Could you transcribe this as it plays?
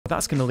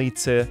that's going to lead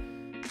to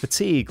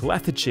fatigue,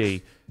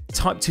 lethargy,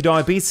 type 2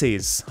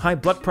 diabetes, high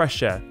blood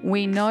pressure.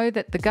 We know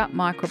that the gut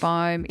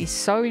microbiome is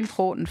so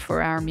important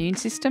for our immune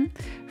system,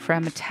 for our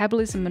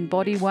metabolism and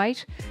body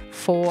weight,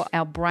 for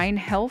our brain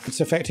health.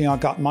 It's affecting our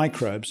gut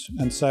microbes,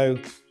 and so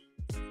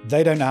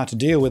they don't know how to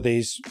deal with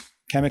these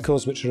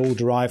chemicals, which are all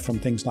derived from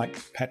things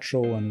like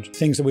petrol and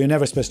things that we were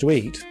never supposed to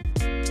eat.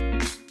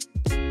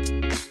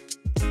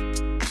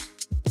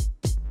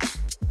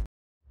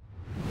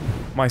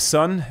 My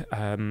son,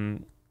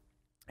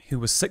 who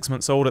was 6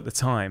 months old at the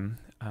time,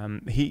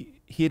 he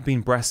had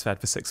been breastfed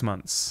for 6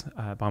 months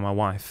by my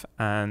wife,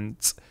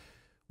 and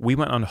we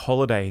went on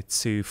holiday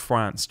to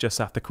France just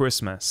after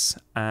Christmas.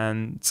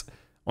 And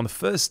on the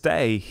first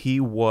day, he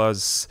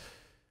wasn't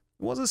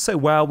so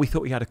well. We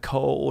thought he had a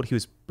cold. He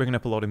was bringing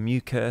up a lot of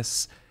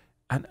mucus,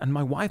 and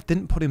my wife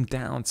didn't put him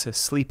down to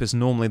sleep as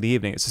normally in the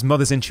evening. It's his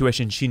mother's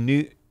intuition. She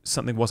knew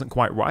something wasn't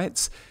quite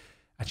right,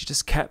 and she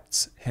just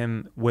kept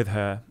him with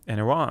her in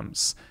her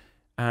arms.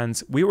 And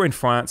we were in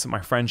France at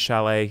my friend's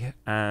chalet,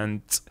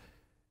 and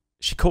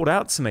she called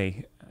out to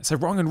me, said,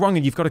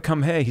 Rangan, you've got to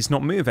come here. He's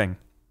not moving.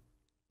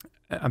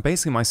 And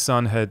basically my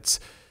son had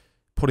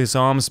put his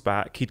arms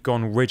back. He'd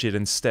gone rigid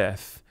and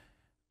stiff,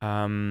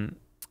 and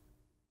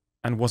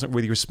wasn't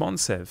really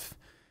responsive.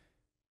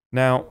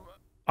 Now,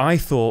 I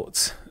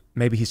thought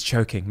maybe he's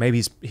choking.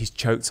 Maybe he's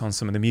choked on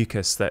some of the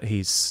mucus that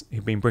he's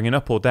been bringing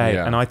up all day.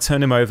 Yeah. And I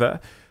turned him over.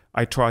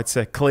 I tried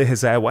to clear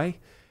his airway.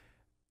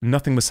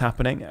 Nothing was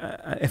happening.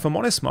 If I'm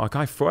honest, Mark,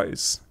 I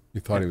froze.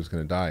 You thought he was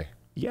going to die.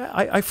 Yeah,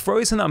 I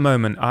froze in that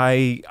moment.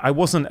 I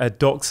wasn't a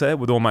doctor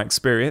with all my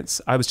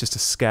experience. I was just a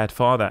scared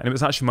father. And it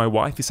was actually my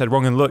wife who said,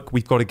 Rangan, look,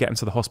 we've got to get him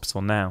to the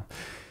hospital now.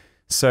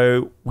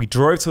 So we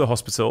drove to the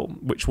hospital,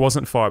 which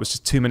wasn't far. It was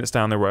just 2 minutes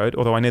down the road,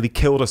 although I nearly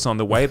killed us on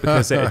the way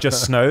because it had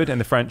just snowed in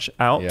the French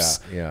Alps.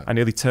 Yeah. I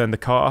nearly turned the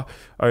car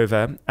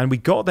over. And we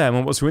got there, and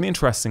what was really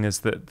interesting is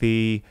that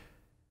the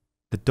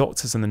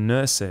doctors and the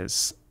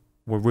nurses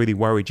were really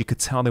worried. You could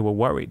tell they were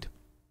worried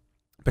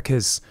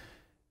because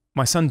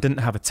my son didn't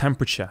have a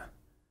temperature.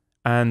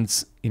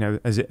 And, you know,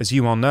 as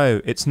you all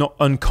know, it's not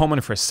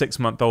uncommon for a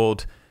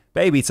 6-month-old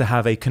baby to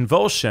have a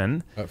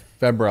convulsion. A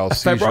febrile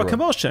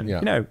convulsion,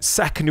 you know,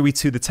 secondary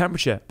to the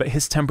temperature. But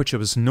his temperature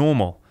was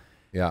normal.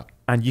 Yeah.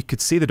 And you could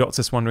see the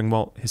doctors wondering,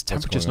 well, his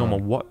temperature's normal.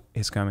 What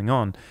is going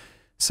on?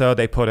 So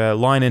they put a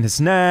line in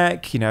his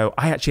neck. You know,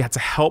 I actually had to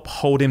help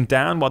hold him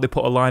down while they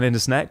put a line in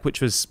his neck,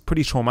 which was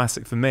pretty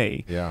traumatic for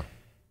me. Yeah.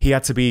 He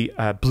had to be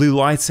blue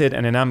lighted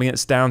and an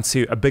ambulance down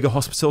to a bigger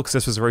hospital because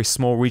this was a very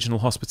small regional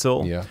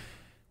hospital. Yeah.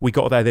 We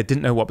got there, they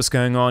didn't know what was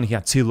going on. He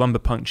had 2 lumbar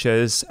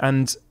punctures.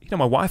 And, you know,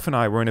 my wife and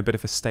I were in a bit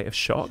of a state of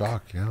shock.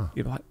 Yeah.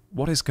 You're like,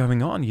 what is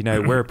going on? You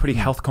know, we're a pretty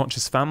health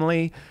conscious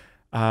family.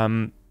 You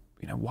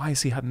know, why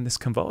is he having this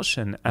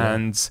convulsion? Yeah.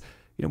 And,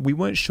 you know, we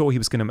weren't sure he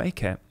was going to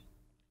make it.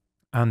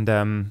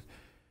 And,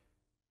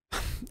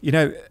 you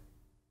know,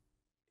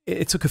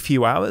 it took a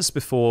few hours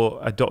before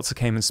a doctor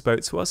came and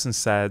spoke to us and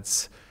said,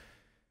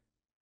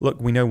 look,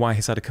 we know why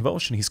he's had a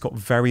convulsion. He's got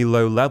very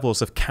low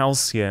levels of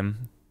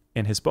calcium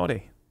in his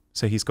body.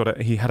 So he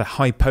had a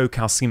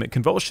hypocalcemic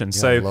convulsion. Yeah,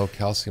 so low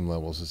calcium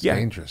levels is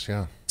dangerous,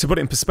 yeah. To put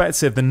it in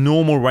perspective, the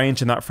normal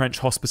range in that French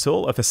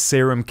hospital of the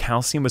serum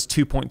calcium was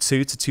 2.2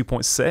 to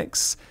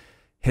 2.6.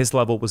 His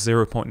level was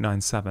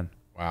 0.97.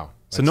 Wow.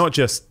 So not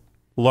just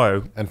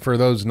low. And for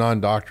those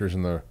non-doctors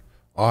in the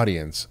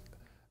audience,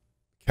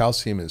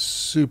 calcium is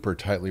super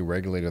tightly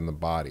regulated in the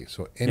body.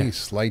 So any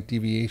slight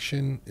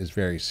deviation is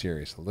very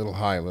serious. A little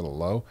high, a little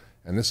low.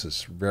 And this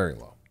is very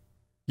low.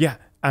 Yeah.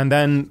 And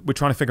then we're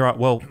trying to figure out,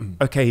 well,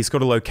 okay, he's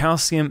got a low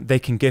calcium. They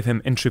can give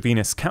him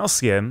intravenous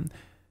calcium,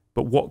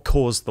 but what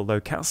caused the low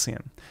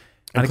calcium?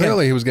 And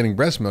clearly he was getting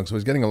breast milk, so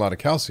he's getting a lot of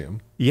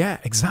calcium. Yeah,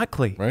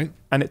 exactly. Right?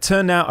 And it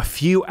turned out a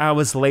few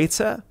hours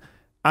later,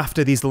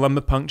 after these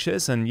lumbar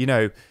punctures, and, you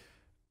know,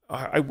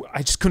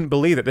 I just couldn't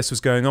believe that this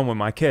was going on with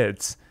my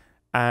kids.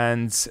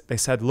 And they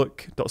said,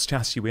 look, Dr.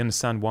 Chatterjee, we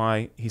understand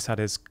why he's had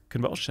his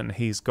convulsion.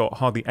 He's got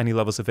hardly any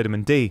levels of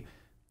vitamin D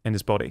in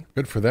his body.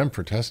 Good for them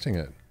for testing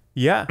it.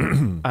 Yeah.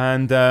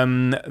 And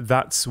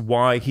that's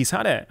why he's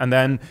had it. And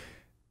then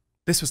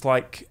this was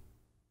like,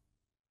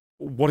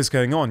 what is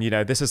going on? You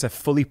know, this is a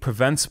fully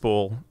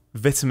preventable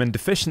vitamin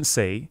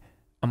deficiency,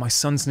 and my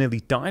son's nearly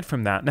died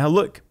from that. Now,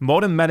 look,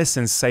 modern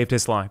medicine saved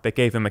his life. They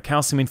gave him a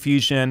calcium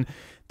infusion.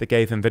 They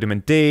gave him vitamin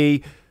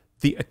D.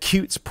 The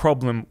acute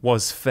problem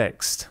was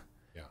fixed.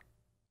 Yeah.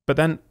 But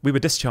then we were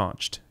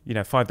discharged, you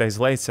know, 5 days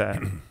later.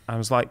 I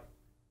was like,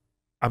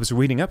 I was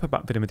reading up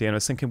about vitamin D and I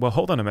was thinking, well,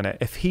 hold on a minute.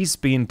 If he's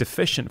been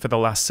deficient for the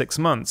last 6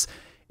 months,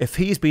 if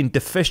he's been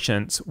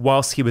deficient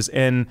whilst he was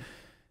in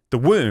the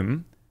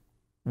womb,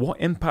 what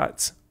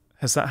impact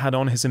has that had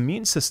on his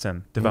immune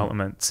system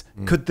development?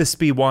 Could this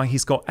be why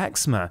he's got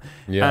eczema?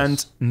 Yes.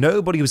 And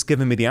nobody was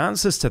giving me the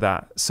answers to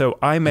that. So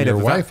I made Your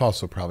wife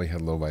also probably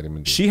had low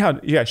vitamin D. She had,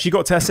 yeah, she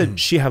got tested.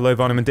 She had low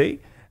vitamin D.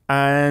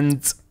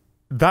 And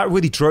that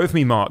really drove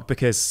me, Mark,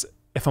 because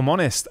if I'm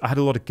honest, I had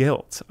a lot of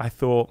guilt. I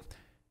thought,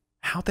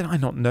 how did I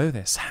not know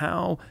this?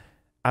 How,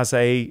 as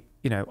a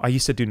I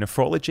used to do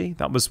nephrology.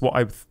 That was what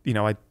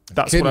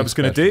that's what I was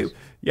going to do.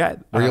 Yeah.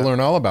 Where you learn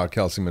all about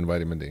calcium and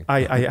vitamin D.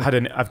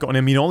 I've got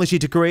an immunology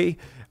degree.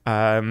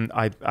 I'm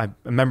a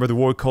member of the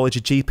Royal College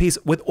of GPs.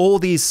 With all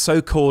these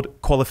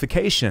so-called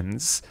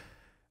qualifications,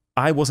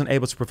 I wasn't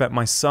able to prevent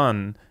my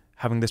son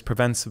having this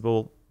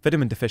preventable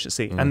vitamin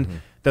deficiency. Mm-hmm.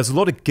 And there's a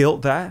lot of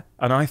guilt there.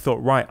 And I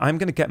thought, right, I'm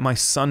going to get my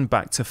son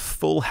back to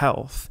full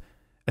health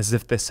as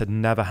if this had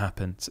never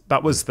happened.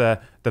 That was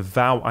the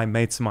vow I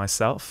made to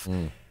myself.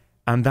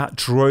 And that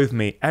drove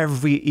me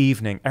every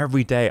evening,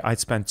 every day. I'd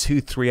spend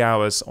 2-3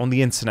 hours on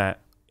the internet,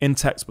 in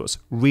textbooks,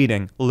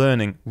 reading,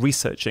 learning,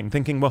 researching,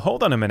 thinking, well,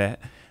 hold on a minute.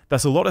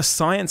 There's a lot of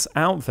science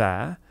out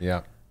there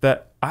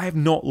that I have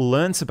not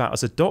learned about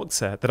as a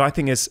doctor that I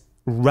think is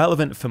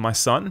relevant for my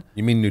son.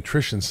 You mean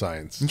nutrition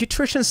science?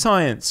 Nutrition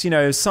science,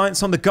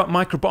 science on the gut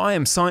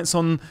microbiome, science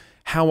on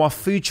how our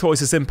food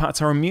choices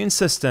impact our immune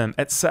system,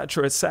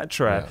 etc.,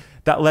 etc.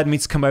 That led me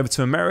to come over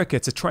to America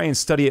to train,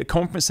 study at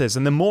conferences.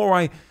 And the more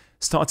I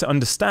start to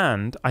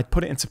understand, I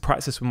put it into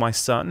practice with my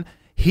son.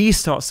 He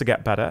starts to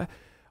get better.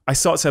 I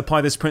start to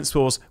apply these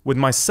principles with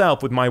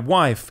myself, with my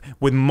wife,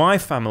 with my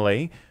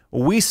family.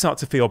 We start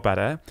to feel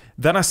better.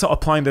 Then I start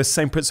applying those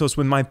same principles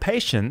with my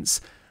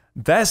patients.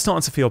 They're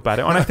starting to feel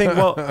better. And I think,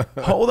 well,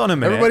 hold on a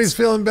minute. Everybody's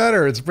feeling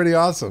better. It's pretty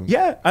awesome.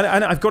 Yeah.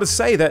 And I've got to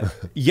say that,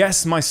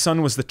 yes, my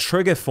son was the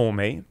trigger for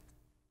me.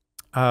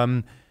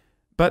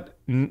 But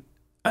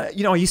I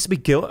used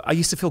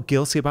to feel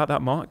guilty about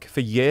that, Mark. For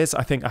years,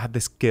 I think I had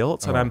this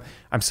guilt, and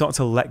I'm starting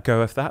to let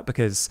go of that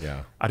because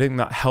I think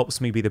that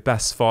helps me be the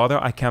best father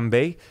I can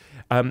be.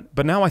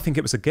 But now I think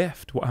it was a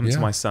gift what happened to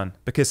my son,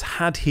 because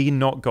had he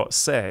not got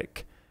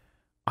sick,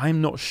 I'm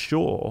not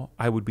sure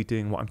I would be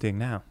doing what I'm doing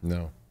now.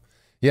 No.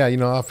 Yeah,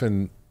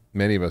 often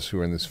many of us who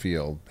are in this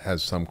field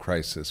has some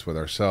crisis with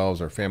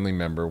ourselves or family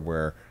member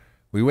where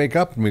we wake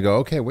up and we go,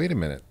 okay, wait a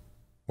minute.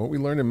 What we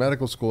learned in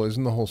medical school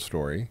isn't the whole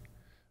story.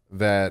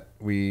 That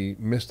we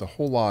missed a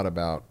whole lot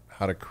about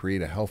how to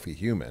create a healthy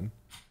human.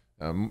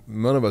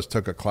 None of us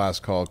took a class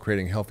called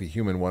Creating Healthy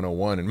Human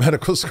 101 in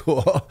medical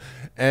school.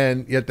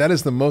 And yet that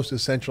is the most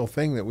essential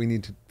thing that we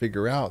need to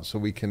figure out so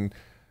we can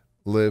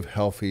live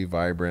healthy,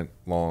 vibrant,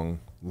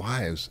 long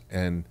lives.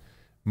 And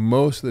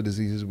most of the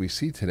diseases we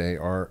see today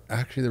are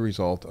actually the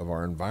result of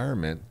our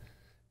environment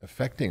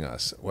affecting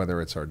us, whether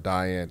it's our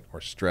diet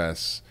or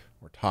stress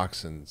or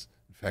toxins,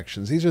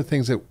 infections. These are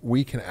things that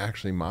we can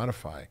actually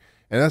modify.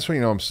 And that's why,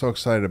 I'm so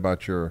excited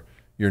about your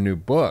new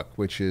book,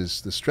 which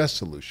is The Stress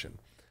Solution.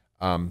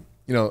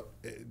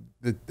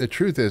 The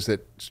truth is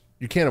that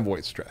you can't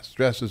avoid stress.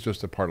 Stress is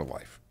just a part of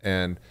life.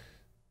 And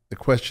the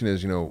question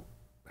is,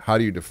 how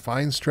do you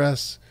define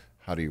stress?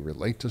 How do you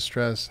relate to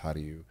stress? How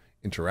do you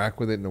interact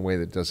with it in a way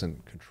that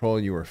doesn't control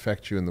you or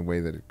affect you in the way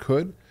that it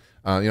could?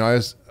 I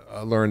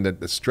learned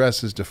that the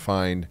stress is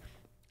defined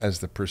as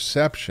the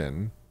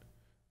perception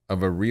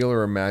of a real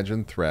or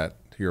imagined threat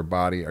to your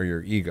body or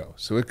your ego.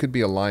 So it could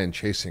be a lion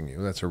chasing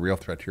you. That's a real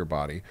threat to your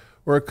body.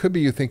 Or it could be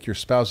you think your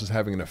spouse is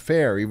having an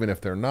affair, even if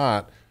they're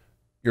not.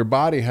 Your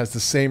body has the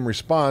same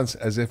response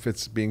as if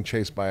it's being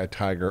chased by a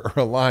tiger or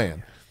a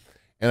lion.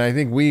 And I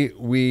think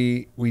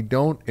we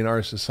don't in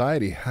our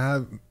society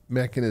have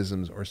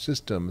mechanisms or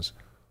systems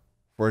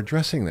for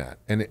addressing that.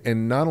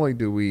 And not only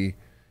do we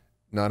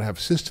not have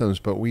systems,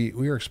 but we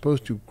are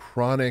exposed to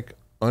chronic,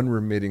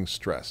 unremitting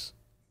stress,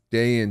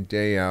 day in,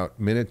 day out,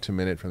 minute to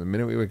minute, from the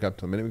minute we wake up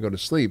to the minute we go to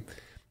sleep.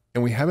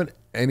 And we haven't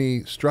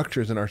any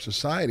structures in our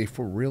society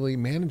for really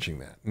managing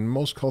that. And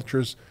most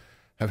cultures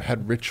have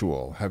had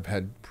ritual, have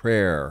had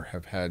prayer,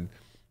 have had,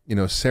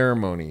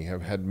 ceremony,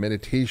 have had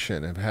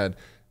meditation, have had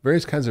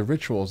various kinds of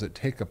rituals that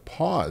take a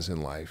pause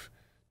in life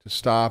to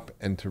stop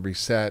and to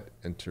reset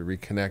and to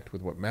reconnect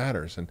with what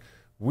matters. And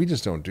we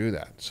just don't do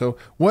that. So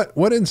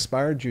what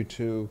inspired you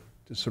to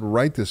sort of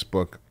write this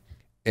book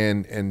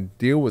and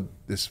deal with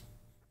this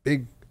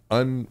big,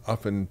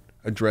 often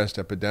addressed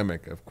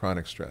epidemic of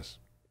chronic stress?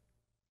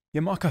 Yeah,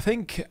 Mark, I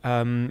think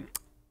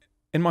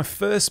in my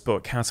first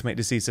book, How to Make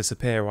Disease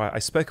Disappear, I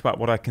spoke about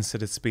what I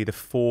consider to be the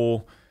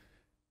 4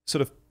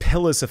 sort of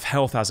pillars of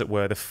health, as it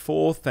were, the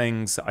 4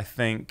 things that I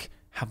think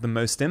have the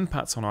most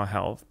impact on our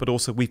health, but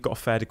also we've got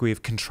a fair degree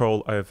of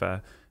control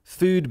over: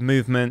 food,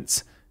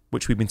 movement,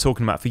 which we've been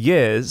talking about for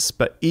years,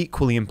 but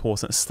equally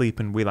important, sleep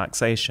and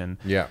relaxation.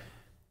 Yeah.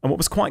 And what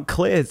was quite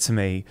clear to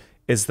me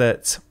is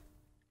that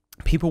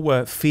people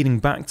were feeding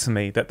back to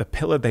me that the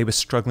pillar they were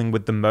struggling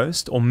with the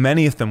most, or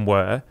many of them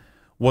were,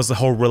 was the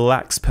whole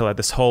relax pillar,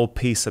 this whole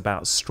piece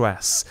about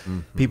stress.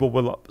 Mm-hmm. People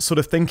were sort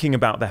of thinking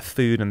about their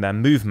food and their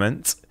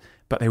movement,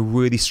 but they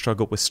really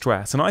struggled with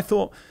stress. And I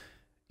thought,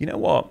 you know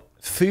what?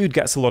 Food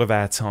gets a lot of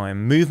airtime.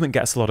 Movement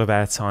gets a lot of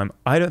airtime.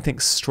 I don't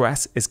think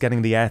stress is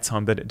getting the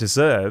airtime that it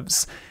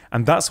deserves.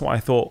 And that's why I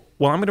thought,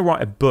 well, I'm going to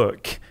write a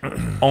book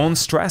on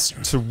stress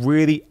to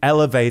really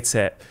elevate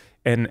it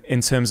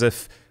in terms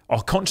of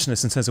our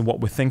consciousness, in terms of what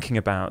we're thinking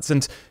about.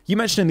 And you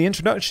mentioned in the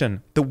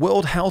introduction, the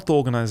World Health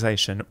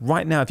Organization,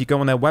 right now, if you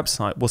go on their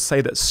website, will say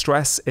that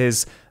stress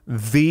is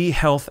the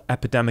health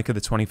epidemic of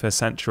the 21st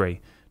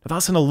century.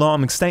 That's an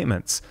alarming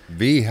statement.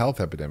 The health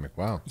epidemic.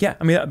 Wow. Yeah,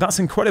 I mean, that's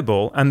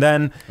incredible. And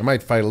then I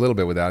might fight a little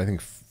bit with that. I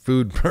think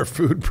food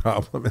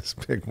problem is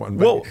a big one.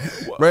 But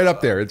right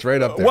up there. It's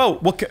right up there.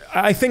 Well,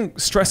 I think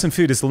stress and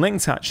food is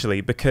linked,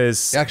 actually,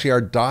 because actually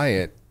our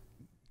diet,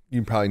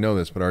 you probably know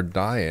this, but our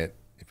diet,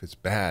 if it's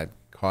bad,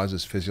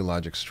 causes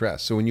physiologic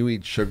stress. So when you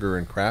eat sugar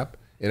and crap,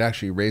 it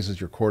actually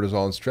raises your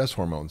cortisol and stress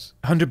hormones.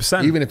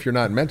 100%. Even if you're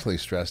not mentally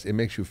stressed, it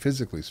makes you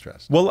physically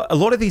stressed. Well, a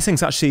lot of these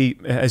things actually,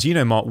 as you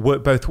know, Mark,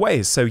 work both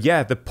ways. So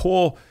yeah, the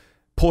poor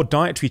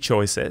dietary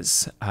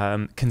choices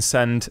can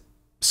send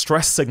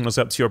stress signals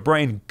up to your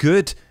brain.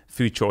 Good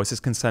food choices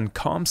can send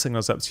calm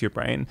signals up to your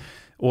brain.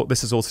 Or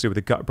this is all to do with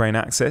the gut-brain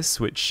axis,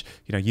 which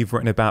you've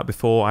written about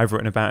before, I've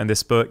written about in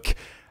this book.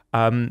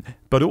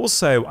 But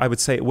also, I would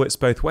say it works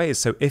both ways.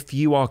 So if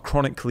you are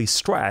chronically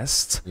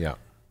stressed,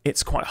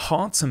 it's quite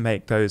hard to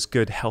make those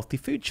good, healthy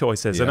food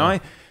choices. Yeah.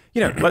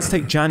 And let's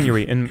take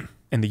January in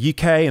the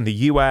UK and the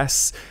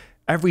US.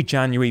 Every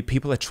January,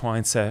 people are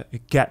trying to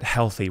get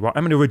healthy, right?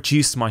 I'm going to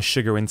reduce my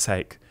sugar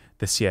intake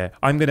this year.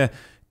 I'm going to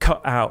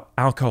cut out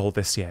alcohol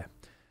this year.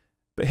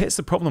 But here's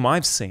the problem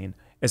I've seen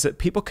is that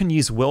people can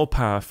use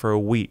willpower for a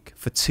week,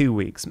 for 2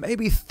 weeks,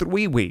 maybe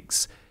 3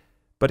 weeks.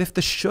 But if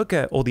the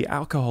sugar or the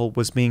alcohol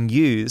was being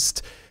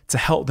used to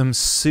help them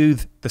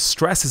soothe the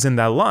stresses in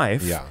their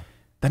life,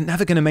 they're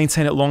never going to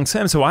maintain it long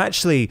term. So I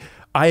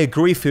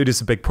agree food is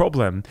a big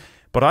problem,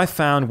 but I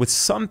found with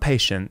some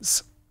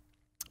patients,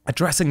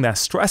 addressing their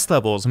stress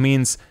levels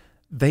means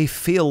they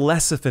feel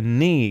less of a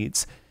need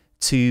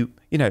to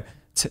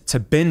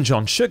binge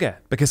on sugar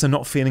because they're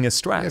not feeling as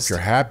stressed. If you're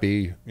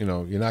happy, you're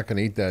not going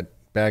to eat that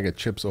bag of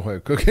Chips Ahoy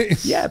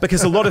cookies. Yeah,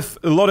 because a lot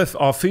of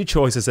our food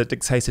choices are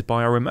dictated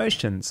by our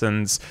emotions.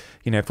 And,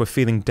 if we're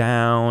feeling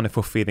down, if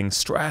we're feeling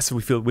stressed, if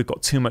we feel we've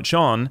got too much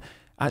on,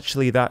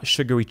 actually that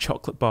sugary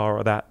chocolate bar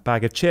or that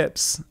bag of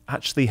chips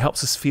actually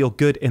helps us feel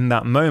good in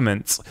that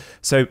moment.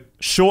 So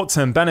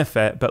short-term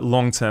benefit, but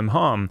long-term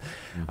harm.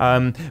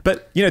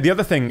 But, the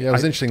other thing... Yeah, it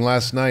was interesting.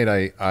 Last night,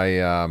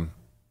 I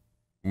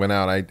went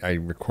out, I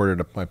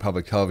recorded my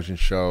public television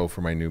show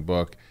for my new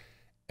book,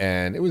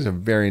 and it was a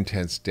very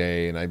intense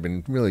day, and I've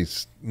been really,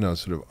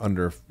 sort of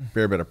under a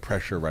fair bit of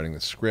pressure writing the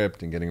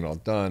script and getting it all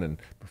done and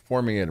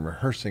performing it and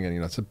rehearsing it.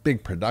 It's a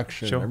big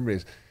production. Sure.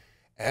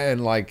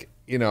 And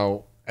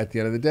at the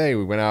end of the day,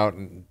 we went out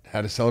and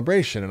had a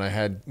celebration, and I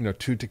had,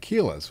 2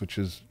 tequilas, which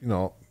is,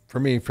 for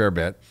me, a fair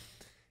bit.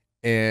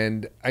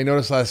 And I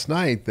noticed last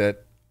night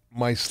that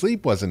my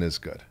sleep wasn't as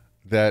good,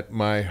 that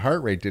my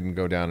heart rate didn't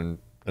go down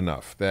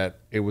enough, that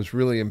it was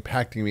really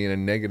impacting me in a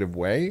negative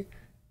way.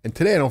 And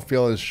today I don't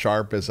feel as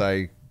sharp as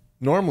I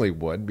normally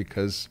would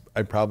because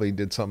I probably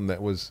did something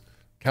that was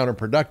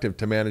counterproductive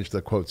to manage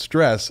the, quote,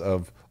 stress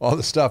of all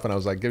the stuff. And I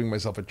was like giving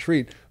myself a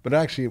treat, but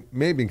actually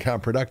maybe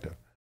counterproductive.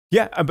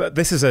 Yeah, but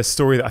this is a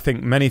story that I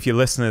think many of your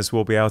listeners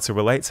will be able to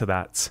relate to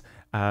that.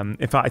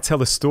 In fact, I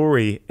tell a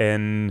story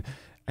in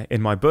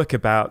my book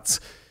about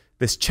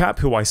this chap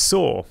who I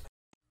saw.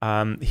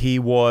 He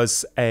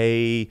was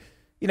a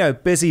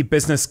busy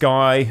business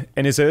guy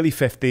in his early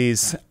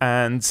 50s,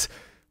 and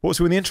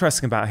what's really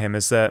interesting about him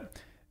is that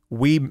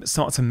we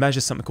start to measure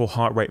something called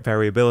heart rate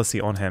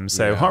variability on him.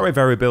 So heart rate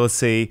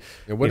variability.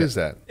 Yeah, what is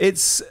that?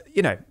 It's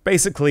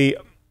basically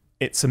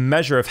it's a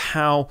measure of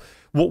how.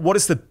 What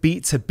is the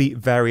beat-to-beat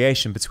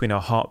variation between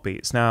our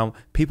heartbeats? Now,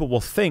 people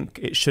will think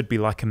it should be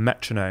like a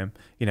metronome,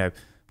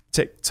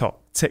 tick-tock,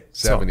 tick-tock.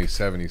 70,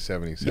 70,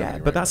 70, 70. Yeah,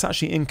 but that's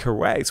actually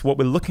incorrect. What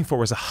we're looking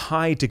for is a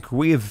high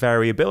degree of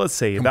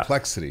variability.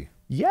 Complexity.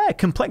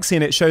 Complexity,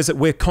 and it shows that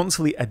we're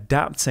constantly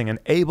adapting and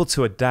able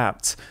to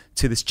adapt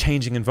to this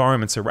changing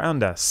environment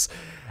around us.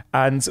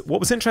 And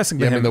what was interesting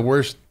to him... the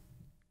worst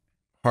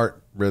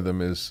heart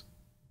rhythm is...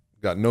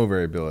 got no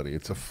variability.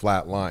 It's a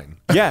flat line.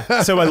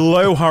 Yeah. So a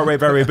low heart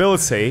rate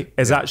variability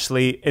is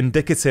actually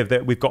indicative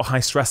that we've got high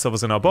stress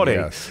levels in our body.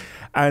 Yes.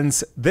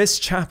 And this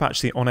chap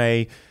actually on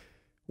a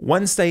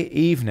Wednesday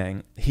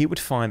evening, he would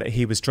find that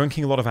he was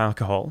drinking a lot of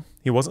alcohol.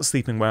 He wasn't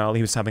sleeping well.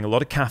 He was having a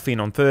lot of caffeine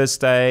on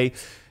Thursday,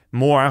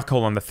 more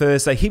alcohol on the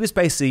Thursday. He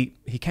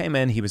came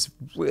in, he was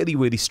really,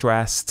 really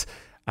stressed.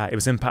 It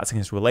was impacting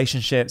his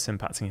relationships,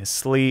 impacting his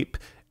sleep,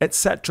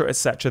 etc.,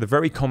 etc. The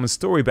very common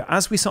story. But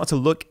as we start to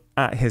look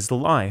at his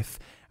life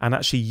and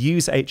actually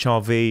use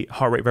HRV,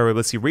 heart rate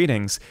variability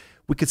readings,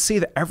 we could see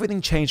that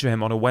everything changed for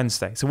him on a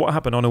Wednesday. So what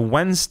happened on a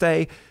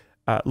Wednesday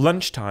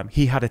lunchtime?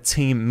 He had a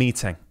team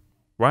meeting,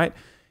 right?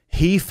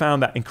 He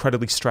found that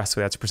incredibly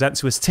stressful. He had to present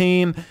to his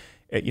team.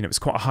 It was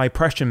quite a high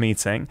pressure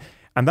meeting,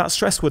 and that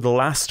stress would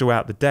last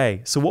throughout the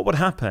day. So what would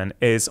happen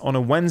is on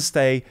a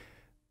Wednesday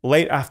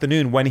late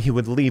afternoon when he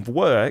would leave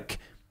work,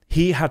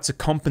 he had to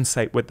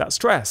compensate with that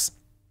stress.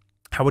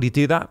 How would he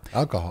do that?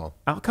 Alcohol.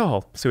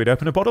 So he'd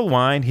open a bottle of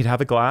wine, he'd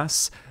have a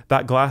glass.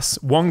 That glass,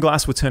 one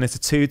glass would turn into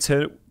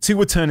two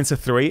would turn into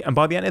three, and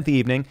by the end of the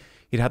evening,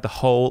 he'd had the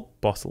whole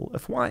bottle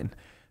of wine.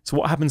 So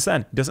what happens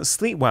then? He doesn't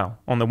sleep well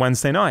on the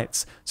Wednesday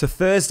nights. So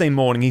Thursday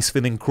morning, he's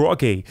feeling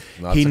groggy.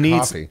 He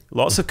needs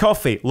lots of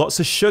coffee, lots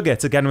of sugar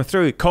to get him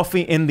through.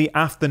 Coffee in the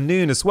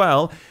afternoon as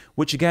well,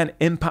 which again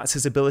impacts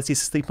his ability to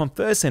sleep on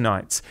Thursday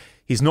nights.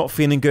 He's not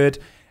feeling good.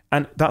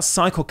 And that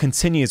cycle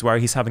continues where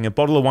he's having a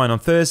bottle of wine on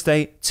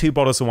Thursday, 2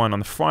 bottles of wine on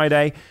the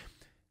Friday,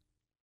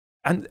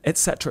 and et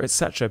cetera, et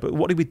cetera. But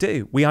what did we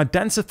do? We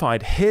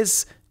identified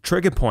his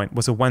trigger point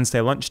was a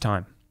Wednesday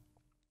lunchtime.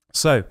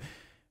 So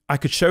I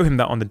could show him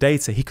that on the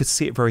data. He could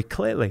see it very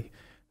clearly.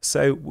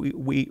 So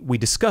we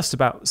discussed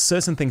about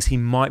certain things he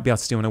might be able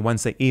to do on a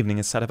Wednesday evening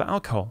instead of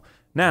alcohol.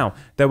 Now,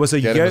 there was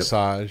a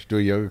massage, do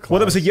a yoga class. Well,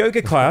 there was a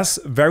yoga class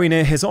very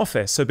near his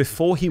office. So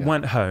before he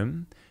went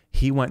home,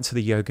 he went to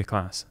the yoga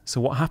class.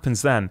 So what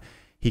happens then?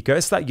 He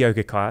goes to that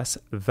yoga class.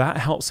 That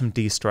helps him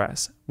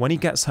de-stress. When he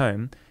gets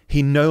home,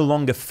 he no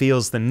longer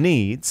feels the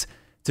need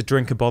to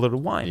drink a bottle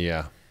of wine.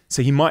 Yeah.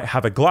 So he might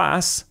have a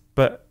glass,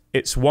 but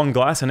it's one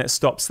glass and it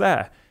stops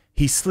there.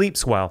 He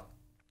sleeps well.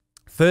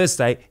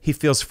 Thursday, he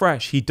feels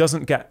fresh. He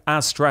doesn't get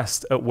as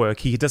stressed at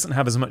work. He doesn't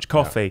have as much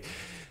coffee.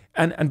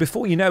 Yeah. And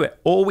before you know it,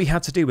 all we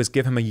had to do was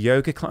give him a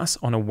yoga class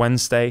on a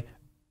Wednesday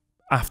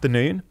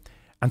afternoon,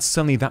 and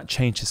suddenly that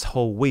changed his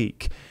whole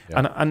week.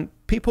 Yeah. And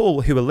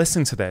people who are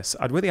listening to this,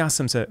 I'd really ask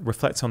them to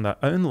reflect on their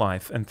own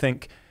life and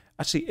think,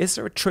 actually, is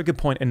there a trigger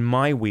point in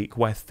my week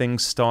where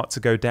things start to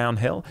go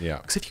downhill? Yeah.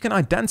 Because if you can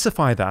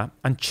identify that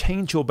and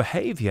change your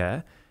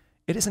behavior,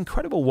 it is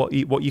incredible what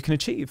you can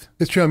achieve.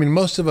 It's true. I mean,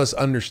 most of us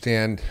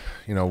understand,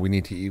 we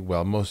need to eat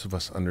well. Most of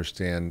us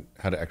understand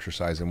how to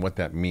exercise and what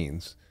that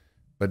means.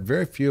 But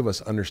very few of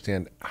us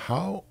understand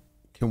how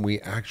can we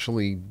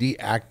actually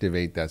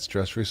deactivate that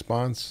stress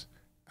response,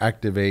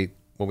 activate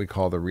what we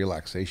call the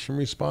relaxation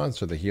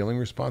response or the healing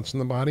response in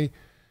the body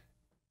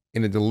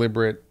in a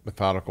deliberate,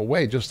 methodical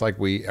way, just like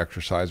we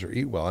exercise or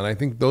eat well. And I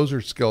think those are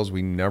skills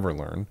we never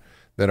learn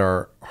that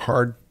are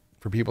hard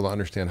for people to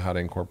understand how to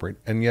incorporate.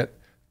 And yet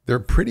they're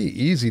pretty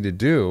easy to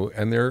do,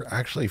 and they're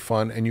actually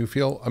fun, and you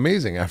feel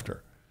amazing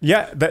after.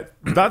 Yeah,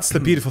 that's the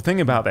beautiful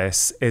thing about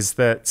this, is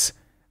that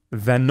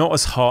they're not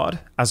as hard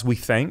as we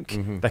think.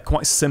 Mm-hmm. They're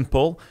quite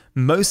simple.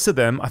 Most of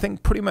them, I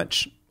think pretty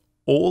much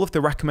all of the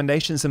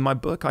recommendations in my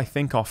book, I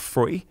think are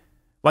free.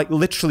 Like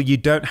literally, you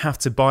don't have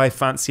to buy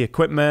fancy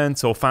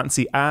equipment or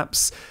fancy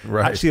apps.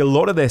 Right. Actually, a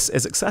lot of this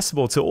is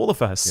accessible to all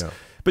of us. Yeah.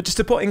 But just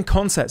to put in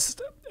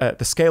context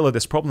the scale of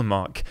this problem,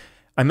 Mark,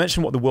 I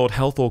mentioned what the World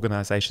Health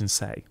Organization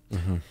say,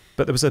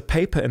 but there was a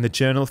paper in the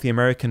Journal of the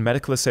American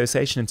Medical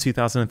Association in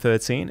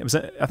 2013. I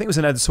think it was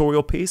an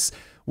editorial piece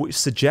which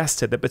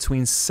suggested that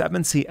between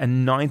 70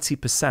 and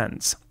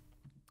 90%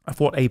 of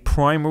what a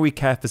primary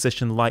care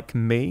physician like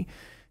me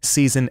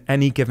sees in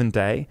any given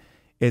day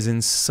is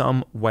in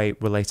some way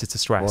related to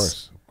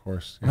stress. Of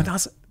course. Yeah. I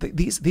mean,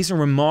 these are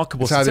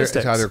remarkable statistics.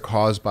 It's either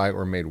caused by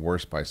or made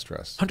worse by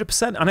stress.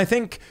 100%. And I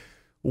think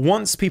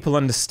once people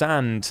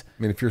understand...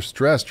 I mean, if you're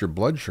stressed, your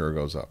blood sugar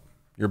goes up.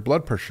 Your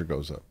blood pressure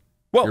goes up.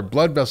 Well, your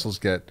blood vessels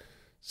get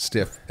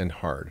stiff and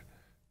hard,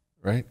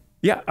 right?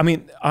 Yeah, I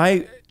mean,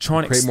 I try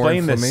and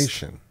explain more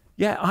inflammation.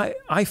 Yeah,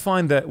 I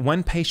find that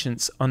when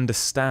patients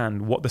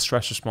understand what the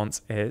stress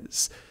response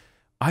is,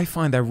 I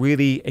find they're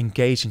really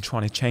engaged in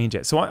trying to change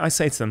it. So I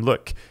say to them,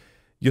 look,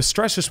 your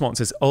stress response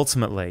is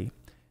ultimately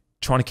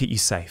trying to keep you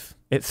safe.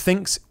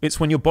 It's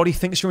when your body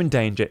thinks you're in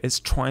danger,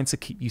 it's trying to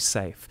keep you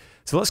safe.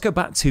 So let's go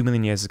back 2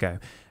 million years ago,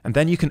 and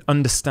then you can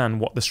understand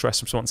what the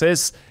stress response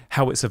is,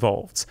 how it's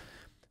evolved.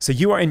 So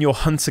you are in your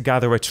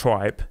hunter-gatherer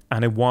tribe,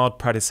 and a wild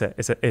predator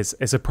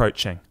is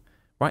approaching,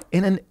 right?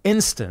 In an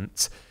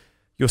instant,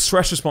 your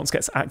stress response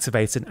gets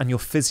activated, and your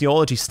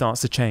physiology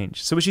starts to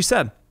change. So as you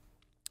said,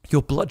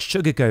 your blood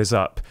sugar goes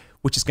up,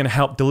 which is going to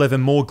help deliver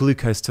more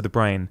glucose to the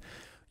brain.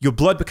 Your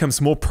blood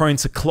becomes more prone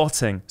to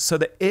clotting, so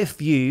that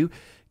if you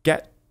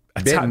get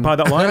attacked by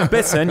that lion and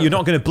bitten, you're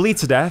not going to bleed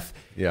to death.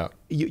 Yeah,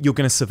 you're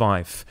going to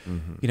survive.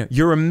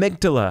 Your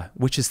amygdala,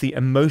 which is the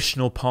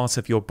emotional part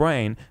of your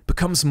brain,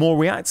 becomes more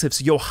reactive.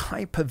 So you're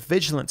hyper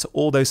vigilant to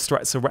all those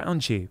threats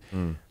around you.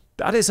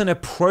 That is an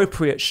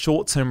appropriate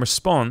short-term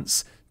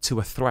response to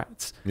a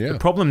threat. Yeah. The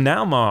problem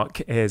now, Mark,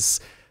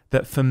 is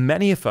that for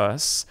many of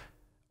us,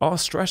 our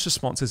stress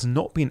response is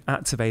not being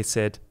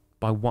activated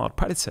by wild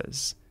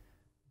predators.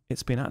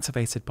 It's been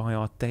activated by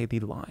our daily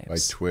lives.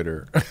 By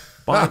Twitter.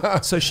 By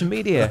social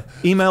media,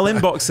 email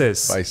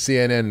inboxes. By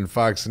CNN and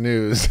Fox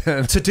News.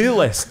 To-do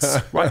lists,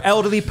 right?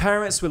 Elderly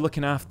parents we're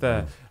looking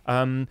after.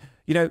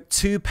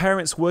 2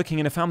 parents working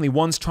in a family.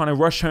 One's trying to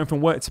rush home from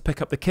work to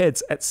pick up the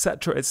kids,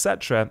 etc.,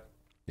 etc.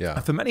 Yeah.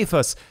 And for many of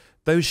us,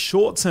 those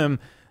short-term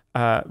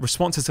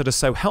responses that are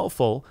so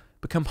helpful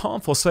become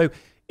harmful. So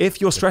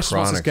if your stress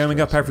response is going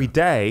up every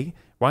day,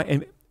 right,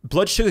 and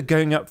blood sugar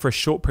going up for a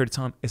short period of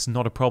time is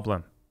not a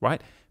problem,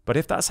 right? But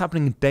if that's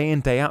happening day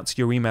in, day out to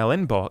your email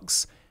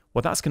inbox,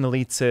 well, that's going to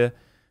lead to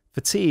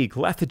fatigue,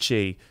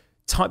 lethargy,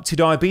 type 2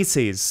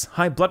 diabetes,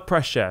 high blood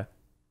pressure,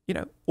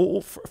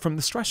 all from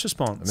the stress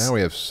response. And now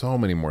we have so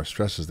many more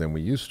stresses than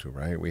we used to,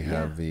 right? We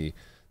have the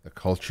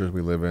culture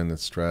we live in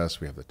that's stress.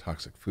 We have the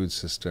toxic food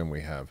system.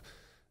 We have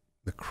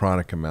the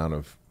chronic amount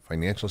of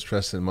financial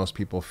stress that most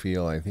people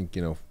feel. I think,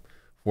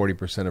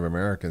 40% of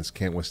Americans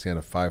can't withstand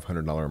a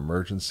 $500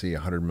 emergency.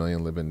 100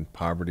 million live in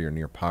poverty or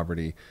near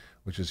poverty,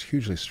 which is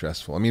hugely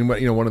stressful. I mean,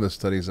 one of the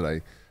studies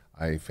that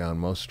I found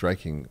most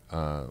striking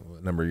a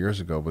number of years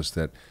ago was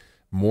that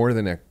more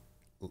than a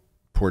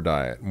poor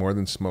diet, more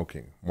than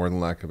smoking, more than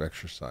lack of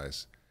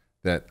exercise,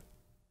 that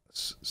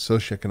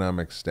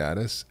socioeconomic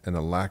status and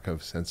a lack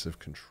of sense of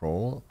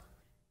control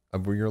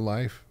of your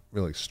life,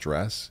 really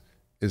stress,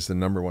 is the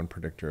number one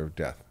predictor of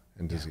death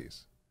and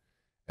disease.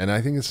 And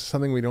I think it's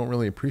something we don't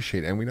really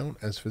appreciate, and we don't,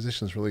 as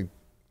physicians, really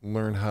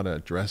learn how to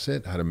address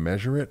it, how to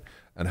measure it,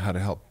 and how to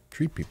help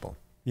treat people.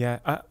 Yeah,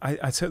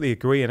 I totally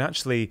agree. And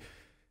actually,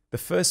 the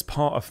first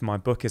part of my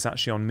book is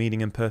actually on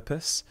meaning and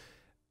purpose.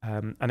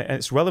 And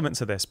it's relevant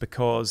to this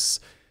because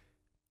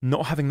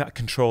not having that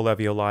control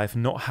over your life,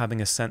 not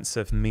having a sense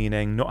of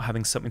meaning, not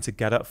having something to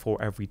get up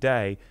for every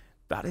day,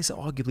 that is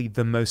arguably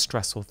the most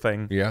stressful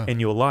thing in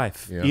your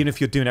life. Yeah. Even if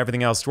you're doing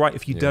everything else right,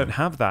 if you don't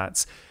have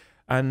that.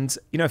 And,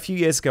 a few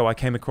years ago, I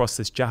came across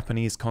this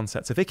Japanese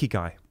concept of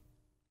ikigai,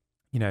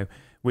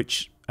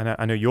 which, and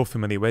I know you're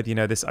familiar with,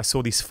 I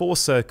saw these 4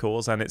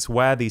 circles, and it's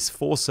where these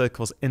 4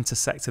 circles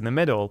intersect in the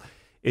middle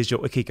is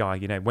your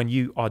ikigai. When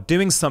you are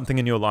doing something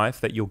in your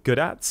life that you're good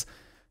at,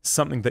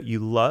 something that you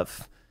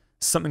love,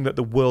 something that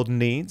the world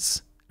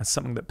needs, and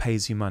something that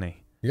pays you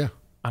money. Yeah.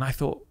 And I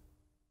thought,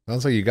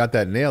 sounds like you got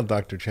that nailed,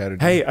 Dr.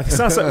 Chatterjee. Hey, it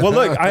sounds like, well,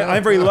 look,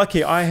 I'm very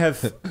lucky.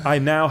 I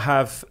now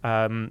have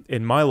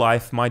in my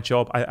life, my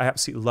job. I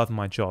absolutely love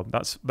my job.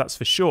 That's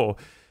for sure.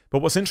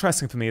 But what's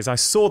interesting for me is I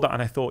saw that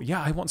and I thought,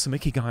 yeah, I want some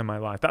ikigai in my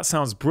life. That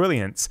sounds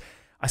brilliant.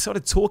 I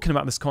started talking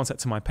about this concept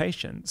to my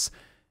patients,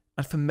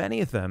 and for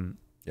many of them,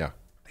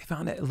 they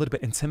found it a little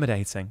bit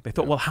intimidating. They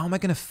thought, well, how am I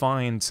going to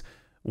find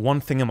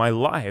one thing in my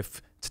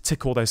life to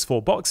tick all those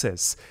 4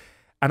 boxes?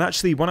 And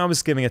actually, when I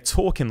was giving a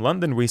talk in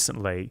London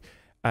recently,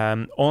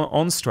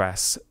 on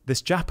stress,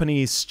 this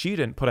Japanese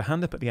student put her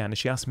hand up at the end and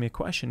she asked me a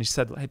question. She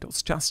said, hey,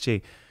 Dr.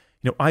 Chatterjee,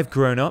 I've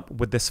grown up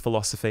with this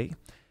philosophy,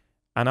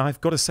 and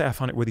I've got to say I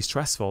find it really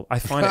stressful. I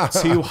find it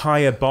too high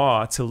a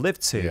bar to live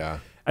to. Yeah.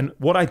 And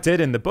what I did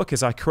in the book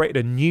is I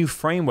created a new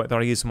framework that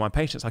I use with my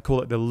patients. I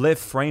call it the LIVE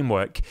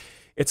framework.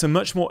 It's a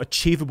much more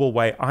achievable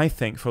way, I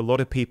think, for a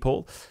lot of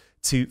people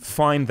to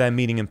find their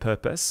meaning and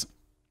purpose.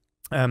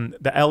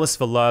 The L is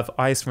for love,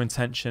 I is for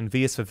intention,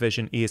 V is for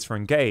vision, E is for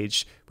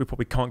engage. We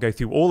probably can't go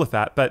through all of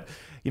that, but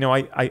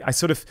I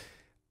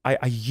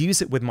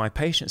use it with my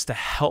patients to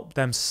help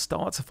them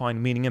start to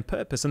find meaning and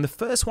purpose. And the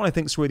first one I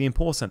think is really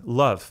important,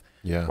 love.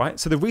 Yeah. Right?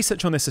 So the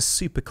research on this is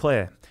super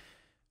clear.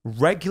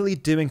 Regularly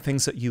doing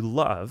things that you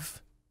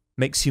love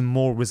makes you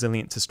more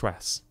resilient to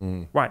stress.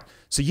 Right.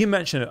 So you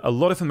mentioned a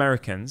lot of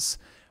Americans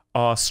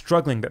are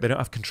struggling that they don't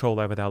have control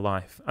over their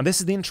life. And this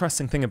is the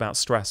interesting thing about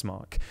stress,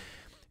 Mark,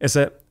 is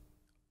that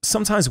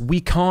sometimes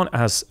we can't,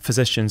 as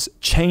physicians,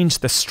 change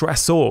the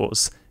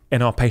stressors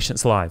in our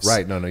patients' lives.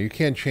 Right. No, you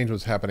can't change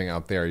what's happening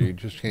out there. You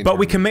just change. But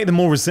we can make them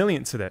more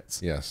resilient to it.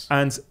 Yes.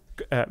 And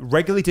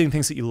regularly doing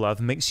things that you love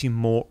makes you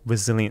more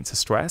resilient to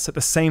stress. At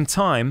the same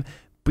time,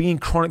 being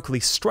chronically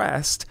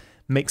stressed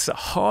makes it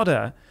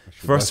harder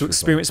for us to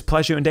experience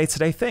pleasure in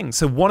day-to-day things.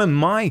 So one of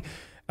my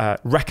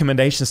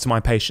recommendations to my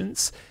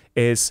patients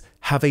is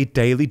have a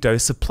daily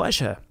dose of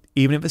pleasure,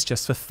 even if it's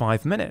just for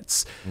 5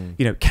 minutes.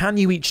 Can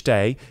you each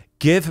day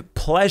give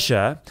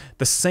pleasure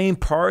the same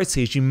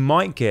priorities you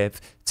might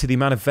give to the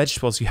amount of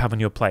vegetables you have on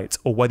your plate,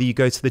 or whether you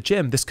go to the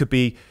gym? This could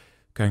be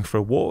going for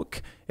a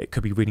walk. It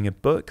could be reading a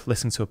book,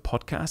 listening to a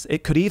podcast.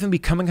 It could even be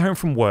coming home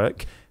from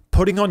work,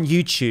 putting on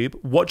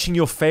YouTube, watching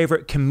your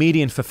favorite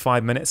comedian for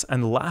 5 minutes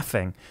and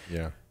laughing.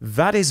 Yeah.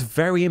 That is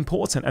very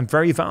important and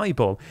very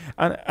valuable.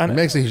 And it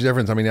makes a huge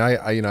difference. I mean,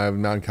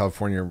 I'm out in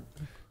California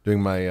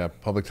doing my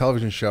public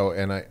television show,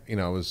 and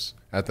I was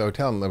at the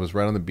hotel and I was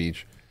right on the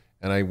beach,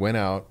 and I went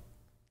out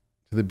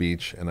to the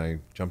beach and I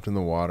jumped in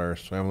the water,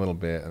 swam a little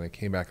bit, and I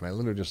came back and I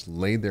literally just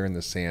laid there in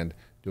the sand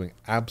doing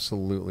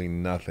absolutely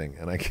nothing.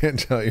 And I can't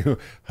tell you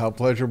how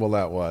pleasurable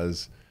that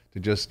was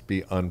to just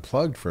be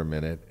unplugged for a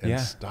minute and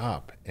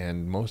stop.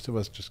 And most of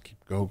us just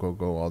keep go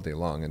all day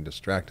long and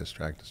distract.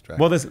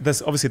 Well,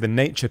 there's obviously the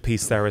nature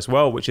piece there as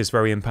well, which is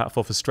very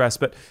impactful for stress.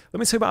 But let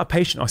me tell you about a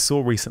patient I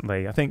saw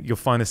recently. I think you'll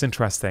find this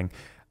interesting.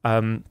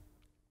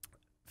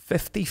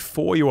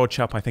 54-year-old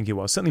chap, I think he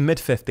was, certainly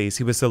mid-50s.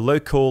 He was the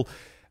local,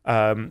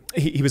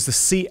 he was the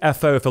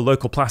CFO of a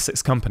local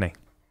plastics company.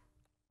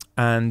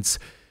 And,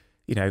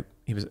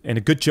 he was in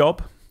a good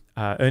job,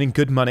 earning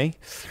good money,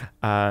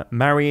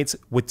 married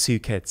with 2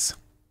 kids.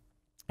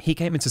 He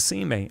came in to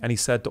see me and he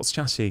said, Dr.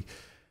 Chatterjee,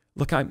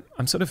 look, I'm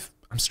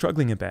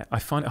struggling a bit. I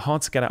find it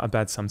hard to get out of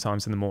bed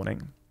sometimes in the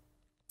morning.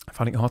 I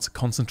find it hard to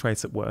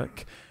concentrate at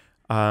work.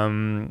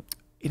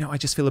 I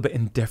just feel a bit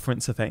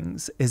indifferent to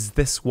things. Is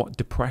this what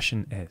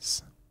depression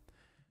is?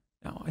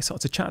 Now, I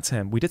started to chat to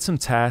him. We did some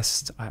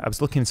tests. I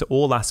was looking into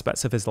all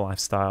aspects of his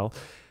lifestyle.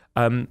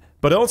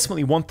 But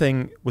ultimately, one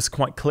thing was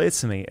quite clear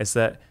to me is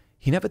that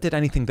he never did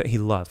anything that he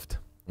loved.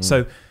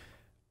 So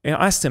I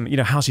asked him,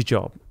 how's your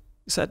job?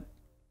 He said,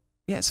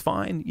 yeah, it's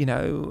fine. You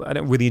know, I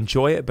don't really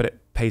enjoy it, but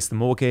it pays the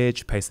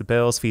mortgage, pays the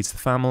bills, feeds the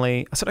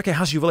family. I said, okay,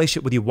 how's your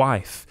relationship with your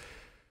wife?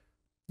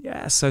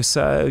 Yeah,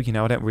 so, you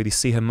know, I don't really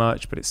see her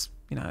much, but it's,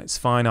 you know, it's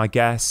fine, I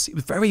guess. He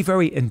was very,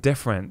 very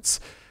indifferent.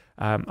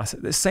 I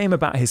said the same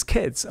about his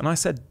kids. And I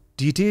said,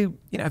 have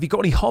you got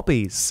any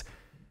hobbies?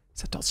 He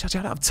said, Dr. Chatterjee,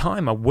 I don't have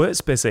time. My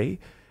work's busy.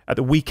 At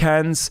the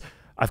weekends,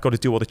 I've got to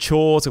do all the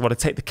chores. I've got to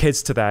take the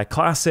kids to their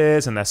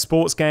classes and their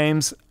sports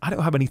games. I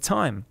don't have any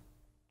time.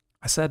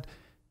 I said,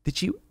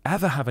 did you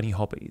ever have any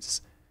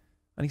hobbies?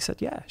 And he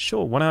said, yeah,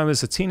 sure. When I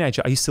was a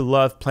teenager, I used to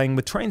love playing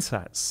with train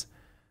sets.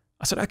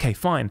 I said, okay,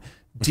 fine.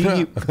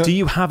 Do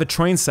you have a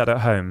train set at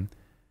home?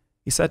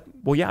 He said,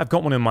 well, yeah, I've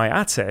got one in my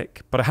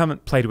attic, but I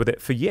haven't played with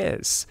it for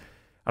years.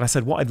 And I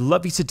said, what I'd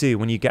love you to do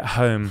when you get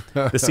home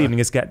this evening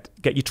is get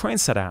your train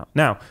set out.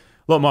 Now,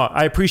 look, Mark,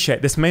 I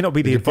appreciate this may not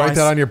be the advice. Write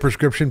that on your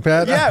prescription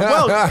pad? Yeah,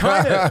 well,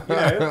 kind of. You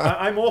know,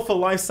 I'm all for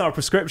lifestyle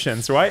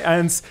prescriptions, right?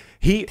 And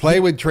play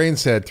with train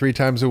set 3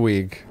 times a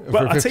week. But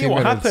for I'll tell you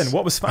what minutes. happened.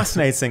 What was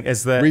fascinating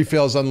is that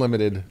refills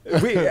unlimited.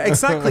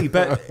 Exactly,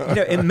 but you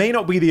know, it may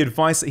not be the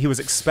advice that he was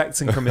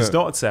expecting from his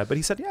doctor. But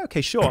he said, "Yeah,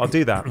 okay, sure, I'll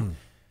do that."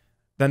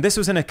 Then this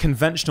was in a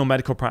conventional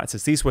medical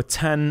practice. These were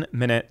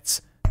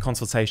 10-minute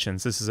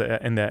consultations. This is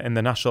in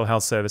the National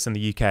Health Service in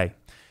the UK.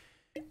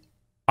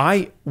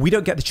 We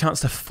don't get the chance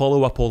to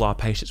follow up all our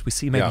patients. We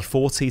see maybe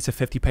 40 to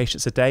 50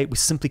 patients a day. We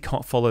simply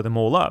can't follow them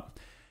all up.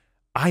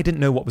 I didn't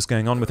know what was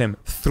going on with him.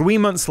 3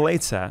 months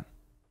later,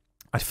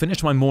 I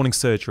finished my morning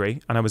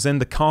surgery and I was in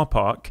the car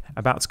park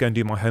about to go and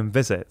do my home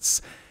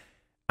visits.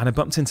 And I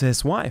bumped into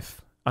his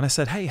wife and I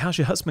said, hey, how's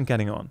your husband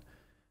getting on?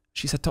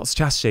 She said, Dr.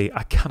 Chatterjee,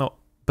 I cannot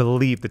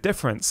believe the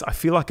difference. I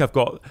feel like I've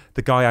got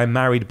the guy I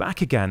married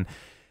back again.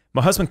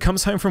 My husband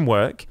comes home from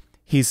work.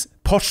 He's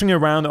pottering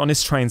around on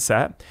his train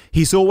set.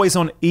 He's always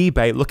on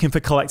eBay looking for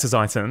collector's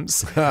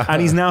items.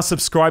 And he's now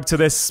subscribed to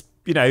this,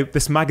 you know,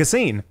 this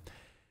magazine.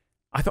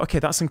 I thought, okay,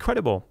 that's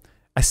incredible.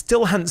 I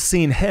still hadn't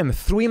seen him.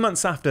 3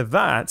 months after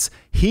that,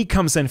 he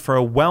comes in for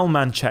a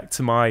well-man check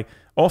to my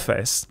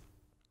office.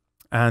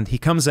 And he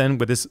comes in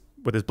with his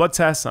blood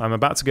tests. I'm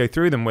about to go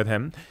through them with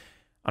him.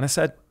 And I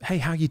said, hey,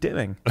 how are you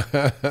doing?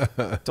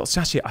 Dr.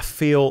 Chatterjee, I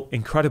feel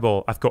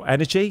incredible. I've got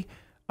energy.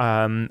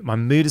 My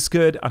mood is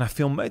good and I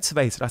feel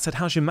motivated. I said,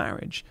 how's your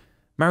marriage?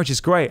 Marriage is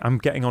great. I'm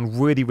getting on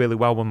really, really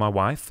well with my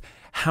wife.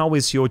 How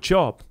is your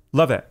job?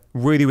 Love it.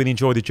 Really, really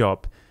enjoy the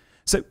job.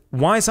 So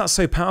why is that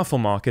so powerful,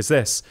 Mark, is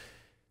this.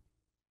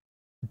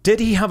 Did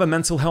he have a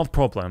mental health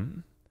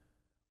problem?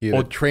 He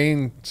had a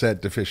train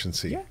set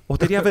deficiency. Yeah. Or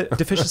did he have a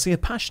deficiency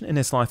of passion in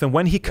his life? And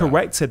when he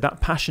corrected that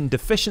passion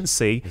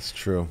deficiency, it's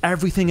true.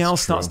 Everything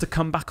else starts to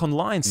come back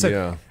online.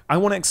 So I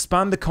want to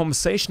expand the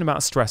conversation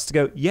about stress to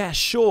go, yeah,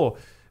 sure.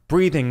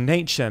 Breathing,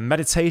 nature,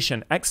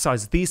 meditation,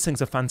 exercise, these things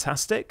are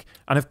fantastic.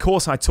 And of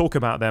course, I talk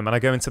about them and I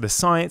go into the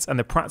science and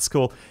the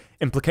practical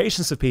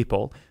implications for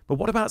people. But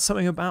what about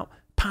something about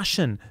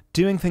passion,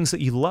 doing things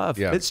that you love?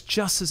 Yeah. It's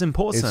just as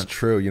important. It's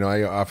true. You know,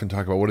 I often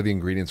talk about what are the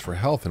ingredients for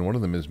health, and one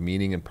of them is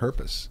meaning and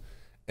purpose.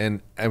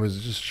 And I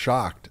was just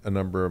shocked a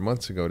number of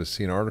months ago to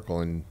see an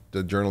article in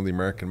the Journal of the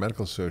American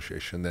Medical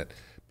Association that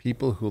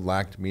people who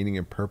lacked meaning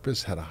and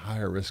purpose had a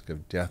higher risk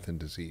of death and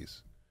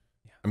disease.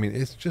 I mean,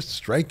 it's just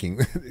striking.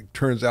 It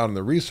turns out in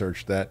the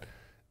research that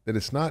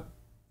it's not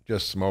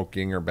just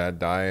smoking or bad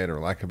diet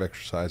or lack of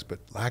exercise, but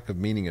lack of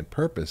meaning and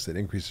purpose that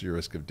increases your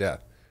risk of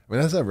death. I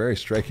mean, that's a very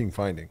striking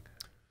finding.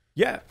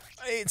 Yeah,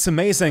 it's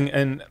amazing.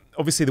 And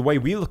obviously the way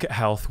we look at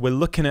health, we're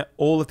looking at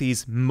all of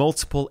these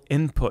multiple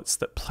inputs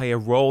that play a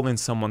role in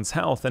someone's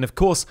health. And of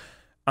course,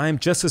 I'm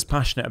just as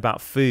passionate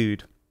about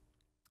food,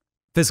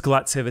 physical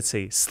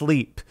activity,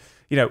 sleep,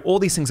 you know, all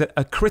these things that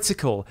are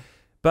critical.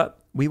 But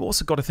we've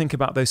also got to think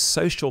about those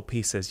social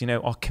pieces, you know,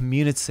 our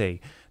community,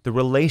 the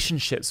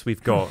relationships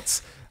we've got.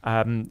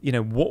 You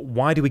know,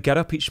 why do we get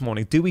up each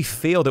morning? Do we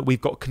feel that we've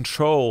got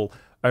control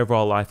over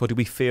our life? Or do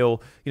we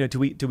feel, you know,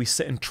 do we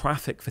sit in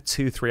traffic for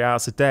 2-3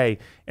 hours a day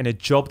in a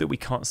job that we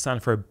can't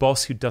stand, for a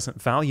boss who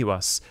doesn't value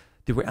us?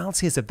 The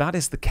reality is, if that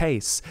is the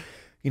case,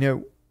 you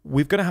know,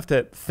 we're going to have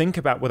to think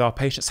about with our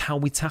patients how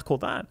we tackle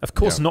that. Of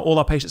course, not all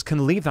our patients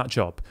can leave that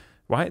job,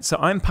 right? So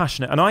I'm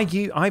passionate, and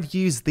I've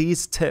used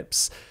these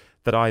tips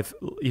that I've,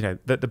 you know,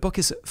 the book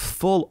is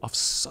full of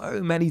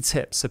so many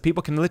tips, so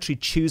people can literally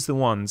choose the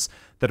ones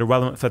that are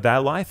relevant for their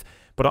life.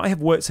 But I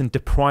have worked in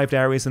deprived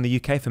areas in the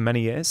UK for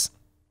many years,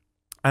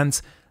 and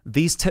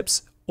these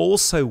tips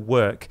also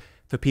work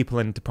for people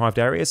in deprived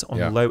areas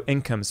on low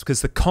incomes,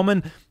 because the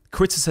common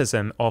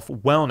criticism of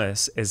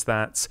wellness is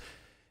that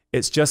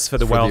it's just for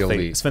the wealthy, the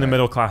elite, it's for the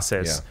middle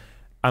classes.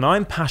 And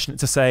I'm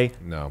passionate to say,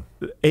 no,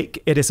 it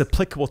is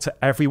applicable to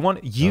everyone.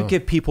 You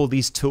give people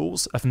these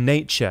tools of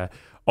nature,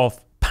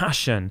 of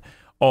passion,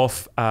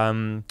 of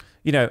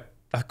you know,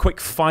 a quick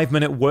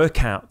 5-minute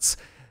workout.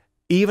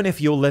 Even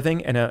if you're living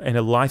in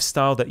a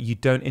lifestyle that you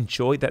don't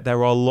enjoy, that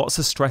there are lots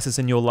of stresses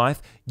in your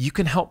life, you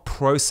can help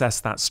process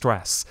that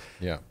stress.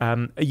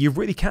 You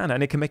really can,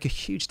 and it can make a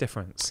huge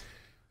difference.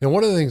 Now,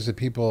 one of the things that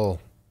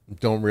people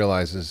don't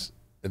realize is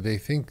they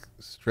think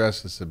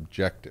stress is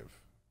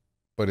subjective,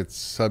 but it's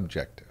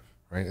subjective.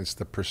 right? It's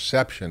the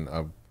perception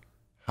of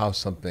how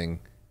something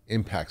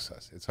impacts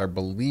us. It's our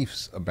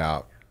beliefs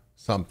about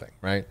something,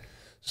 right?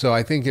 So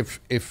I think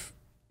if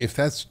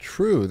that's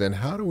true, then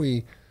how do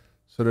we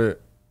sort of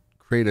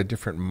create a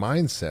different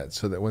mindset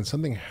so that when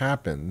something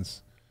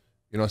happens,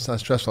 you know, it's not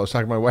stressful. I was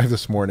talking to my wife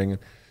this morning,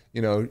 and,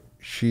 you know,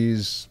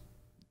 she's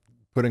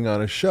putting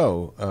on a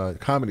show, a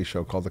comedy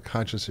show called The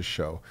Consciousness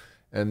Show.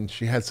 And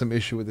she had some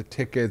issue with the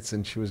tickets,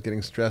 and she was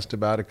getting stressed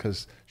about it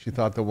because she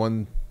thought the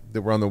one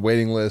that were on the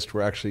waiting list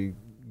were actually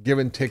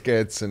given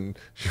tickets, and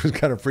she was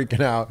kind of freaking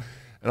out.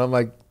 And I'm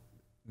like,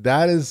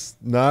 that is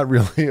not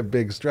really a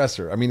big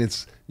stressor. I mean,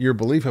 it's your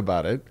belief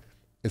about it.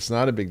 It's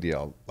not a big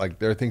deal. Like,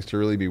 there are things to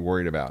really be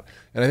worried about.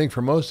 And I think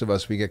for most of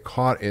us, we get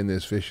caught in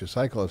this vicious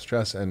cycle of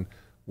stress and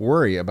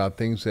worry about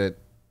things that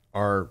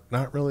are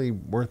not really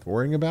worth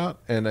worrying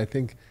about. And I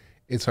think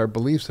it's our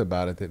beliefs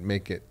about it that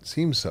make it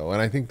seem so.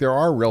 And I think there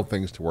are real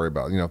things to worry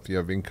about. You know, if you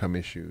have income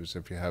issues,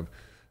 if you have,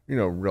 you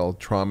know, real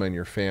trauma in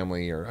your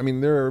family, or, I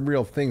mean, there are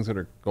real things that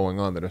are going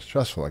on that are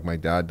stressful. Like my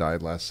dad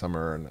died last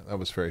summer, and that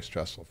was very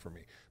stressful for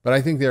me. But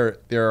I think there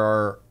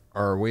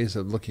are ways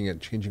of looking at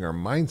changing our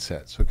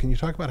mindset. So can you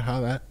talk about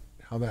how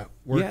that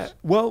works? Yeah,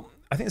 well,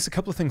 I think there's a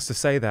couple of things to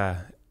say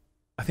there.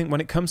 I think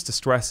when it comes to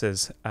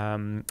stresses,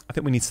 I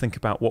think we need to think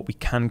about what we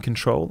can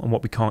control and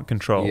what we can't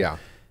control. Yeah.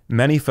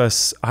 Many of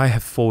us, I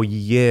have for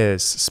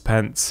years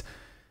spent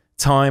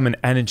time and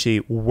energy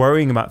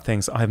worrying about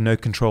things I have no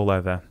control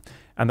over.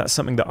 And that's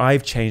something that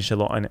I've changed a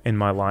lot in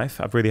my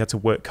life. I've really had to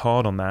work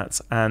hard on that.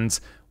 And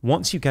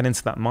once you get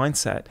into that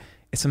mindset,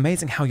 it's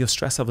amazing how your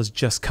stress levels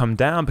just come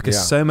down,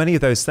 because so many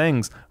of those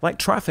things, like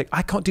traffic,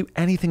 I can't do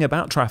anything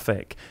about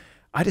traffic.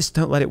 I just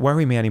don't let it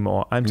worry me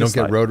anymore. You don't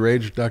get road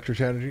rage, Dr.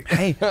 Chatterjee?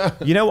 Hey,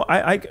 you know,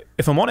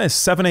 if I'm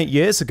honest, 7-8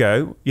 years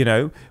ago, you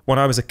know, when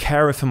I was a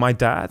carer for my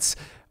dad,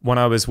 when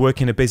I was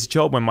working a busy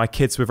job, when my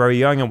kids were very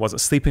young and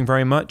wasn't sleeping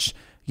very much,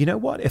 you know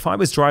what? If I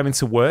was driving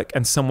to work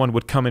and someone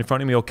would come in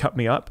front of me or cut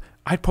me up,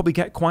 I'd probably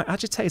get quite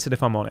agitated,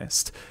 if I'm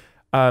honest.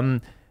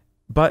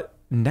 But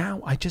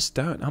now I just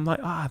don't. I'm like,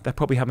 they're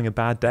probably having a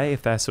bad day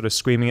if they're sort of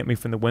screaming at me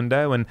from the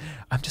window, and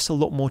I'm just a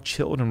lot more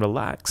chilled and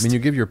relaxed. I mean, you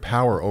give your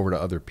power over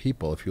to other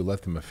people if you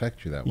let them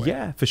affect you that way.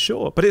 Yeah, for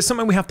sure. But it's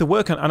something we have to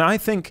work on. And I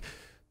think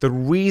the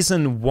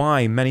reason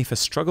why many of us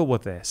struggle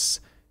with this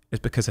is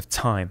because of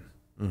time.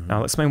 Mm-hmm. Now,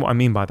 I'll explain what I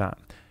mean by that.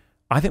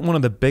 I think one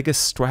of the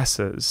biggest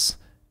stressors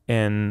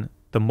in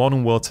the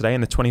modern world today, in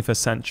the 21st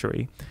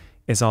century,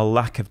 is our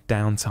lack of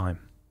downtime.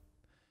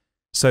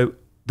 So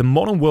the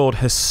modern world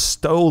has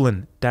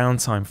stolen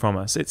downtime from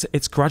us.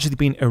 It's gradually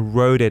been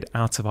eroded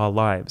out of our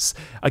lives.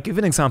 I'll give you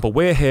an example.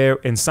 We're here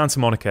in Santa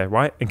Monica,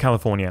 right, in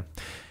California.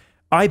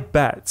 I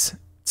bet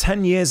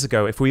 10 years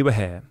ago, if we were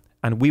here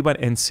and we went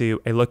into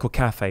a local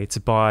cafe to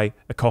buy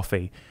a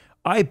coffee,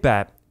 I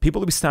bet people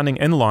would be standing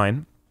in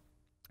line.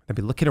 They'd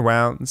be looking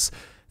around.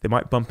 They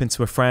might bump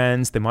into a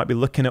friend. They might be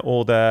looking at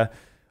all the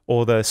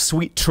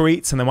sweet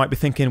treats, and they might be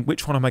thinking,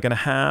 which one am I going to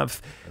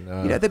have? You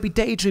know, they'd be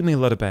daydreaming a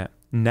little bit.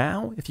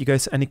 Now, if you go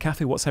to any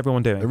cafe, what's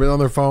everyone doing? They're on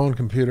their phone,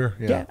 computer.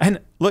 Yeah.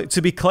 And look,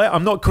 to be clear,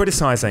 I'm not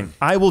criticizing.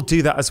 I will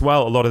do that as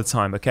well a lot of the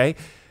time, okay?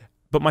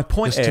 But my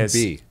point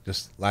is...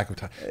 just lack of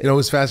time. You know, it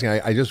was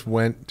fascinating. I just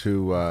went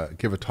to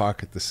give a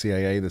talk at the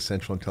CIA, the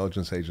Central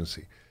Intelligence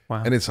Agency.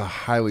 Wow. And it's a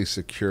highly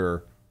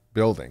secure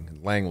building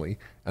in Langley,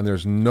 and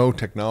there's no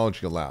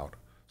technology allowed.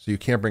 So you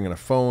can't bring in a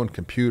phone,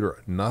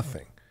 computer,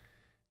 nothing.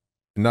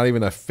 Not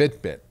even a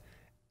Fitbit.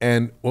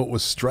 And what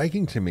was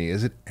striking to me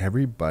is that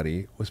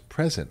everybody was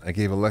present. I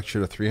gave a lecture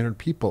to 300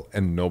 people,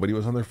 and nobody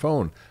was on their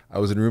phone. I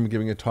was in a room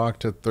giving a talk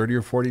to 30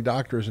 or 40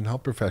 doctors and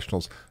health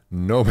professionals.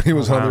 Nobody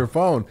was on their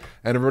phone,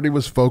 and everybody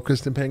was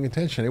focused and paying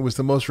attention. It was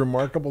the most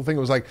remarkable thing.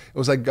 It was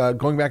like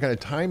going back on a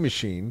time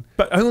machine.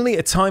 But only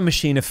a time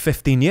machine of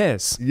 15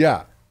 years.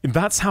 Yeah.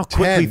 That's how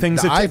quickly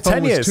things have taken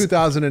 10 years. The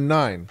iPhone was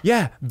 2009.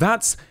 Yeah,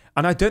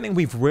 and I don't think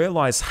we've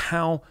realized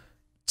how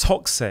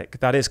toxic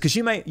that is. Because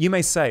you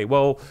may say,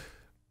 well,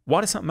 why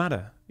does that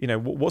matter? You know,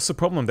 what's the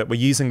problem that we're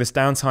using this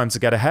downtime to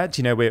get ahead?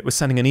 You know, we're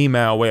sending an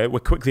email, we're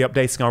quickly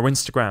updating our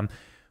Instagram.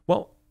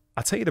 Well,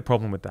 I'll tell you the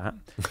problem with that.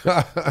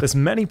 There's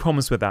many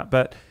problems with that,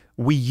 but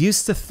we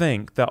used to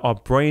think that our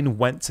brain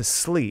went to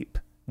sleep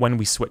when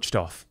we switched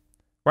off,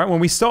 right? When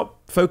we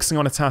stopped focusing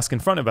on a task in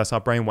front of us, our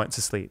brain went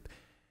to sleep.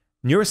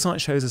 Neuroscience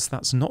shows us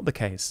that's not the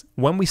case.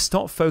 When we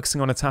stop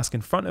focusing on a task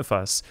in front of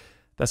us,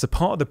 there's a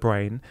part of the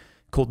brain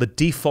called the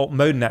default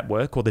mode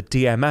network, or the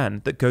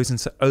DMN, that goes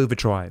into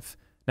overdrive.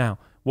 Now,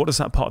 what does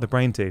that part of the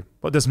brain do?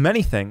 Well, there's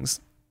many things,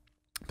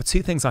 but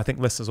two things I think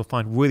listeners will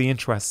find really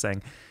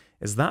interesting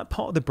is that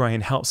part of the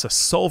brain helps us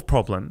solve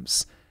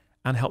problems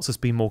and helps us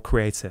be more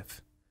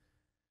creative.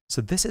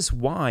 So this is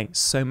why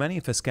so many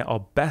of us get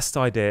our best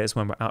ideas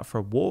when we're out for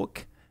a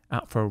walk,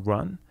 out for a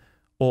run,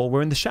 or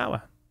we're in the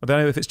shower. I don't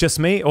know if it's just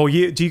me or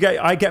you.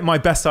 I get my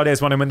best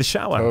ideas when I'm in the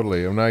shower.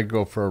 Totally. When I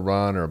go for a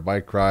run or a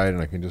bike ride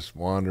and I can just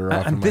wander off in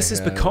my head. And this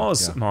is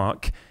because,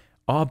 Mark,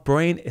 our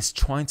brain is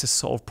trying to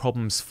solve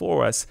problems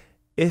for us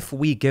if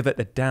we give it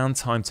the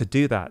downtime to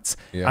do that.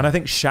 Yeah. And I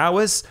think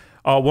showers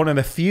are one of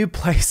the few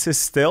places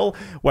still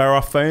where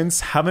our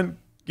phones haven't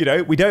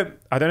You know,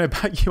 I don't know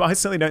about you, I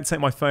certainly don't take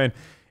my phone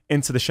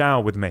into the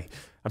shower with me.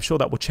 I'm sure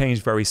that will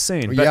change very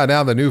soon. Well, but yeah,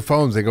 now the new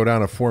phones, they go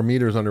down to 4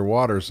 meters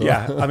underwater. So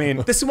yeah, I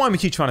mean, this is why I'm a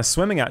huge fan of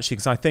swimming, actually,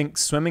 because I think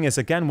swimming is,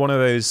 again, one of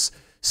those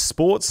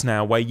sports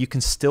now where you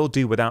can still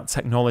do without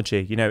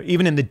technology. You know,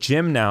 even in the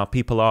gym now,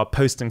 people are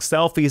posting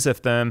selfies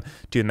of them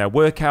doing their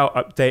workout,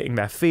 updating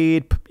their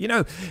feed, you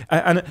know,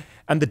 and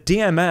the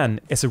DMN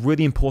is a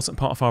really important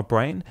part of our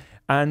brain.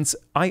 And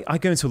I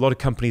go into a lot of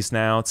companies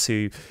now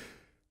to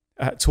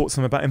talk to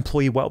them about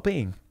employee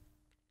well-being.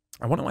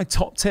 And one of my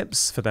top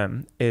tips for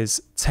them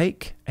is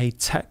take a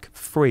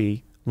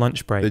tech-free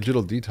lunch break.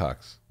 digital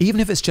detox.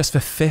 Even if it's just for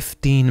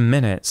 15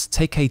 minutes,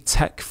 take a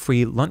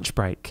tech-free lunch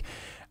break.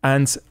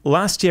 And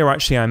last year,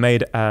 actually,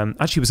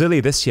 it was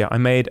earlier this year, I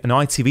made an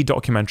ITV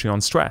documentary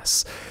on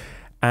stress.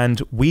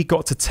 And we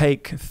got to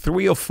take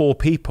 3 or 4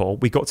 people,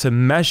 we got to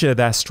measure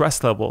their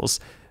stress levels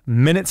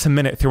minute to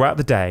minute throughout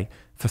the day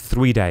for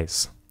 3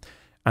 days.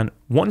 And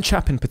one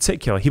chap in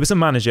particular, he was a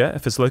manager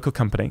of his local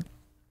company.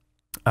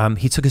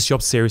 He took his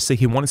job seriously.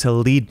 He wanted to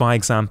lead by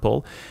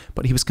example,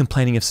 but he was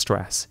complaining of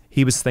stress.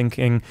 He was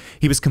complaining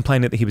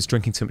that he was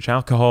drinking too much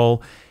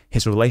alcohol.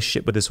 His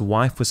relationship with his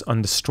wife was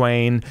under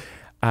strain.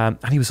 And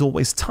he was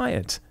always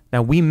tired.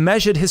 Now, we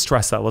measured his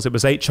stress levels. It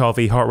was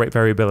HRV, heart rate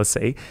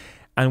variability.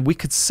 And we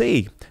could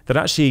see that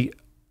actually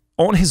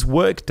on his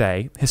work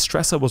day, his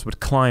stress levels would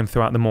climb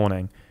throughout the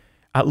morning.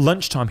 At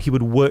lunchtime, he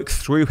would work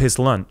through his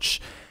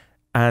lunch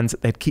and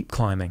they'd keep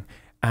climbing.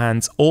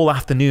 And all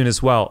afternoon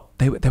as well,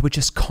 they were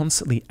just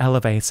constantly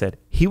elevated.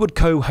 He would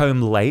go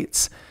home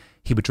late.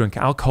 He would drink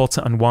alcohol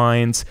to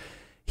unwind.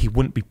 He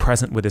wouldn't be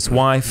present with his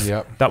wife.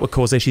 Yep. That would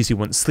cause issues. He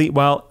wouldn't sleep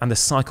well. And the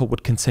cycle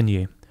would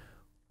continue.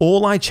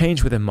 All I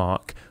changed with him,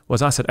 Mark,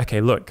 was I said,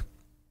 okay, look,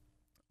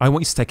 I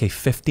want you to take a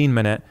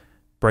 15-minute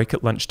break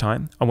at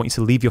lunchtime. I want you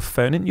to leave your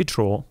phone in your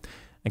drawer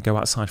and go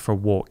outside for a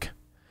walk.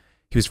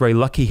 He was very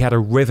lucky he had a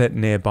river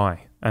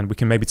nearby, and we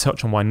can maybe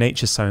touch on why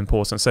nature's so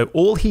important. So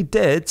all he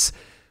did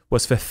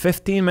was for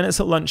 15 minutes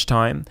at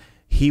lunchtime,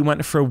 he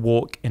went for a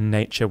walk in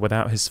nature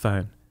without his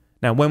phone.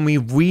 Now, when we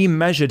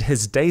remeasured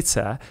his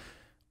data,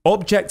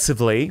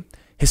 objectively,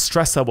 his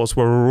stress levels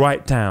were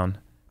right down.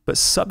 But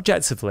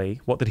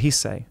subjectively, what did he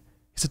say?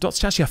 He said, Dr.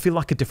 Chatterjee, I feel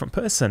like a different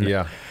person.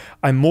 Yeah.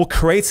 I'm more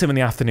creative in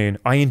the afternoon.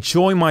 I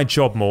enjoy my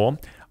job more.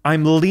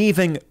 I'm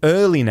leaving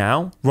early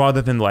now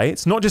rather than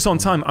late. Not just on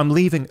time, I'm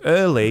leaving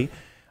early.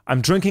 I'm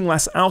drinking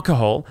less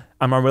alcohol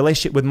and my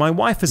relationship with my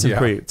wife has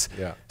improved.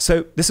 Yeah.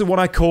 So this is what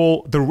I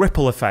call the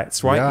ripple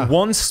effects, right? Yeah.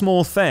 One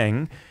small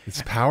thing.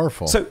 It's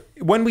powerful. So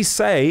when we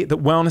say that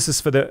wellness is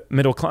for the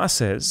middle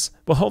classes,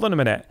 well, hold on a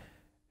minute.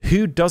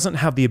 Who doesn't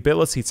have the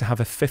ability to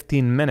have a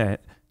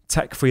 15-minute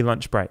tech-free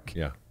lunch break?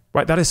 Yeah.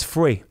 Right, that is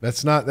free.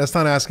 That's not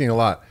asking a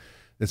lot.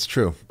 It's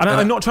true. And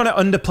I'm not trying to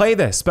underplay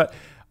this, but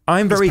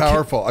I'm very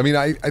powerful. I mean,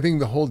 I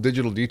think the whole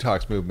digital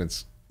detox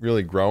movement's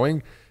really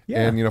growing.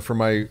 Yeah. And, you know, for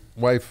my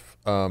wife,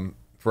 for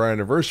our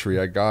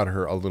anniversary, I got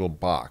her a little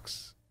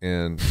box.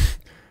 And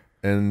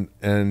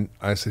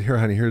I said, here,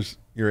 honey, here's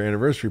your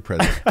anniversary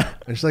present.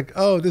 And she's like,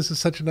 oh, this is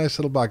such a nice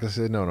little box. I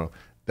said, no,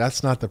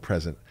 that's not the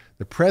present.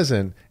 The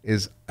present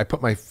is I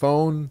put my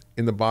phone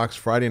in the box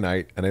Friday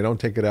night and I don't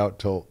take it out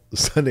till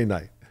Sunday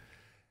night.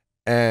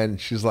 And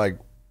she's like,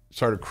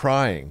 started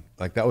crying.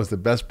 Like that was the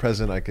best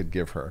present I could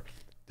give her,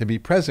 to be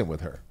present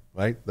with her,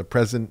 right? The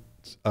presence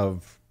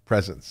of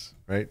presence,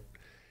 right?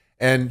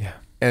 And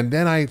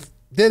then I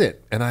did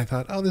it and I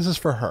thought, oh, this is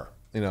for her,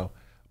 you know?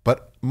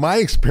 But my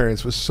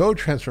experience was so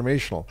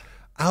transformational.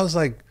 I was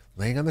like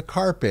laying on the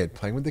carpet,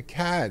 playing with the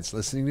cats,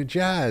 listening to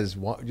jazz,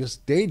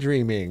 just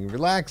daydreaming,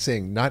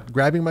 relaxing, not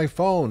grabbing my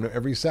phone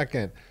every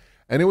second.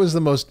 And it was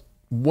the most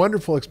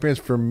wonderful experience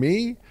for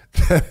me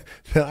that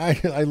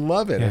I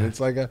love it. Yeah. And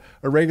it's like a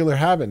regular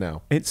habit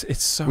now.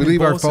 It's so we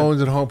leave our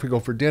phones at home. We go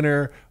for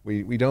dinner.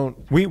 We don't.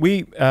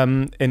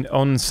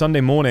 On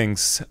Sunday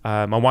mornings,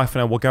 my wife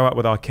and I will go out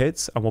with our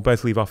kids and we'll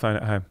both leave our phone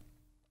at home.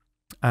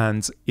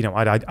 And, you know,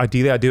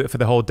 ideally I do it for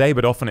the whole day,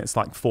 but often it's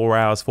like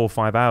 4 or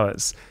 5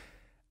 hours.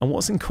 And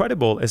what's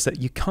incredible is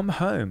that you come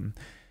home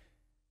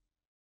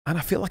and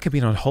I feel like I've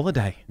been on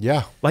holiday.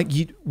 Yeah. Like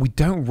we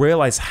don't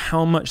realize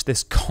how much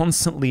this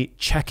constantly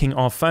checking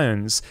our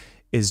phones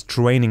is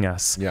draining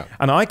us. Yeah.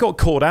 And I got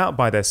called out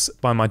by this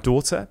by my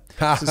daughter.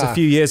 This was a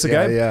few years ago.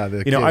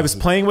 I was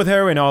playing with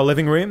her in our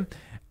living room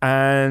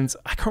and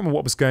I can't remember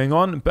what was going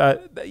on,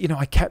 but you know,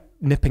 I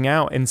kept nipping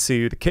out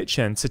into the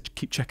kitchen to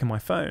keep checking my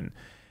phone.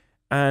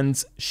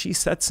 And she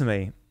said to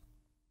me,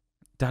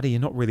 Daddy, you're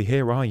not really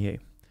here, are you?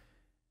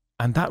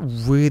 And that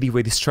really,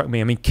 really struck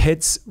me. I mean,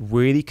 kids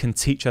really can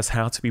teach us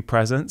how to be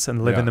present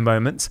and live in the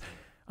moment.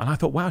 And I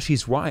thought, wow,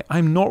 she's right.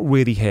 I'm not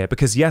really here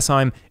because yes,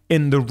 I'm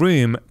in the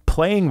room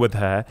playing with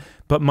her,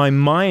 but my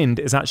mind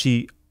is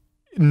actually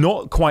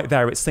not quite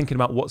there. It's thinking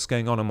about what's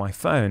going on my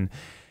phone.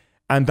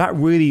 And that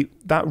really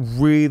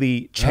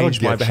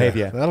changed my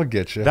behavior. That'll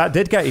get you. That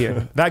did get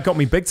you. That got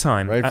me big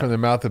time. Right from the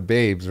mouth of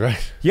babes,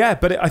 right? Yeah,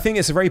 but I think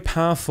it's a very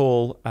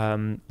powerful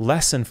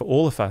lesson for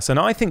all of us. And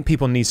I think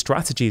people need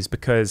strategies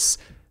because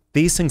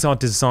these things are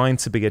designed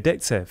to be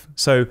addictive.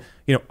 So,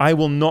 I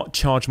will not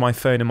charge my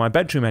phone in my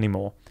bedroom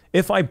anymore.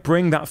 If I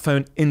bring that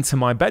phone into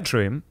my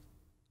bedroom,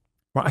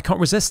 right, I can't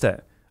resist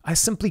it. I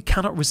simply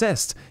cannot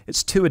resist.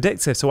 It's too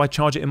addictive, so I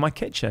charge it in my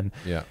kitchen.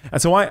 Yeah. And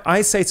so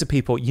I say to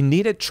people, you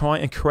need to try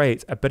and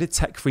create a bit of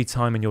tech-free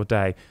time in your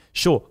day.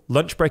 Sure,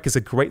 lunch break is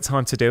a great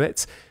time to do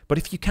it, but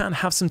if you can,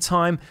 have some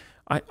time,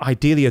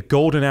 ideally a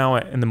golden hour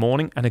in the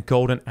morning and a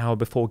golden hour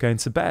before going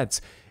to bed.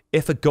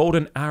 If a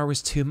golden hour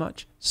is too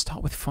much,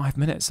 start with 5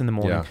 minutes in the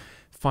morning,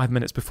 5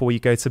 minutes before you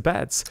go to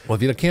bed. Well,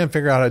 if you can't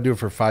figure out how to do it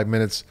for 5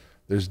 minutes,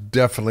 there's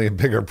definitely a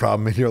bigger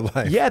problem in your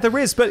life. Yeah, there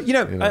is. But,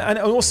 and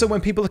also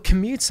when people are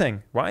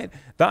commuting, right?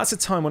 That's a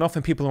time when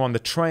often people are on the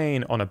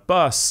train, on a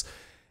bus.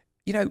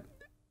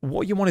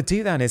 What you want to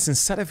do then is,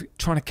 instead of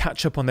trying to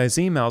catch up on those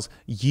emails,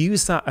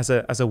 use that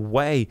as a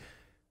way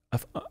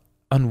of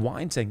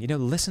unwinding.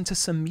 Listen to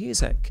some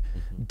music.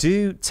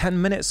 Do 10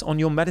 minutes on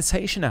your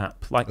meditation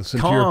app, like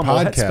Calm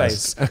or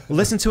Headspace.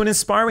 Listen to an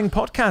inspiring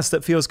podcast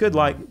that feels good,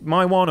 like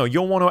my one or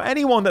your one or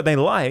anyone that they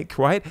like,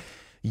 right?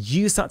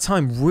 Use that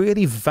time.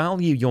 Really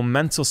value your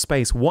mental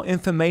space. What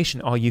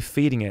information are you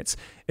feeding it?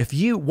 If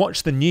you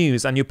watch the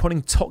news and you're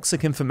putting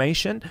toxic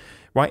information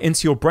right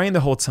into your brain the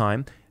whole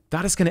time,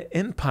 that is going to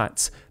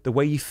impact the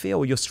way you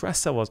feel, your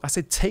stress levels. I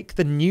said, take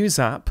the news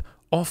app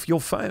off your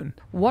phone.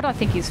 What I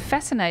think is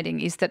fascinating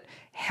is that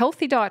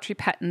healthy dietary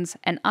patterns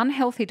and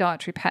unhealthy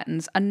dietary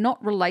patterns are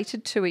not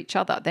related to each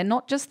other. They're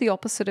not just the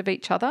opposite of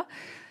each other.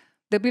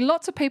 There'll be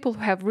lots of people who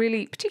have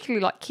really,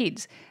 particularly like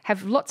kids,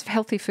 have lots of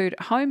healthy food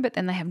at home, but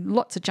then they have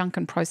lots of junk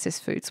and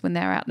processed foods when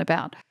they're out and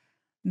about.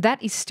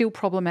 That is still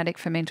problematic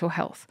for mental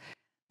health.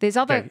 There's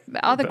other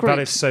groups. That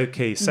is so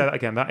key. Say that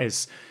again. That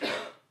is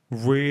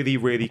really,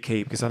 really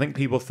key, because I think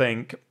people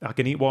think, I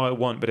can eat what I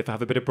want, but if I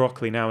have a bit of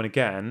broccoli now and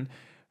again,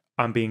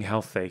 I'm being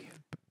healthy.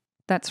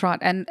 That's right.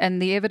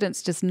 And the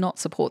evidence does not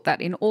support that.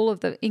 In all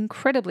of the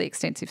incredibly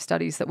extensive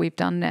studies that we've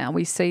done now,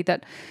 we see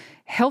that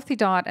healthy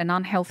diet and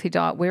unhealthy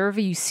diet,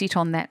 wherever you sit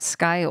on that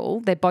scale,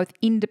 they're both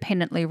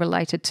independently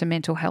related to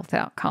mental health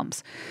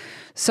outcomes.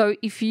 So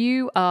if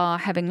you are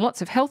having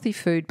lots of healthy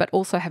food but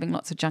also having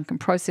lots of junk and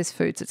processed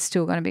foods, it's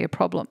still going to be a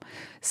problem.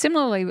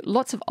 Similarly,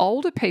 lots of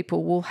older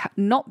people will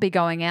not be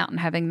going out and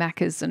having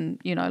Maccas and,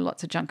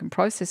 lots of junk and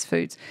processed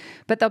foods,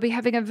 but they'll be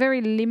having a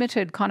very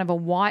limited kind of a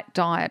white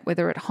diet,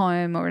 whether at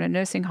home or in a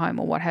nursing home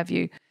or what have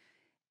you.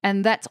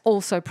 And that's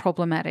also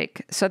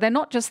problematic. So they're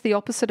not just the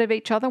opposite of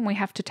each other, and we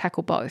have to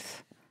tackle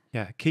both.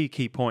 Yeah,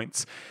 key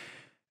points.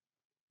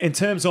 In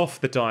terms of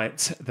the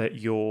diet that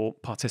your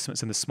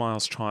participants in the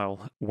SMILES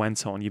trial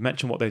went on, you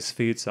mentioned what those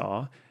foods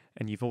are,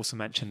 and you've also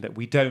mentioned that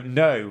we don't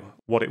know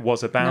what it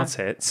was about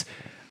it.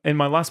 In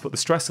my last book, The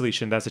Stress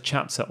Solution, there's a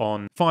chapter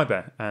on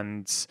fiber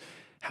and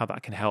how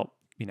that can help,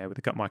 with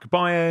the gut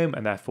microbiome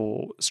and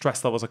therefore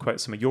stress levels. I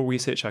quote some of your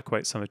research, I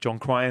quote some of John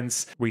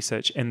Cryan's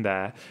research in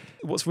there.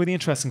 What's really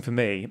interesting for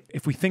me,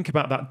 if we think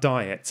about that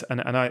diet, and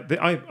I think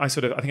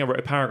I wrote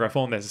a paragraph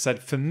on this. I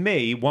said, for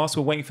me, whilst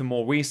we're waiting for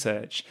more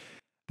research,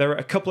 there are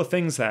a couple of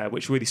things there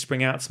which really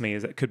spring out to me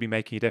as that could be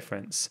making a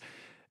difference.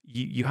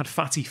 You had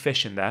fatty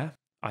fish in there,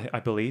 I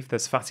believe.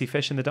 There's fatty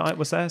fish in the diet,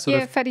 was there?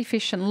 Fatty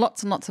fish and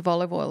lots of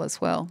olive oil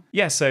as well.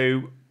 Yeah,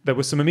 so there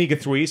was some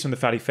omega-3s from the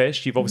fatty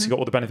fish. You've obviously got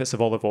all the benefits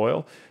of olive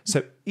oil.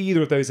 So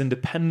either of those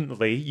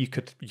independently, you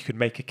could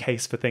make a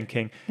case for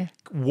thinking,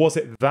 was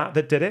it that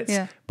did it?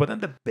 Yeah. But then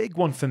the big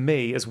one for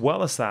me, as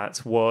well as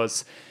that,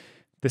 was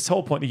this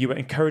whole point that you were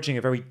encouraging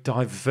a very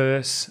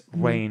diverse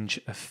range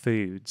of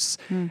foods.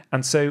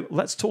 And so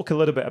let's talk a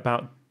little bit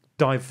about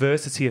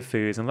diversity of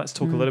foods, and let's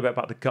talk a little bit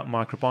about the gut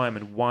microbiome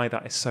and why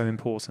that is so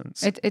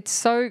important. It's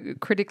so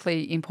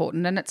critically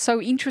important, and it's so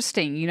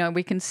interesting.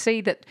 We can see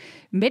that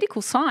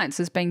medical science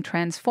is being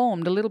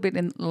transformed a little bit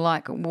in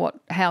like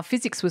how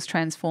physics was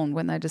transformed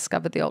when they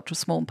discovered the ultra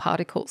small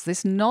particles.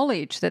 This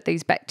knowledge that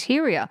these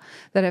bacteria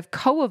that have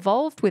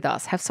co-evolved with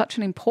us have such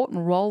an important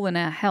role in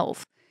our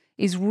health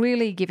is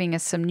really giving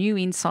us some new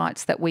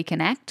insights that we can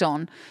act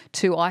on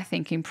to, I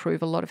think,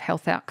 improve a lot of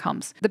health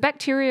outcomes. The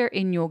bacteria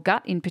in your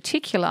gut in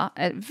particular,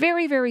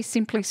 very, very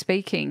simply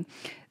speaking,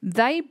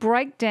 they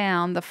break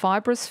down the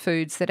fibrous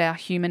foods that our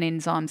human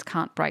enzymes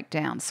can't break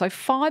down. So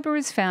fibre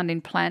is found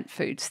in plant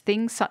foods,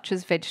 things such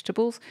as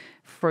vegetables,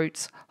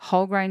 fruits,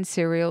 whole grain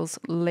cereals,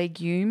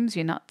 legumes,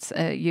 your nuts,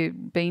 your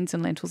beans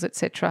and lentils,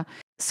 etc.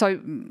 So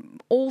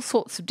all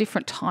sorts of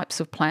different types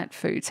of plant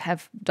foods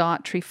have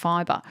dietary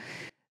fibre.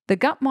 The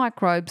gut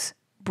microbes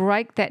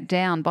break that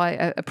down by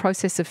a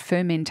process of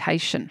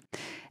fermentation.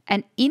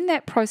 And in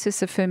that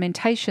process of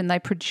fermentation, they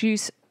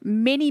produce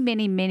many,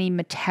 many, many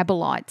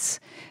metabolites.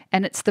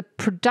 And it's the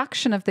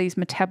production of these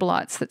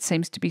metabolites that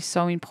seems to be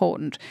so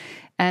important.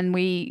 And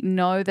we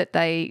know that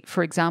they,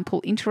 for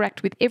example,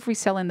 interact with every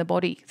cell in the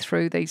body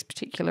through these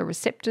particular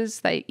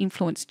receptors. They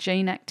influence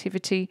gene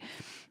activity.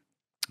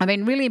 I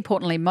mean, really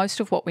importantly, most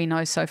of what we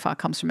know so far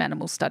comes from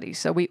animal studies.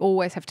 So we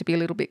always have to be a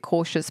little bit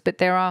cautious, but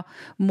there are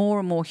more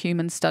and more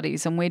human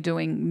studies, and we're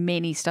doing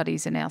many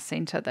studies in our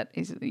centre that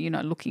is,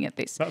 looking at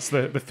this. That's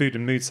the Food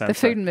and Mood Centre. The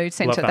Food and Mood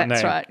Centre,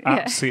 that's name. right.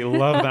 Absolutely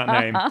love that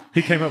name.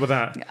 Who came up with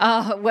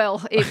that?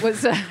 Well, it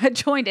was a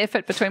joint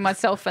effort between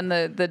myself and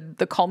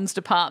the comms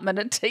department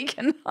at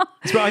Deakin.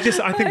 So I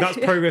think that's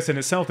progress in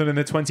itself. And in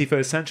the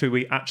 21st century,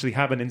 we actually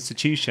have an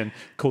institution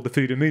called the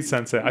Food and Mood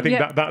Centre. I think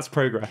that's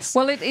progress.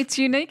 Well, it's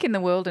unique in the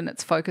world in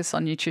its focus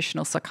on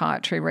nutritional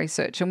psychiatry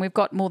research. And we've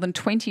got more than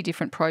 20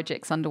 different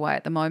projects underway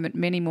at the moment,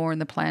 many more in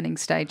the planning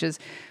stages.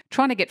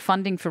 Trying to get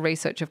funding for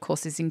research, of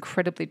course, is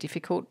incredibly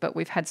difficult, but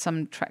we've had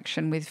some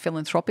traction with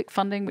philanthropic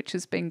funding, which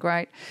has been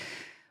great.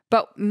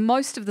 But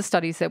most of the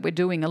studies that we're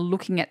doing are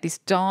looking at this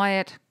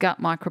diet, gut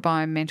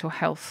microbiome, mental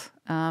health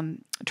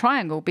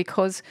triangle,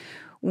 because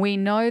we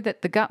know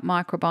that the gut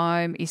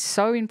microbiome is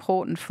so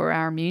important for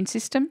our immune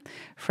system,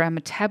 for our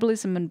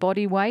metabolism and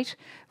body weight,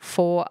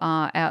 for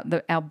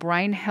our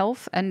brain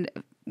health, and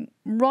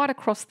right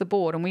across the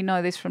board. And we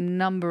know this from a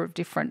number of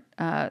different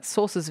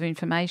sources of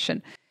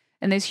information.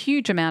 And there's a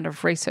huge amount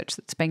of research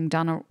that's being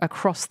done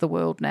across the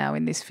world now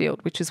in this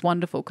field, which is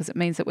wonderful because it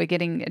means that we're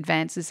getting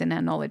advances in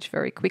our knowledge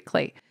very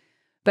quickly.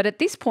 But at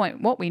this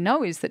point, what we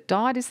know is that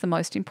diet is the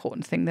most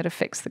important thing that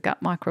affects the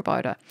gut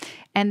microbiota,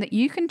 and that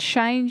you can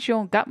change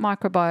your gut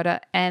microbiota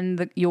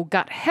and your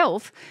gut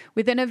health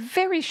within a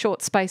very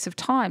short space of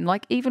time,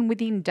 like even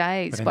within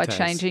days by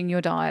changing your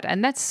diet.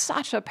 And that's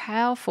such a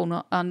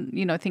powerful,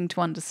 thing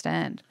to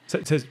understand. So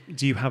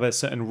do you have a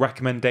certain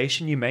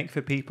recommendation you make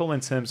for people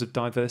in terms of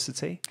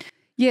diversity?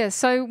 Yeah,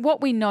 so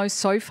what we know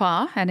so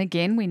far, and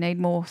again, we need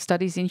more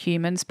studies in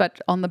humans,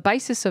 but on the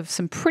basis of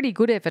some pretty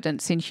good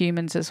evidence in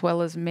humans as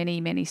well as many,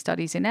 many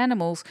studies in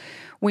animals,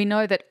 we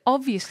know that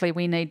obviously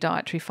we need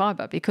dietary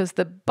fibre because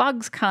the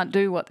bugs can't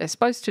do what they're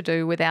supposed to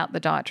do without the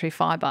dietary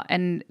fibre.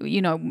 And,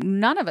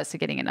 none of us are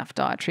getting enough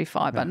dietary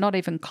fibre, not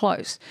even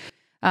close.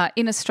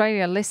 In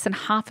Australia, less than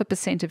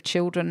 0.5% of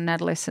children and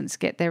adolescents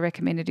get their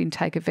recommended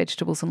intake of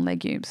vegetables and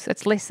legumes.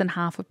 That's less than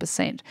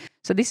 0.5%.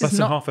 So this is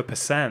not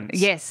 0.5%.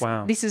 Yes,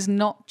 wow. This is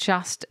not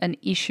just an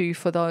issue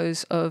for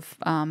those of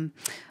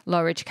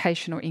lower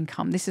education or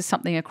income. This is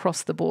something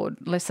across the board.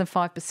 Less than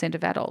 5%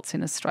 of adults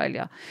in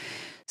Australia.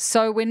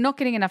 So we're not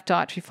getting enough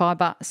dietary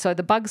fibre, so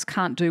the bugs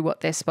can't do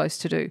what they're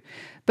supposed to do.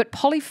 But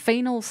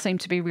polyphenols seem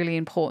to be really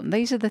important.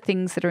 These are the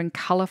things that are in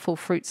colourful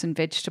fruits and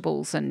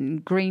vegetables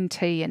and green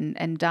tea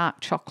and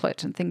dark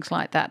chocolate and things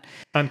like that.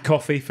 And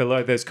coffee, for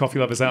those coffee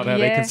lovers out there,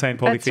 they contain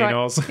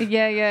polyphenols. Right.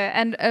 Yeah.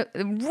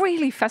 And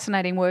really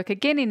fascinating work,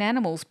 again in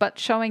animals, but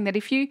showing that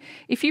if you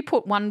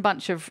put one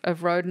bunch of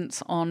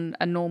rodents on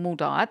a normal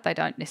diet, they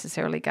don't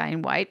necessarily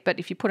gain weight. But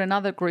if you put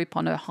another group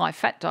on a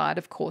high-fat diet,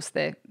 of course,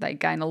 they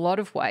gain a lot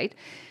of weight.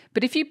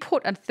 But if you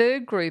put a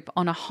third group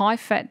on a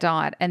high-fat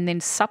diet and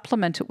then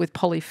supplement it with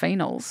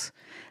polyphenols,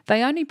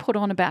 they only put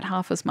on about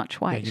half as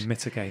much weight. Yeah, you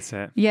mitigate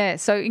it. Yeah,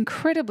 so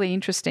incredibly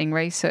interesting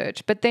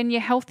research. But then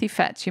your healthy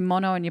fats, your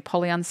mono and your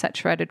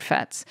polyunsaturated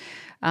fats,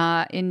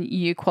 in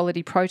your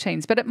quality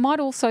proteins. But it might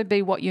also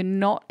be what you're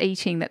not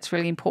eating that's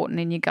really important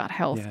in your gut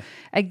health. Yeah.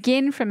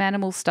 Again, from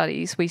animal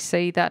studies, we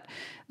see that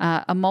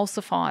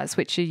emulsifiers,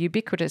 which are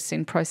ubiquitous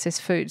in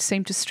processed foods,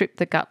 seem to strip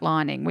the gut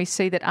lining. We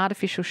see that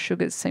artificial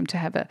sugars seem to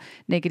have a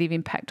negative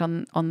impact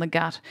on the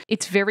gut.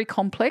 It's very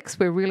complex.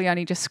 We're really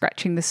only just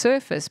scratching the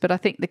surface. But I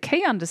think the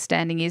key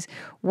understanding is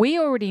we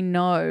already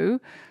know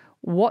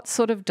what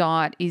sort of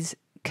diet is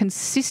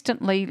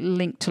consistently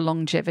linked to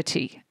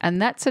longevity.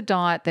 And that's a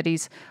diet that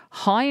is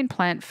high in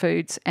plant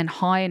foods and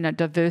high in a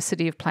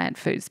diversity of plant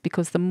foods,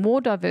 because the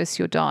more diverse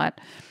your diet,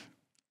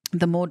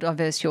 the more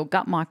diverse your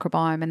gut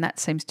microbiome, and that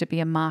seems to be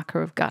a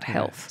marker of gut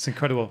health. It's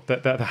incredible. The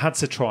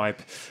Hadza tribe,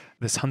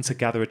 this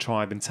hunter-gatherer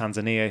tribe in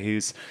Tanzania,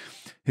 whose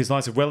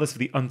lives are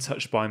relatively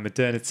untouched by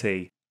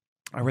modernity.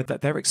 I read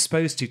that they're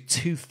exposed to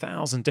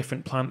 2,000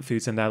 different plant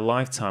foods in their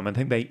lifetime. I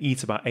think they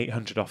eat about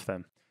 800 of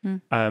them.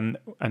 And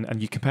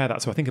you compare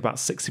that, so I think about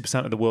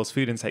 60% of the world's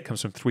food intake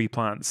comes from 3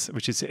 plants,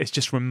 which is it's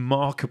just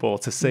remarkable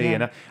to see.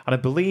 Yeah. And I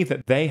believe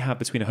that they have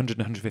between 100 and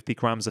 150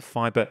 grams of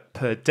fibre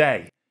per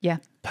day. Yeah.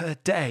 Per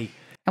day.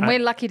 And we're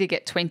lucky to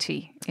get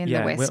 20 in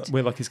the West.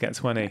 We're lucky to get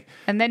 20.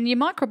 And then your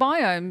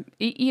microbiome,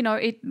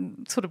 it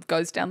sort of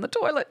goes down the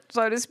toilet,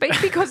 so to speak,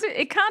 because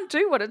it can't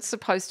do what it's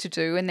supposed to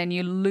do, and then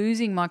you're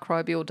losing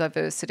microbial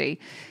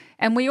diversity.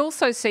 And we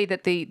also see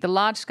that the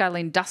large-scale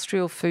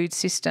industrial food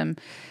system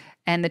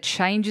and the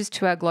changes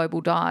to our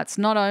global diets,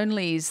 not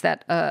only is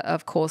that,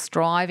 of course,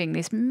 driving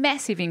this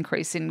massive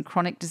increase in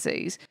chronic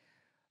disease,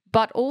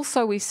 but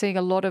also we see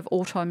a lot of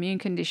autoimmune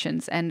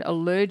conditions and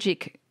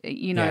allergic,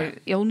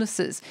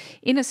 illnesses.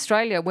 In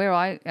Australia, where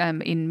I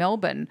am in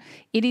Melbourne,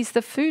 it is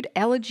the food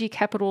allergy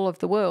capital of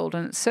the world,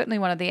 and it's certainly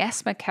one of the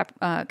asthma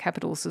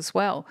capitals as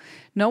well.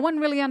 No one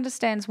really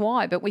understands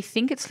why, but we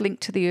think it's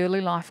linked to the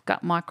early life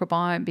gut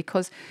microbiome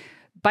because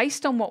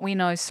based on what we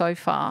know so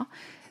far,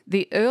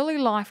 the early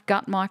life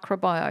gut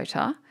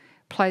microbiota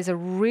plays a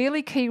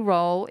really key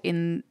role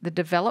in the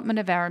development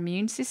of our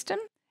immune system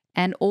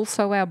and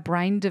also our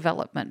brain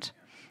development.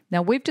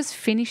 Now, we've just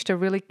finished a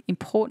really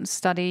important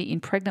study in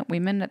pregnant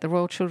women at the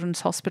Royal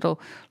Children's Hospital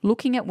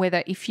looking at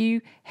whether if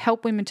you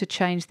help women to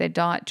change their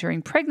diet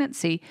during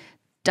pregnancy,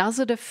 does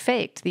it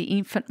affect the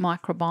infant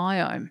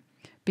microbiome?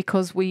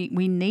 Because we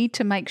need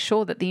to make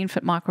sure that the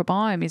infant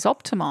microbiome is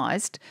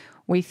optimised,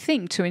 we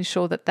think, to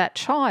ensure that that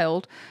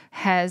child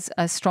has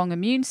a strong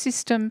immune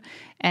system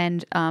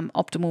and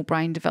optimal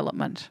brain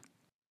development.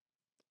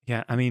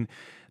 Yeah, I mean,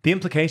 the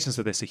implications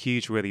of this are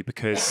huge, really,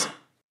 because,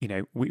 you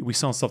know, we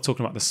started off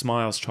talking about the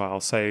SMILES trial.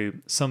 So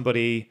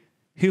somebody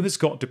who has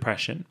got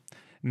depression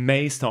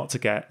may start to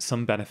get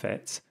some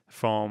benefit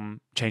from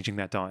changing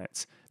their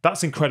diet.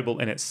 That's incredible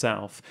in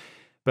itself.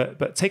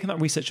 But taking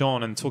that research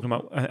on and talking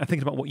about and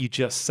thinking about what you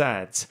just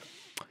said,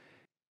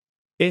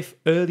 if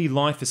early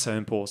life is so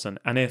important,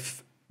 and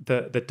if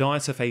the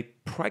diet of a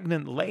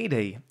pregnant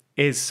lady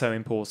is so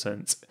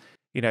important,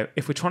 you know,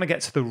 if we're trying to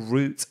get to the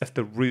root of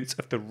the root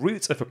of the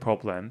root of a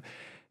problem,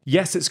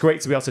 yes, it's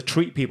great to be able to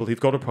treat people who've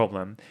got a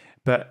problem,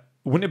 but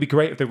wouldn't it be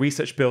great if the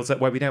research builds up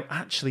where we know,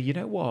 actually, you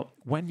know what,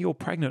 when you're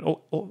pregnant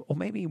or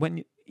maybe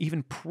when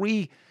even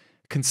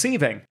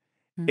pre-conceiving,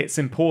 it's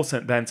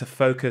important then to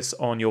focus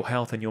on your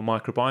health and your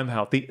microbiome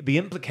health. The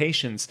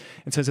implications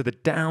in terms of the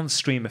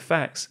downstream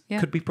effects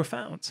could be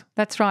profound.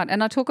 That's right.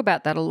 And I talk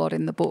about that a lot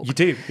in the book. You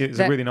do. It's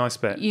a really nice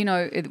bit. You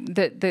know,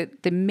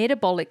 the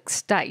metabolic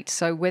state,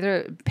 so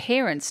whether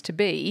parents to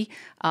be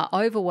are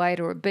overweight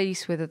or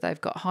obese, whether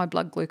they've got high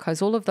blood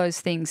glucose, all of those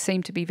things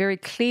seem to be very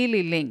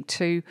clearly linked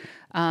to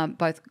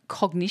both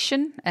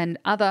cognition and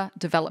other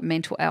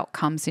developmental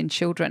outcomes in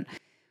children.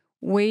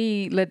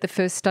 We led the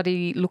first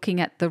study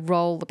looking at the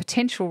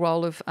potential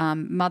role of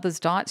mothers'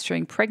 diets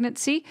during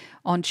pregnancy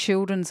on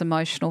children's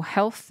emotional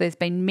health. There's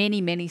been many,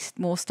 many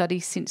more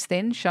studies since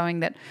then showing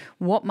that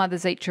what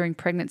mothers eat during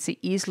pregnancy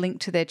is linked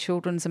to their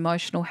children's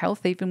emotional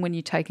health, even when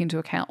you take into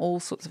account all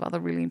sorts of other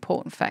really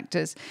important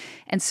factors.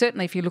 And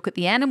certainly if you look at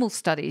the animal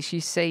studies,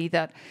 you see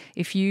that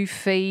if you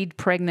feed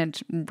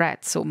pregnant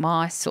rats or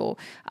mice or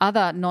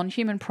other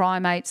non-human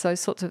primates, those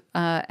sorts of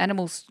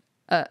animals,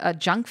 a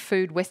junk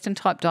food, Western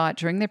type diet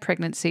during their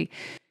pregnancy,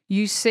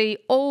 you see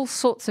all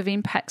sorts of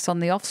impacts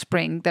on the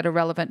offspring that are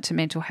relevant to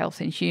mental health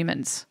in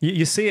humans.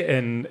 You see it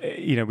in,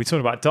 you know, we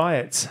talk about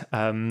diet.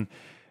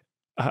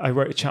 I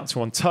wrote a chapter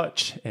on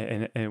touch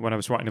when I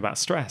was writing about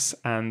stress,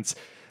 and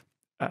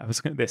I was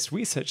looking at this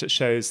research that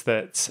shows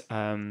that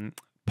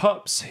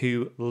pups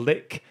who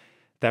lick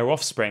their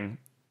offspring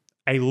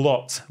a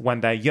lot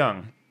when they're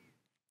young,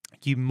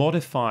 you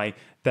modify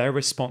their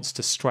response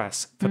to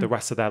stress for the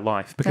rest of their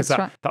life, because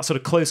that sort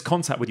of close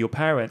contact with your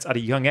parents at a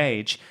young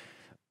age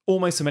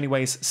almost in many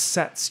ways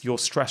sets your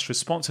stress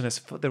responsiveness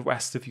for the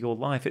rest of your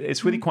life.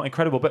 It's really quite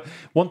incredible. But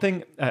one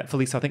thing,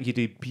 Felice, I think you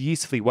do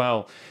beautifully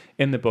well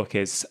in the book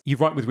is you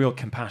write with real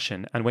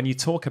compassion. And when you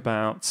talk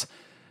about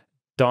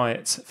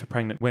diet for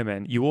pregnant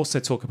women, you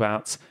also talk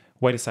about,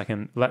 wait a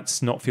second,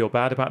 let's not feel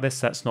bad about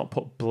this. Let's not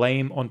put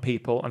blame on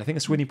people. And I think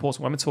it's really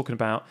important when we're talking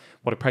about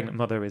what a pregnant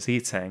mother is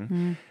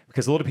eating,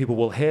 because a lot of people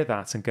will hear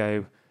that and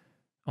go,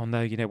 oh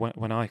no, you know,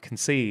 when I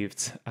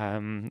conceived,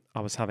 I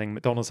was having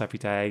McDonald's every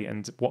day,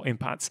 and what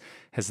impact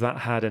has that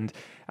had? And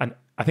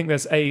I think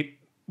there's I'd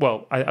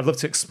love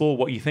to explore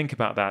what you think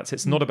about that.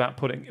 It's not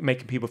about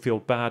making people feel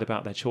bad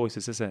about their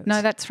choices, is it?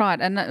 No, that's right.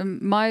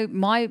 And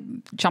my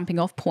jumping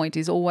off point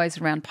is always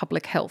around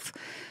public health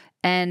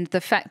and the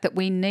fact that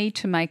we need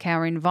to make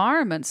our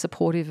environment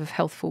supportive of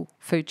healthful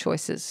food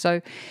choices. So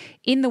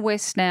in the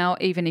West now,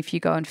 even if you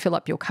go and fill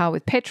up your car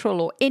with petrol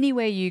or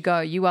anywhere you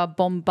go, you are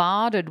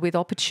bombarded with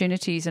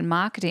opportunities and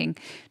marketing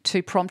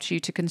to prompt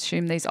you to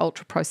consume these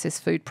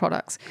ultra-processed food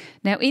products.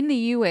 Now, in the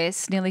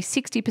US, nearly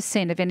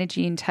 60% of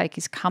energy intake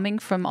is coming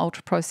from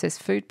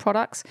ultra-processed food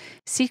products.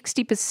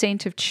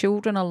 60% of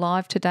children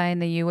alive today in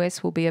the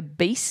US will be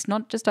obese,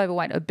 not just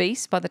overweight,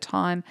 obese by the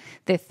time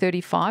they're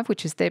 35,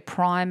 which is their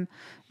prime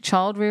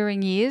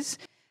child-rearing years.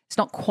 It's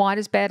not quite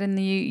as bad in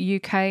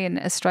the UK and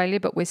Australia,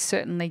 but we're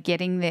certainly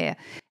getting there.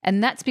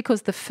 And that's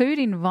because the food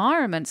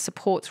environment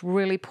supports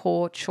really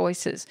poor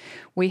choices.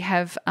 We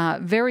have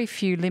very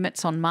few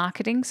limits on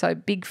marketing. So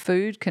big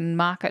food can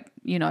market,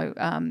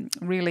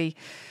 really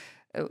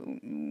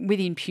with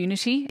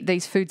impunity.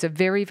 These foods are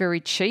very, very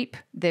cheap.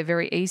 They're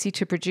very easy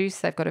to produce.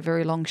 They've got a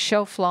very long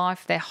shelf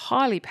life. They're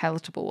highly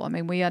palatable. I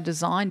mean, we are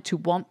designed to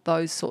want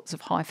those sorts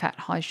of high-fat,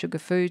 high-sugar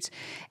foods,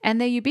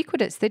 and they're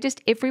ubiquitous. They're just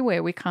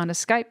everywhere. We can't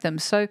escape them.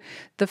 So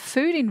the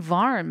food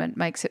environment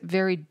makes it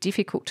very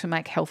difficult to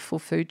make healthful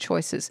food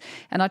choices.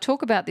 And I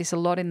talk about this a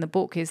lot in the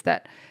book, is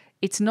that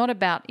it's not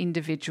about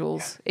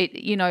individuals.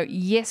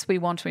 Yes, we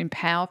want to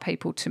empower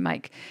people to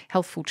make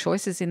healthful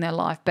choices in their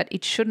life, but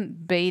it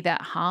shouldn't be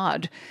that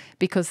hard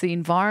because the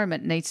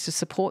environment needs to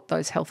support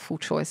those healthful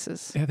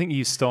choices. I think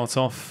you start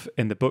off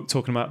in the book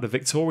talking about the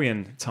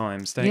Victorian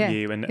times, don't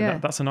you? And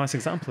that's a nice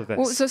example of this.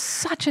 Well, it was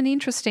such an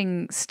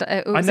interesting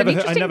I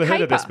never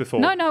heard of this before.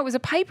 No, it was a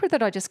paper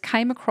that I just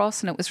came across,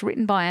 and it was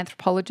written by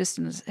anthropologists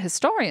and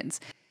historians.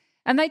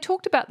 And they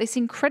talked about this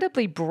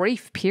incredibly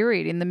brief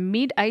period in the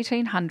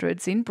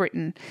mid-1800s in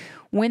Britain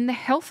when the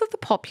health of the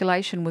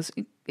population was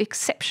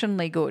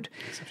exceptionally good.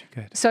 Exceptionally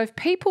good. So if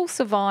people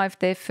survived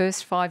their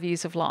first 5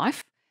 years of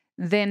life,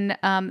 then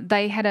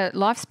they had a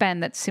lifespan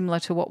that's similar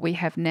to what we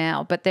have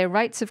now, but their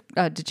rates of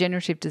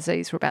degenerative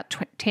disease were about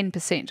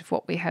 10% of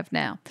what we have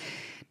now.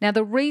 Now,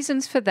 the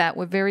reasons for that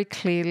were very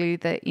clearly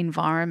the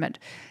environment.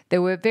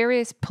 There were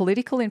various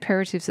political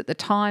imperatives at the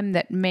time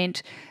that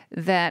meant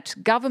that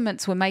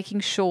governments were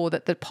making sure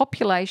that the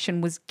population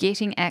was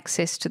getting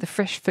access to the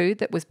fresh food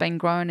that was being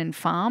grown in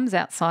farms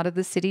outside of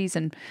the cities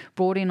and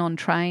brought in on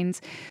trains.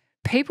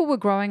 People were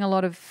growing a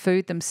lot of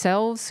food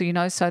themselves,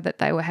 so that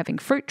they were having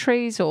fruit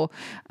trees or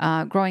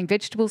growing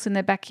vegetables in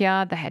their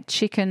backyard. They had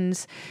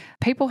chickens.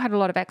 People had a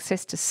lot of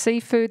access to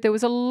seafood. There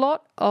was a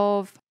lot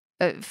of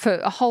for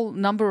a whole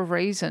number of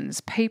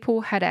reasons, people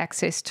had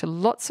access to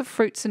lots of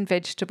fruits and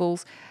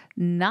vegetables,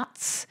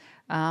 nuts.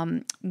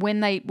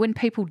 When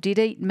people did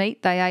eat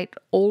meat, they ate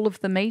all of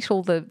the meat,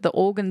 all the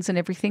organs and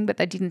everything, but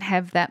they didn't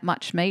have that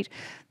much meat.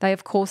 They,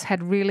 of course,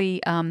 had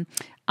really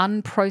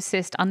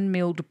unprocessed,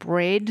 unmilled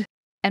bread.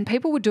 And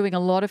people were doing a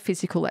lot of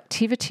physical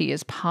activity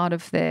as part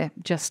of their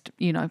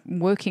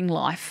working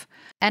life.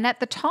 And at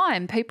the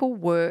time, people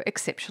were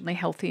exceptionally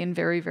healthy and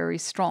very, very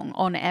strong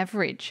on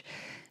average.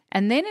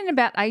 And then in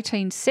about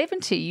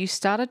 1870, you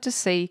started to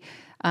see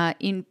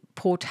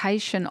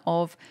importation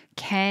of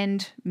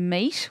canned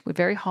meat, we're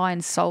very high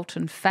in salt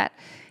and fat,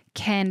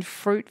 canned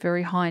fruit,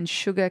 very high in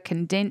sugar,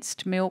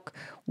 condensed milk,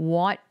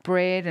 white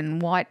bread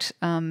and white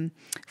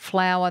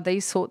flour,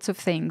 these sorts of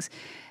things.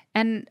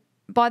 And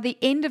by the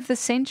end of the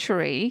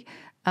century,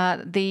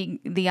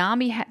 the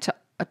army had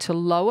to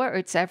lower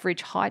its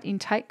average height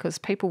intake because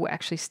people were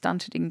actually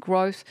stunted in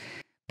growth.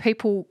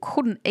 People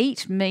couldn't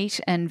eat meat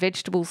and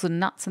vegetables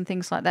and nuts and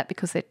things like that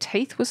because their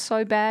teeth were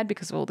so bad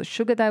because of all the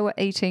sugar they were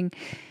eating.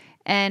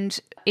 And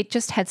it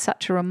just had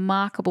such a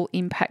remarkable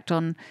impact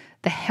on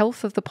the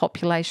health of the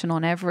population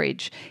on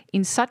average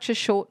in such a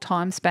short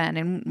time span,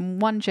 in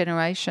one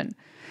generation.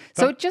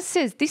 So it just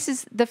says this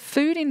is the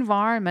food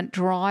environment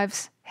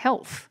drives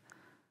health.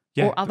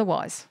 Yeah, or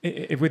otherwise.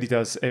 It really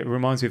does. It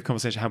reminds me of a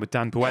conversation I had with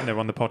Dan Boetner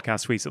on the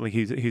podcast recently,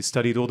 who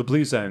studied all the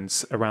blue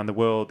zones around the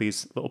world,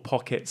 these little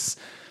pockets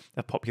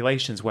of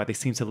populations where they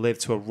seem to live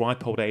to a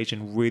ripe old age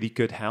in really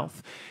good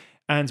health.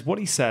 And what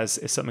he says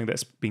is something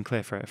that's been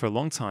clear for a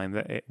long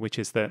time, which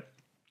is that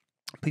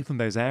people in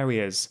those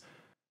areas,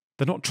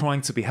 they're not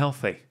trying to be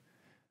healthy.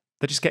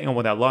 They're just getting on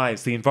with their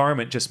lives. The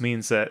environment just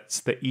means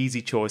that the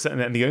easy choice,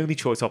 and the only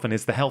choice often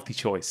is the healthy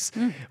choice.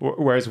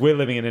 Whereas we're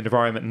living in an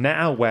environment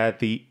now where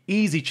the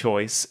easy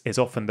choice is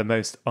often the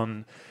most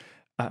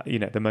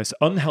the most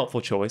unhelpful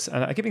choice.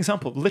 And I'll give you an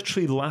example.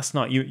 Literally last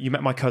night, you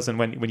met my cousin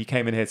when you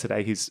came in here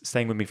today. He's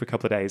staying with me for a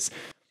couple of days.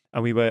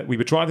 And we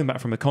were driving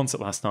back from a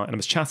concert last night, and I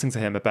was chatting to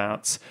him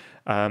about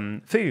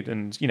food.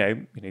 And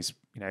he's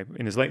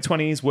in his late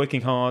 20s,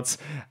 working hard.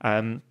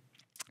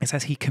 He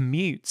says he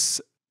commutes.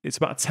 It's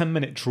about a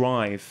 10-minute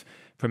drive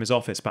from his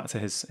office back to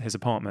his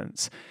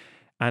apartment.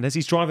 And as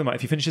he's driving back,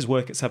 if he finishes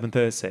work at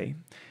 7:30,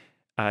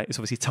 he's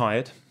obviously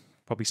tired,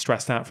 probably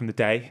stressed out from the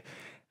day.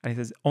 And he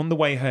says on the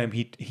way home,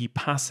 he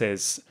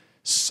passes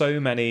so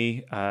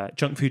many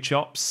junk food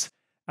shops.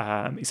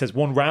 He says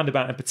one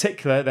roundabout in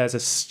particular, there's a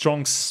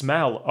strong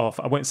smell of,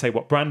 I won't say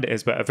what brand it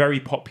is, but a very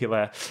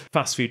popular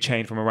fast food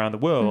chain from around the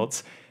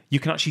world. You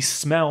can actually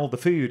smell the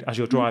food as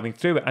you're driving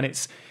through it. And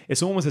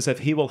it's almost as if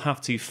he will have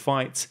to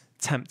fight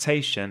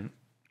temptation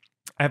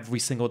every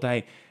single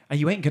day. And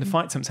you ain't going to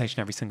fight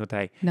temptation every single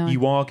day. No.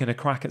 You are going to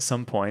crack at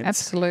some point.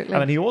 Absolutely.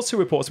 And then he also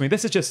reports to me,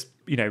 this is just,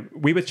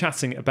 we were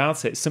chatting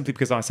about it simply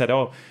because I said,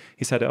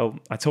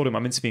 I told him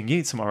I'm interviewing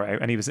you tomorrow.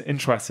 And he was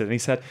interested. And he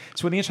said,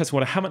 it's really interesting.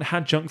 Well, I haven't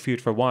had junk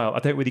food for a while. I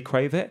don't really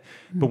crave it.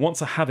 But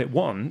once I have it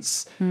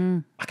once,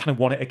 I kind of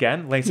want it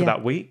again later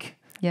that week.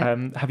 Yeah.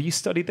 Have you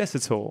studied this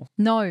at all?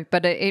 No,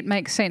 but it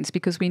makes sense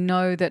because we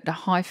know that the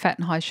high fat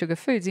and high sugar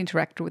foods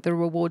interact with the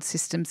reward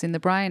systems in the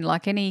brain,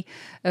 like any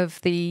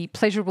of the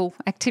pleasurable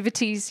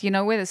activities,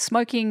 whether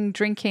smoking,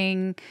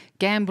 drinking,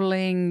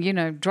 gambling,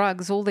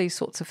 drugs, all these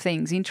sorts of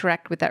things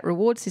interact with that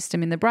reward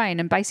system in the brain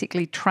and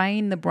basically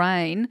train the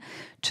brain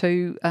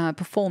to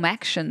perform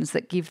actions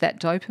that give that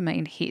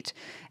dopamine hit.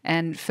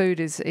 And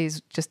food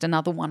is just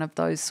another one of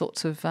those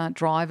sorts of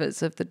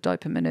drivers of the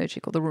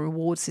dopaminergic or the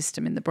reward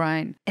system in the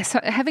brain.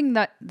 So having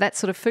that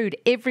sort of food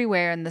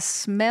everywhere and the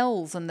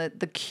smells and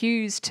the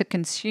cues to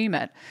consume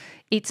it,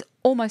 it's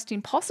almost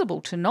impossible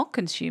to not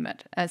consume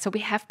it. So we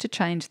have to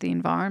change the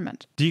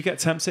environment. Do you get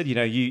tempted?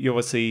 You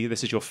obviously,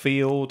 this is your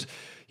field.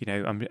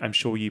 I'm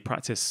sure you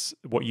practice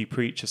what you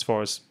preach as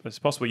far as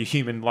possible. You're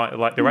human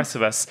like the rest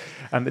of us.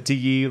 Do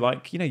you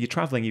you're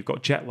traveling, you've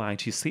got jet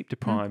lagged, you're sleep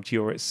deprived,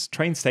 you're at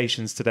train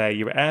stations today,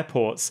 you're at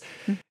airports.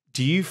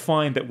 Do you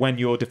find that when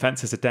your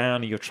defenses are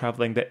down and you're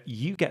traveling that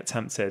you get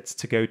tempted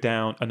to go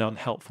down an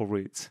unhelpful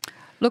route?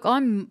 Look,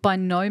 I'm by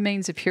no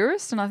means a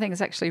purist, and I think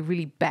it's actually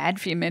really bad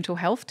for your mental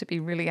health to be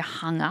really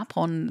hung up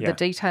on the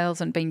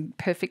details and being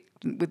perfect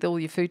with all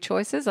your food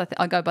choices.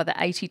 I go by the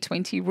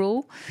 80-20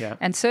 rule. Yeah.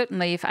 And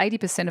certainly if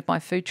 80% of my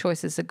food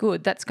choices are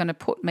good, that's going to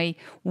put me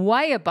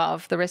way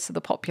above the rest of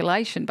the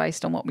population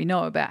based on what we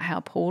know about how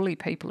poorly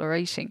people are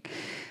eating.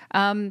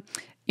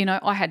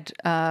 I had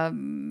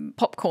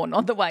popcorn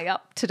on the way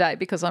up today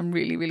because I'm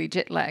really, really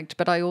jet lagged,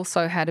 but I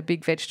also had a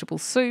big vegetable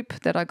soup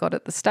that I got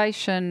at the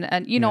station.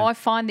 And, I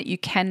find that you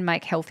can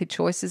make healthy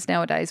choices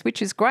nowadays,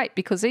 which is great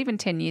because even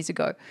 10 years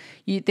ago,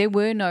 there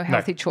were no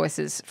healthy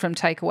choices from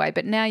takeaway.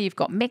 But now you've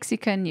got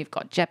Mexican, you've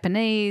got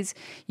Japanese,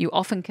 you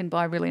often can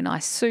buy really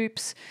nice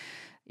soups.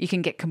 You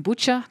can get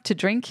kombucha to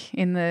drink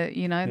in the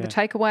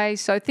takeaway.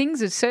 So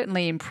things are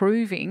certainly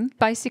improving.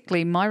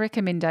 Basically, my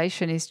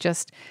recommendation is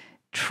just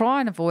try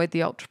and avoid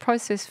the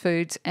ultra-processed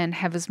foods and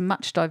have as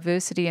much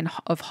diversity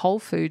of whole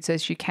foods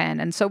as you can.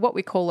 And so what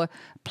we call a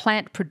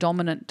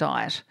plant-predominant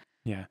diet.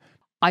 Yeah.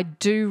 I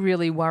do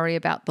really worry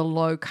about the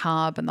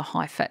low-carb and the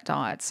high-fat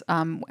diets.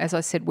 As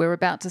I said, we're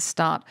about to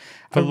start.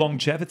 For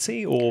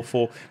longevity or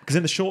because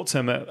in the short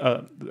term,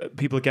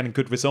 people are getting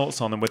good results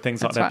on them with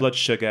things like their blood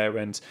sugar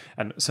and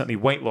certainly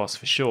weight loss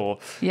for sure.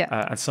 Yeah.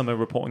 And some are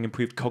reporting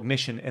improved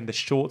cognition in the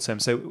short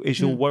term. So is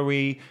your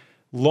worry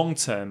long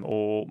term,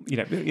 or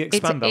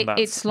expand on that?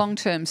 It's long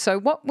term. So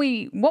what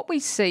we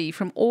see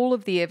from all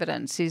of the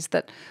evidence is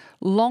that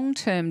long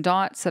term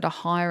diets that are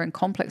higher in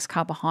complex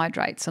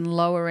carbohydrates and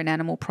lower in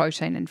animal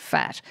protein and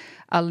fat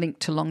are linked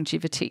to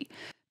longevity.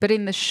 But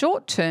in the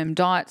short term,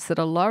 diets that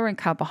are lower in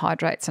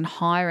carbohydrates and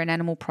higher in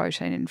animal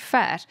protein and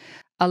fat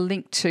are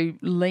linked to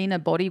leaner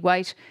body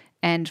weight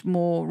and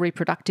more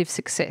reproductive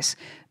success.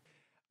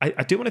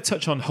 I do want to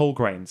touch on whole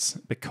grains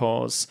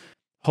because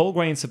whole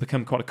grains have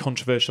become quite a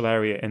controversial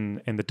area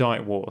in the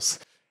diet wars.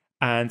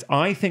 And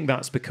I think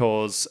that's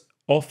because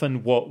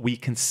often what we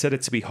consider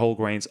to be whole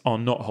grains are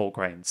not whole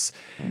grains.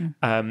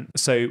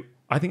 So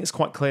I think it's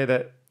quite clear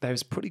that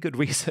there's pretty good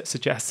research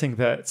suggesting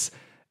that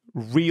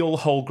real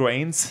whole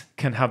grains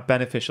can have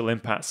beneficial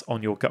impacts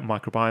on your gut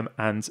microbiome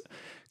and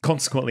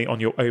consequently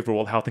on your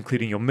overall health,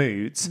 including your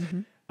moods.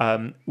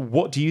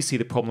 What do you see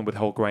the problem with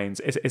whole grains?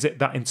 Is it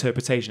that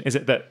interpretation? Is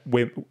it that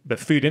the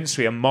food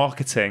industry are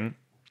marketing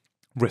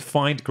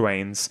refined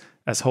grains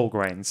as whole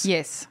grains?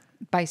 Yes,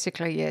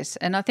 basically, yes.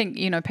 And I think,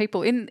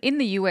 people in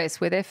the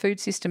US where their food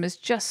system is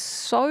just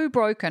so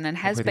broken and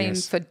has been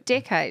for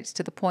decades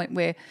to the point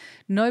where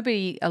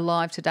nobody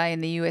alive today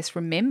in the US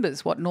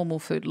remembers what normal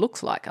food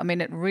looks like. I mean,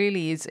 it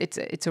really is,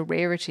 it's a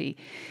rarity.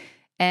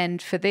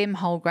 And for them,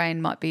 whole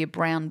grain might be a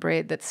brown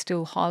bread that's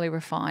still highly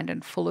refined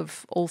and full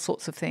of all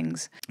sorts of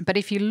things. But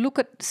if you look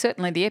at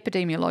certainly the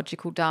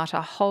epidemiological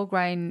data, whole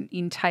grain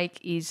intake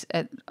is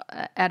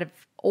out of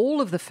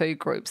all of the food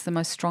groups the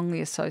most strongly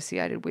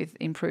associated with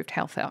improved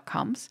health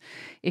outcomes.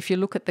 If you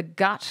look at the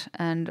gut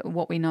and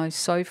what we know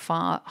so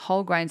far,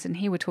 whole grains, and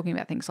here we're talking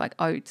about things like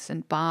oats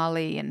and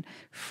barley and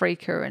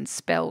freekeh and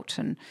spelt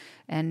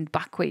and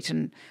buckwheat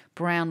and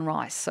brown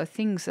rice. So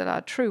things that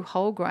are true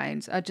whole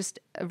grains are just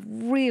a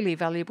really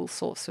valuable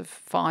source of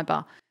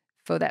fibre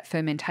for that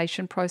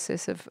fermentation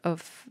process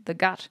of the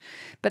gut.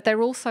 But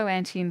they're also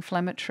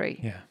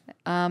anti-inflammatory.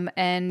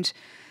 And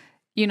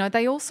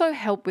they also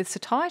help with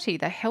satiety.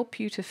 They help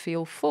you to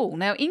feel full.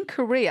 Now, in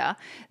Korea,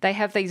 they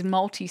have these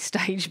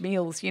multi-stage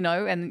meals,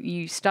 and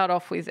you start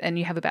off with, and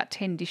you have about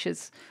 10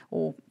 dishes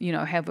or,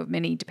 however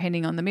many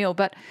depending on the meal.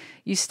 But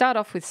you start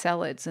off with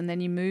salads and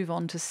then you move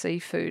on to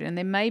seafood and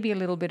there may be a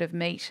little bit of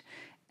meat.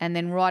 And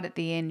then right at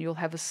the end, you'll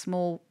have a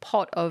small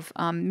pot of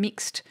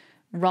mixed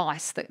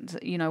rice,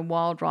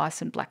 wild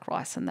rice and black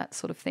rice and that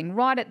sort of thing,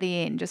 right at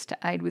the end, just to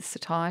aid with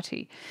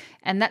satiety.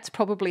 And that's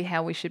probably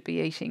how we should be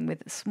eating,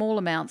 with small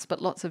amounts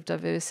but lots of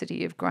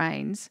diversity of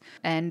grains.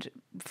 And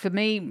for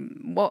me,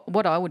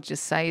 what I would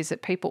just say is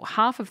that people,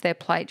 half of their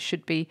plate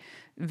should be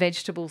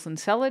vegetables and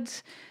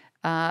salads.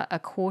 A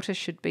quarter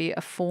should be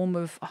a form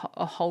of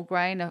a whole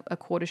grain, a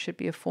quarter should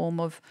be a form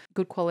of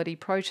good quality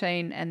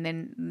protein, and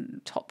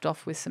then topped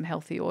off with some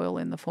healthy oil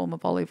in the form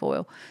of olive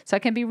oil. So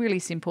it can be really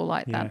simple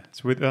like that.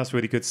 That's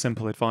really good,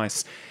 simple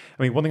advice.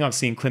 I mean, one thing I've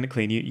seen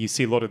clinically, and you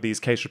see a lot of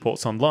these case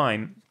reports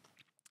online,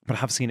 but I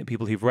have seen it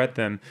people who've read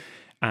them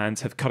and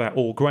have cut out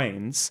all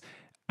grains,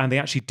 and they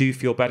actually do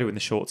feel better in the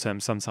short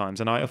term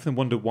sometimes. And I often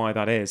wonder why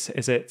that is.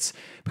 Is it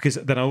because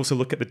then I also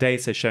look at the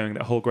data showing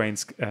that whole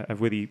grains are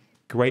really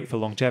great for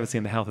longevity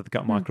and the health of the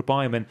gut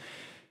microbiome. And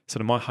sort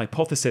of my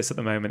hypothesis at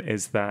the moment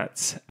is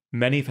that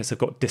many of us have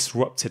got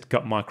disrupted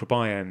gut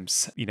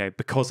microbiomes,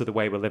 because of the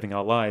way we're living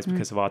our lives,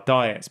 because of our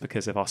diets,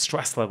 because of our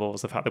stress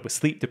levels, the fact that we're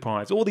sleep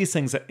deprived, all these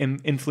things that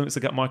influence the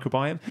gut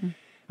microbiome.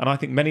 And I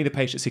think many of the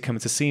patients who come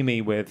in to see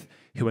me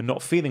who are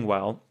not feeling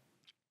well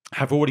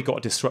have already got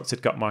a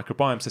disrupted gut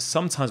microbiome. So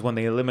sometimes when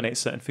they eliminate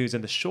certain foods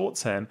in the short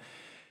term,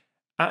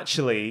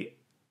 actually,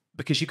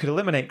 because you could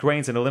eliminate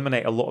grains and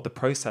eliminate a lot of the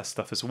processed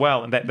stuff as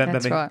well. And then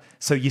That's right.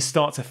 So you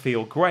start to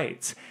feel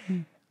great.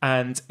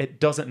 And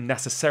it doesn't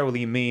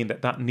necessarily mean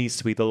that that needs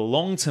to be the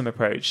long-term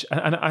approach.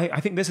 And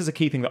I think this is a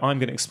key thing that I'm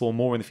going to explore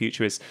more in the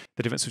future, is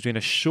the difference between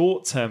a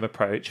short-term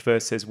approach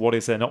versus what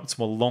is an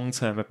optimal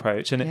long-term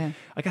approach. And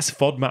I guess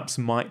FODMAPs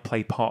might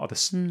play part of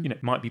this,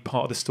 might be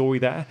part of the story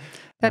there.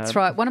 That's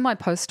right. One of my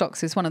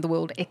postdocs is one of the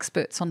world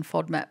experts on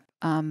FODMAP.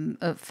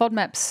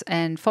 FODMAPs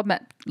and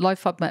low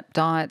FODMAP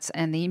diets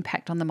and the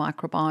impact on the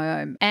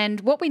microbiome.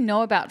 And what we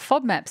know about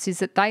FODMAPs is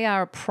that they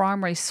are a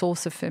primary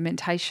source of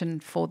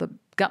fermentation for the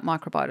gut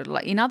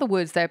microbiota. In other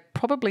words, they're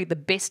probably the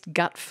best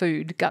gut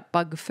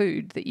bug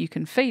food that you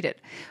can feed it.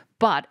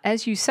 But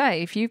as you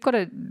say, if you've got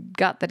a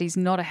gut that is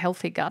not a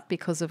healthy gut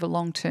because of a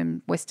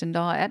long-term Western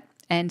diet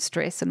and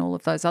stress and all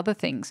of those other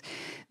things,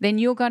 then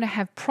you're going to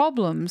have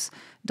problems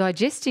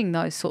digesting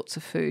those sorts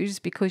of foods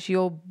because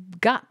your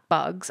gut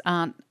bugs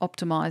aren't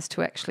optimized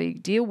to actually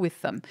deal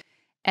with them.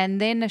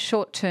 And then a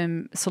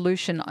short-term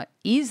solution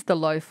is the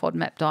low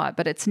FODMAP diet,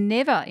 but it's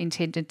never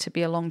intended to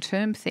be a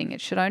long-term thing.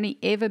 It should only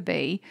ever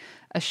be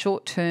a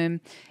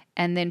short-term,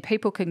 and then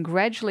people can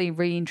gradually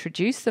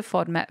reintroduce the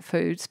FODMAP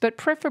foods, but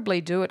preferably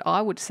do it,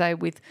 I would say,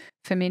 with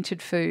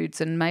fermented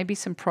foods and maybe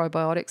some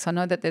probiotics. I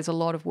know that there's a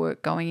lot of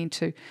work going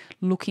into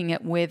looking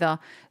at whether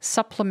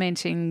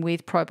supplementing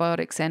with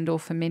probiotics and or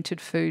fermented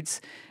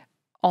foods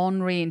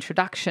on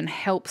reintroduction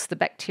helps the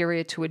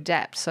bacteria to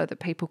adapt so that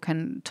people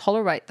can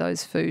tolerate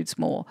those foods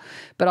more.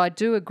 But I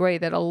do agree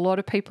that a lot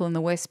of people in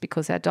the West,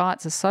 because our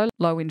diets are so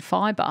low in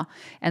fibre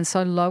and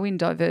so low in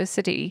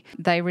diversity,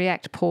 they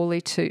react poorly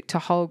to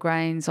whole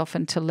grains,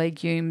 often to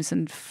legumes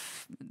and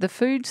the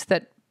foods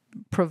that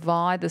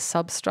provide the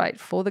substrate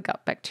for the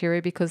gut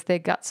bacteria, because their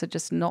guts are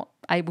just not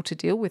able to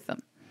deal with them.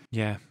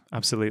 Yeah,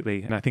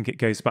 absolutely. And I think it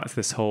goes back to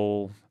this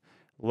whole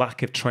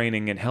lack of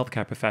training in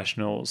healthcare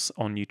professionals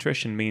on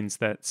nutrition means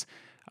that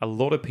a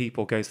lot of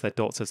people go to their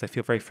doctors, they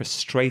feel very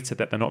frustrated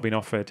that they're not being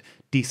offered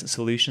decent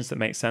solutions that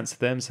make sense to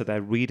them. So they're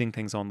reading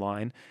things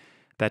online,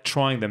 they're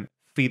trying them,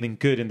 feeling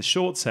good in the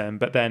short term,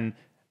 but then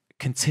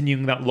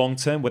continuing that long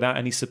term without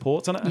any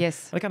support. And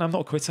again, I'm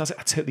not criticizing,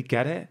 I totally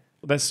get it.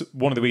 That's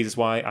one of the reasons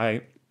why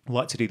I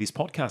like to do these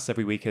podcasts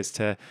every week, is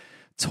to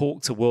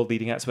talk to world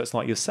leading experts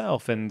like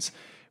yourself and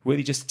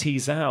really just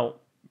tease out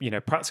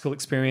practical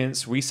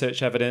experience,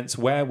 research evidence,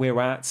 where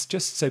we're at,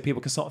 just so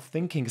people can start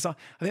thinking. Because I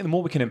think the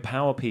more we can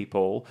empower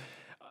people,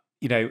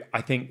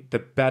 I think the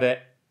better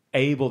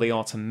able they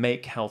are to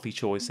make healthy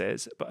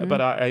choices. But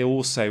I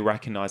also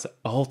recognize that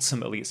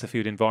ultimately it's the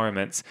food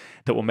environment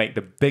that will make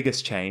the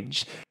biggest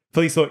change.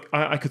 Felice, look,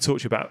 I could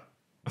talk to you about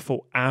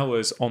for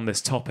hours on this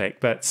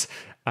topic, but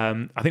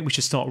I think we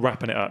should start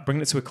wrapping it up,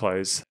 bringing it to a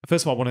close.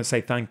 First of all, I want to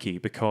say thank you,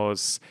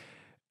 because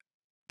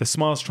the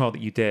SMILES trial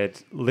that you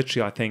did,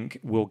 literally, I think,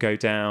 will go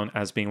down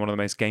as being one of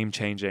the most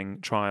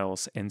game-changing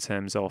trials in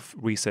terms of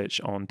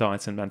research on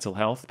diet and mental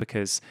health,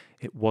 because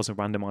it was a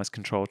randomized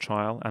controlled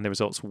trial and the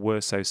results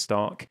were so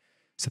stark.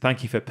 So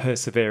thank you for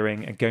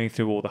persevering and going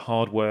through all the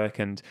hard work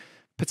and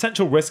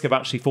potential risk of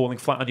actually falling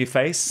flat on your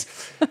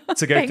face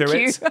to go through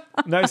it.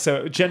 No,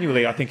 so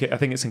genuinely, I think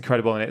it's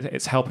incredible, and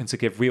it's helping to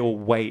give real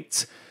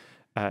weight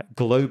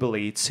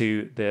globally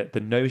to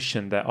the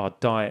notion that our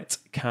diet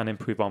can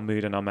improve our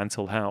mood and our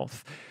mental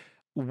health.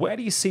 Where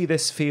do you see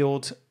this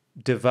field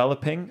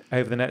developing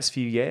over the next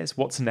few years?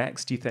 What's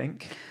next, do you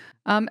think?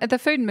 At the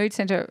Food and Mood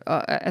Centre,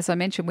 as I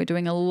mentioned, we're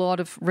doing a lot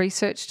of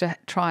research to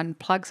try and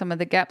plug some of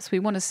the gaps. We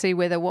want to see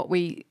whether what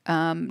we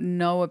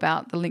know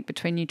about the link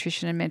between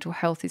nutrition and mental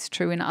health is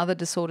true in other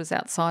disorders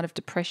outside of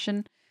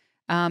depression.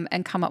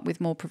 And come up with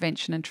more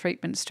prevention and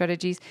treatment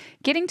strategies.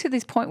 Getting to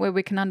this point where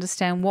we can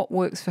understand what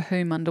works for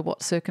whom under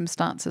what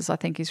circumstances, I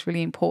think, is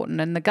really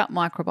important. And the gut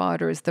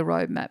microbiota is the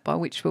roadmap by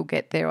which we'll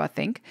get there, I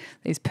think.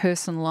 These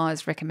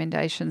personalised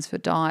recommendations for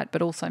diet,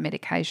 but also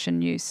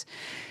medication use.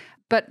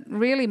 But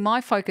really, my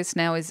focus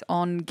now is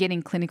on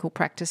getting clinical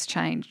practice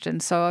changed.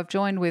 And so I've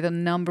joined with a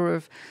number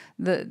of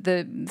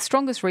the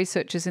strongest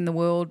researchers in the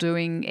world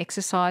doing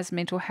exercise,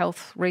 mental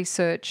health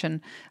research, and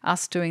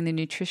us doing the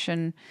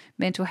nutrition,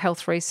 mental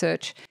health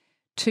research,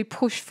 to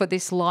push for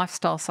this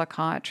lifestyle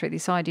psychiatry,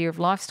 this idea of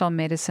lifestyle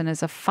medicine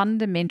as a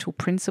fundamental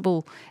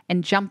principle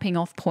and jumping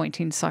off point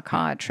in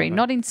psychiatry,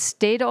 not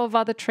instead of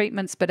other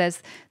treatments, but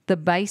as the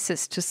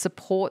basis to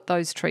support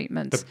those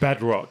treatments. The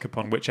bedrock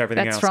upon which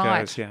everything else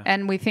goes. Yeah.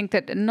 And we think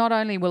that not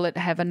only will it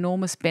have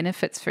enormous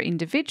benefits for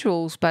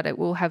individuals, but it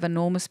will have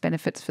enormous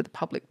benefits for the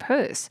public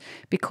purse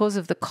because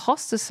of the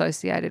costs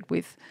associated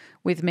with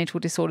mental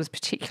disorders,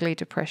 particularly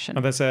depression.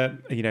 And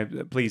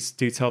there's please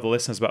do tell the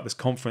listeners about this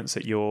conference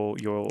that you're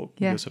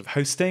sort of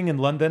hosting in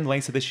London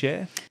later this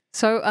year.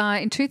 So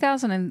in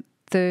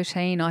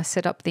 2013, I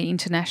set up the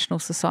International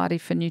Society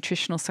for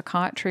Nutritional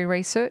Psychiatry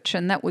Research,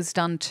 and that was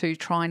done to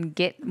try and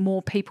get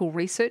more people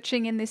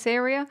researching in this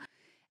area.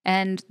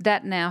 And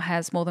that now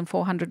has more than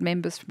 400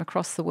 members from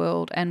across the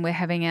world. And we're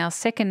having our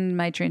second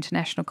major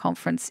international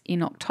conference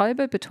in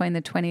October between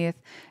the 20th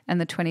and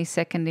the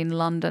 22nd in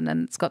London.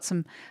 And it's got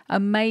some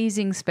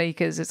amazing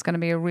speakers. It's going to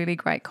be a really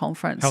great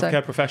conference.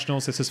 Healthcare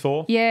professionals, this is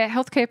for? Yeah,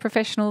 healthcare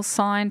professionals,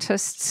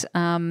 scientists,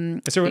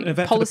 is there an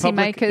event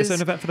policymakers. Is there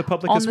an event for the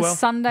public as well? On the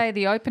Sunday,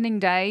 the opening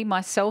day,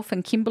 myself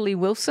and Kimberly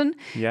Wilson,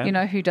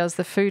 who does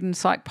the Food and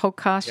Psych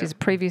podcast. She's a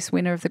previous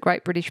winner of the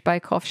Great British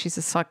Bake Off. She's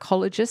a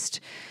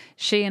psychologist.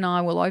 She and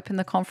I will open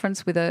the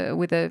conference with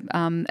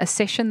a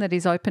session that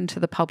is open to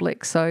the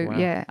public. So,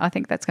 I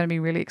think that's going to be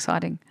really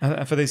exciting.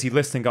 And for those of you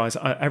listening, guys,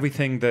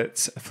 everything that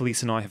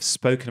Felice and I have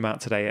spoken about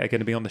today are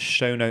going to be on the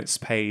show notes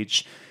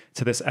page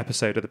to this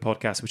episode of the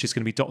podcast, which is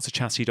going to be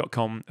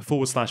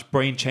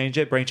drchatterjee.com/Brain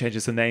Changer. Brain Changer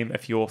is the name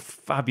of your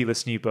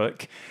fabulous new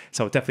book.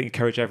 So I would definitely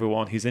encourage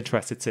everyone who's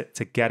interested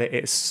to get it.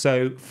 It's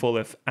so full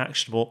of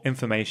actionable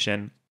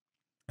information.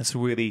 It's a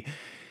really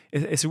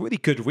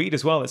good read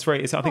as well. I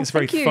think it's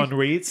very fun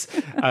reads.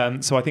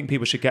 So I think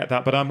people should get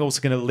that. But I'm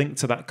also going to link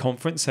to that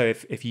conference. So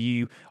if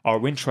you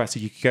are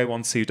interested, you can go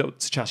on to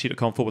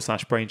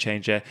drchatterjee.com/Brain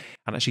Changer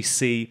and actually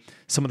see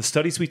some of the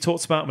studies we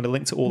talked about. I'm going to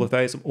link to all of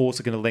those. I'm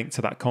also going to link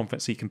to that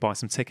conference so you can buy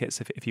some tickets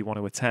if you want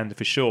to attend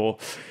for sure.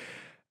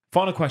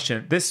 Final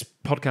question. This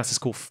podcast is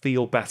called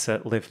Feel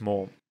Better, Live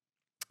More.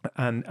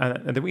 And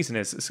the reason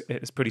is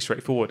it's pretty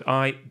straightforward.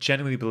 I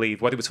genuinely believe,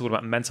 whether we're talking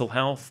about mental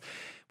health,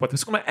 whether we're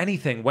talking about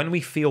anything, when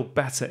we feel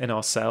better in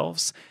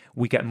ourselves,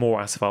 we get more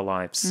out of our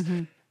lives.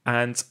 Mm-hmm.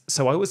 And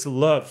so I always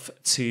love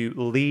to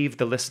leave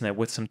the listener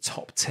with some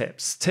top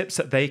tips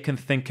that they can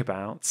think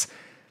about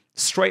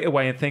straight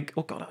away and think,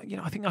 oh God,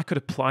 I think I could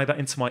apply that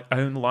into my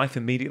own life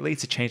immediately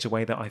to change the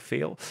way that I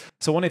feel.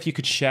 So I wonder if you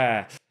could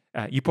share,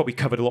 you probably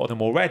covered a lot of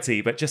them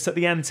already, but just at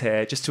the end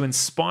here, just to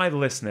inspire the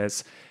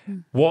listeners,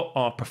 what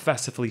are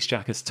Professor Felice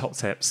Jacka's top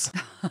tips?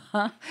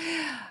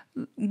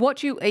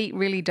 What you eat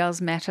really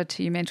does matter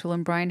to your mental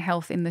and brain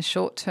health in the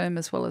short term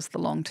as well as the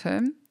long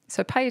term.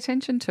 So pay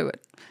attention to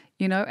it,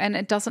 and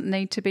it doesn't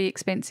need to be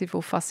expensive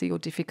or fussy or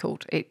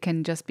difficult. It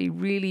can just be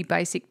really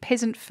basic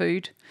peasant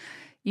food,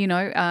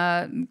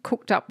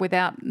 cooked up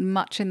without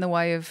much in the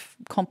way of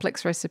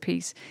complex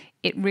recipes.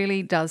 It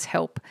really does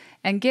help.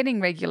 And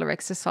getting regular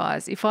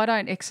exercise. If I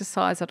don't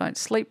exercise, I don't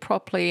sleep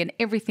properly and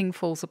everything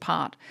falls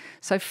apart.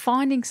 So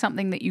finding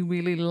something that you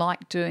really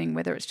like doing,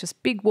 whether it's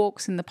just big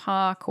walks in the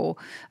park or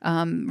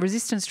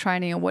resistance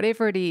training or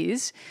whatever it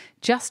is,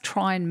 just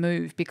try and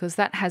move because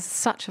that has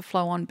such a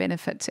flow-on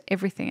benefit to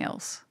everything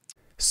else.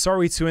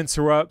 Sorry to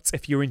interrupt.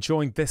 If you're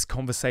enjoying this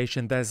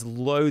conversation, there's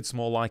loads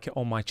more like it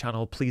on my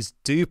channel. Please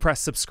do press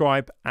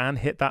subscribe and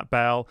hit that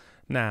bell.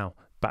 Now,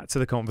 back to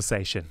the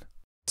conversation.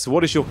 So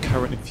what is your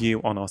current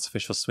view on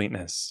artificial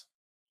sweetness?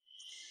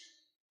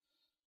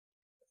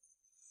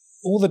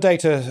 All the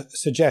data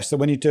suggests that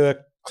when you do a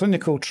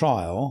clinical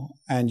trial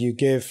and you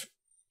give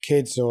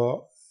kids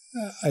or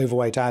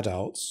overweight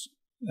adults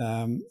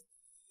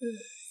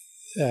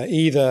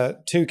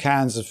either 2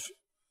 cans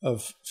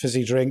of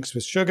fizzy drinks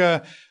with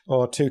sugar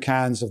or 2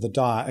 cans of the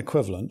diet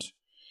equivalent,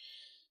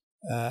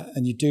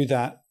 and you do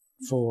that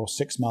for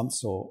 6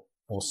 months or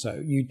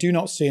so, you do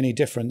not see any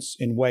difference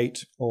in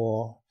weight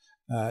or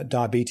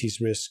diabetes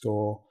risk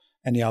or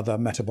any other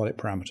metabolic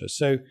parameters.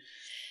 So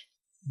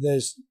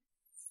there's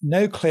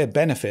no clear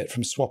benefit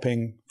from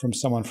swapping from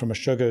someone from a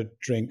sugar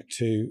drink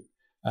to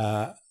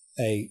a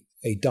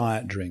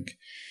diet drink,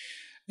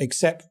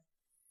 except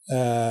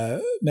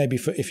maybe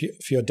for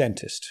your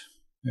dentist.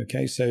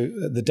 Okay, so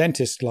the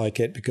dentists like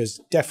it because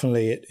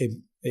definitely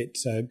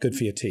it's good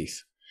for your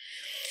teeth.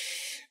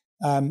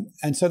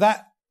 And so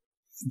that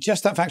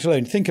fact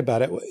alone, think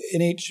about it.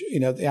 In each,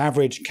 the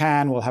average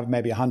can will have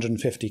maybe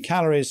 150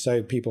 calories,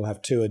 so people have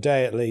 2 a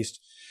day at least.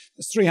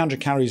 That's 300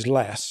 calories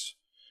less.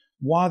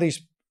 Why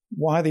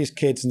are these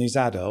kids and these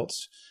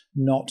adults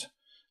not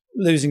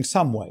losing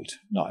some weight?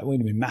 No, it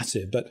wouldn't be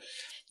massive, but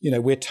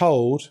we're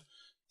told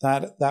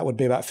that would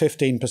be about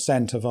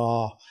 15% of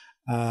our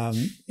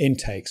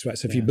intakes, right?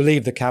 So if you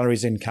believe the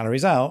calories in,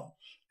 calories out,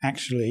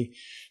 actually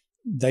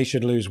they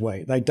should lose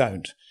weight. They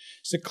don't.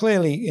 So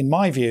clearly, in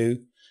my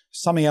view,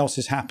 something else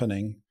is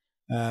happening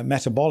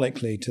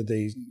metabolically to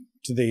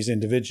these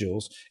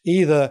individuals.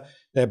 Either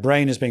their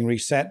brain is being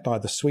reset by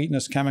the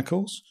sweetness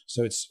chemicals,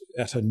 so it's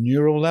at a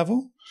neural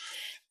level,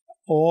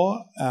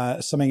 or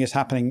something is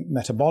happening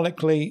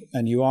metabolically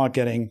and you are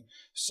getting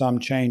some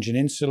change in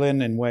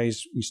insulin in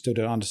ways we still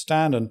don't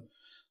understand. And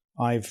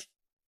I've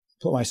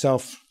put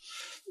myself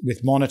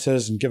with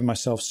monitors and given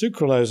myself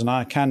sucralose, and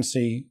I can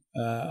see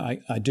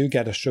I do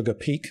get a sugar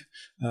peak,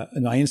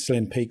 and my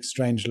insulin peak,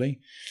 strangely,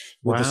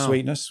 with the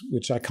sweetness,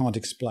 which I can't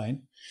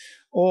explain.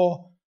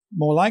 Or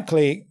more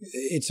likely,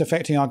 it's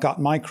affecting our gut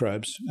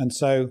microbes. And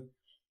so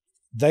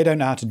they don't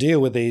know how to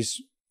deal with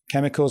these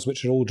chemicals,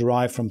 which are all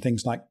derived from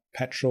things like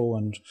petrol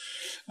and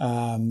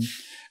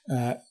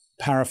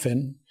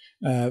paraffin,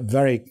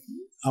 very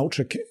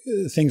ultra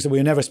things that we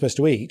were never supposed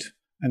to eat.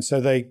 And so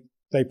they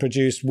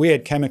produce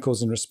weird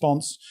chemicals in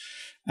response.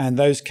 And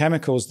those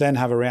chemicals then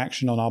have a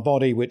reaction on our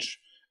body, which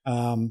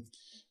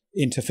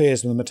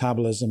interferes with the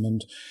metabolism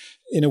and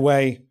in a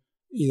way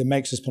either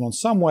makes us put on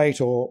some weight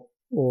or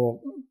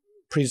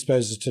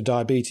predisposes to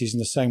diabetes in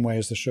the same way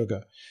as the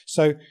sugar.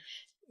 So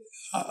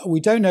we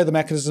don't know the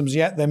mechanisms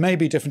yet. There may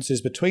be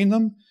differences between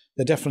them.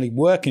 They definitely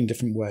work in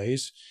different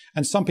ways.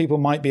 And some people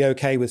might be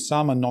okay with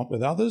some and not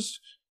with others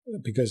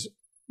because,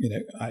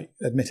 I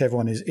admit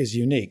everyone is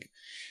unique.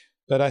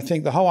 But I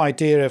think the whole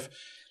idea of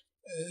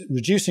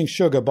reducing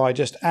sugar by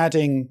just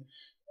adding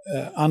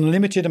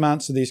unlimited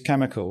amounts of these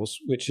chemicals,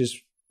 which is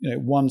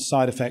one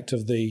side effect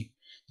of the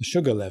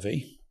sugar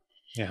levy,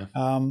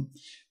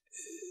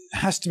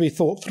 has to be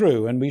thought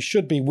through. And we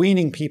should be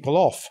weaning people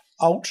off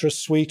ultra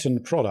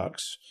sweetened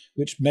products,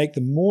 which make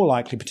them more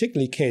likely,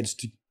 particularly kids,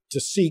 to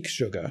seek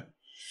sugar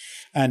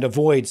and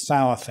avoid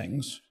sour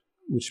things,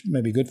 which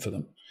may be good for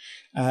them.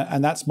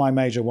 And that's my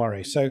major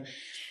worry. So,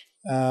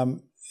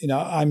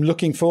 I'm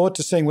looking forward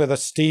to seeing whether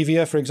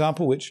stevia, for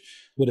example, which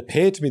would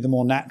appear to be the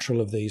more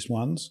natural of these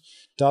ones,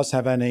 does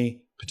have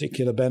any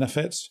particular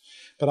benefits.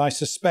 But I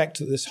suspect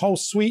that this whole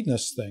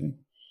sweetness thing,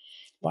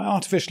 by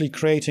artificially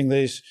creating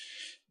these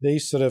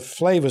sort of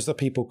flavors that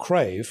people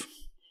crave,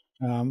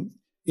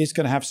 is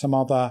going to have some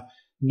other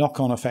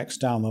knock-on effects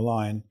down the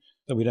line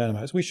that we don't know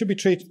about. So we should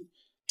be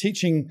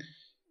teaching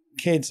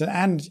kids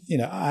and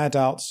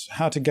adults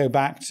how to go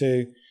back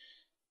to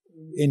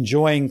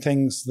enjoying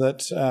things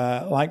that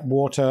like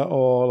water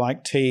or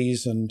like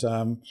teas and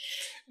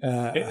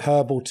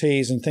herbal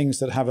teas and things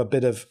that have a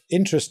bit of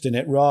interest in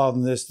it rather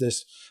than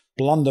this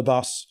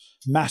blunderbuss,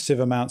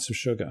 massive amounts of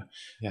sugar,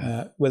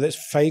 whether it's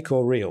fake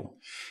or real.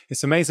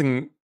 It's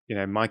amazing.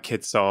 My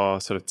kids are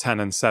sort of 10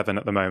 and 7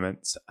 at the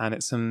moment, and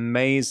it's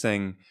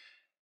amazing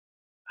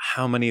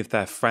how many of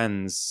their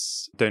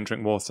friends don't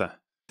drink water.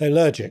 They're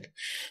allergic.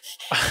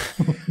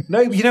 No,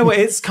 you know what?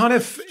 It's kind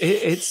of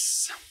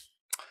it's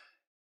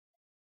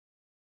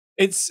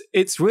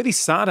really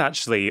sad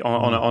actually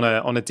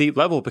on a deep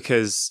level,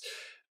 because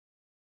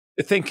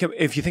if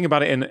you think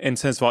about it in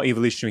terms of our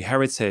evolutionary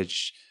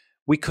heritage,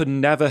 we could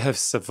never have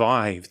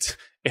survived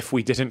if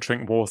we didn't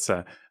drink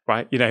water,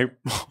 right?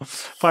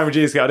 500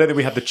 years ago, I don't think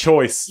we had the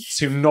choice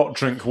to not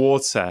drink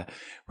water.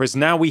 Whereas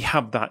now we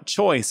have that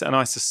choice, and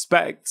I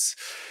suspect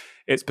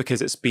it's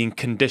because it's being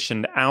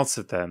conditioned out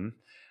of them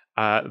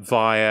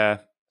via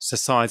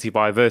society,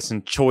 via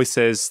certain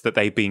choices that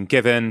they've been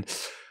given.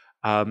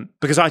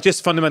 Because I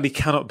just fundamentally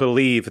cannot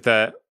believe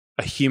that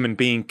a human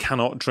being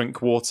cannot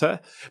drink water.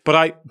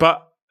 But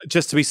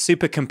just to be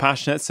super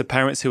compassionate to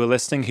parents who are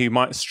listening who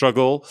might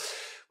struggle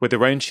with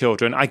their own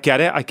children, I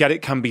get it. I get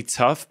it can be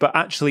tough, but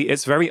actually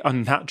it's very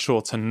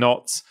unnatural to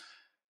not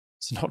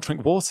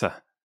drink water.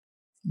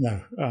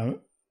 No,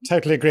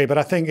 totally agree. But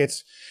I think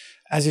it's,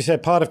 as you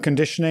said, part of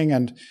conditioning.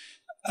 And,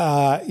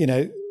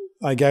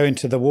 I go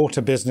into the water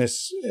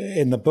business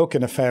in the book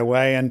in a fair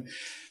way. And,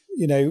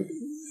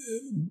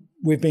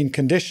 we've been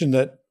conditioned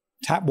that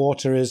tap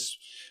water is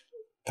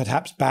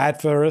perhaps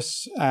bad for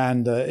us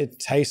and it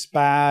tastes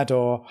bad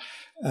or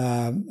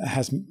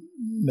has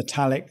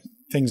metallic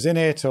things in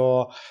it,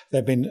 or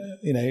there've been,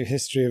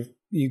 history of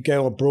you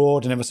go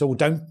abroad and everyone says,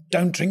 well,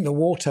 don't drink the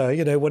water.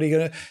 What are you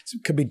going to,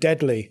 it could be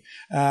deadly.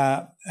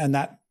 And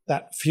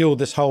that fueled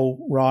this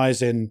whole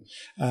rise in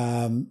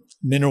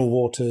mineral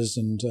waters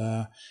and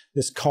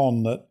this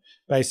con that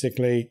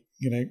basically,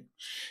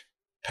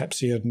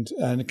 Pepsi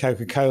and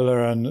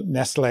Coca-Cola and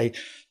Nestle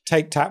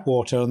take tap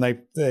water and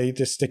they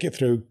just stick it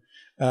through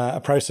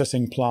a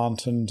processing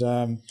plant and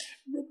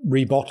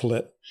rebottle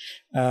it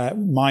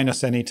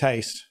minus any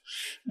taste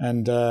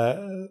and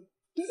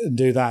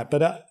do that.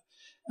 But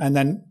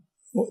and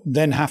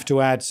then have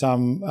to add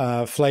some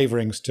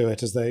flavorings to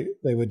it, as they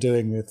were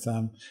doing with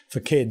for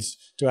kids,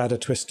 to add a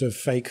twist of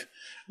fake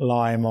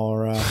lime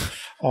or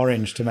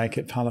orange to make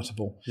it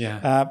palatable.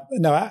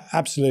 No,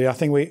 absolutely. I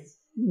think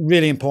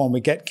really important we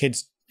get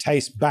kids'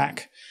 taste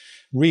back,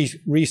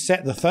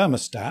 reset the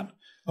thermostat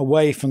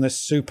away from this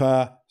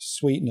super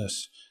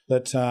sweetness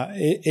that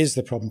is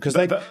the problem, because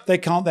they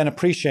can't then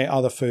appreciate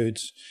other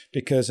foods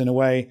because in a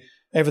way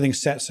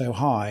everything's set so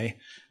high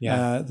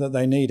that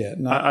they need it.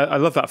 And I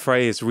love that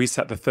phrase,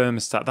 reset the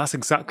thermostat. That's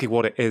exactly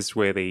what it is,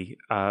 really.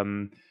 I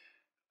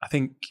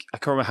think I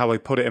can't remember how I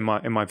put it in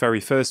my very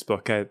first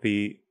book. I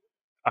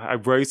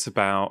wrote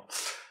about,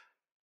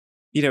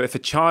 if a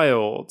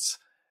child,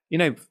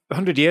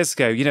 100 years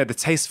ago, the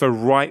taste of a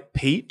ripe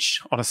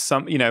peach on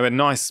a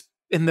nice,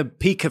 in the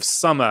peak of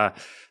summer,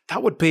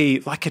 that would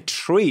be like a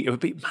treat. It would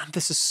be, man,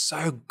 this is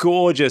so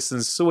gorgeous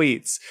and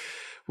sweet.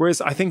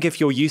 Whereas I think if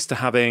you're used to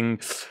having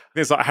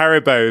things like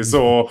Haribos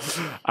or,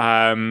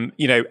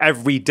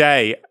 every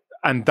day,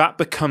 and that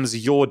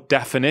becomes your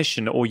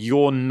definition or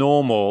your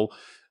normal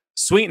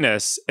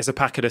sweetness is a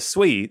packet of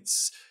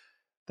sweets,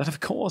 then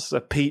of course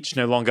a peach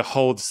no longer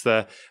holds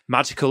the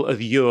magical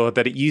allure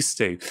that it used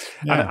to.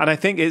 And I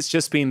think it's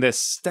just been this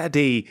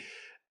steady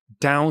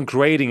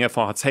downgrading of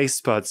our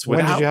taste buds.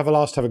 When did you have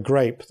a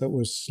grape that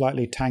was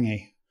slightly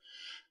tangy?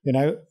 When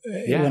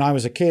I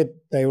was a kid,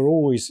 they were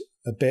always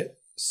a bit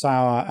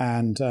sour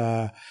and,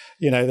 there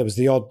was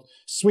the odd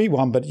sweet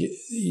one, but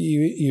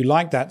you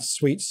like that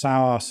sweet,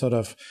 sour sort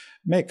of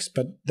mix,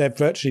 but they've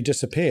virtually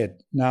disappeared.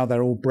 Now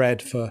they're all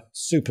bred for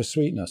super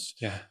sweetness.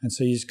 Yeah. And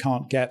so you just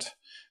can't get,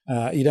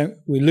 we're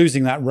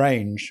losing that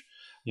range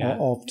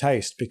of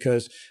taste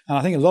because, and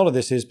I think a lot of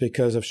this is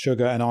because of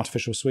sugar and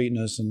artificial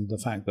sweeteners and the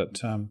fact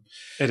that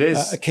it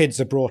is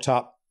kids are brought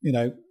up,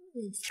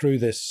 through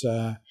this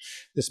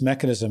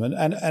mechanism,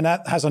 and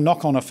that has a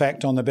knock-on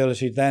effect on the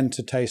ability then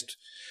to taste,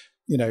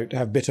 to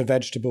have bitter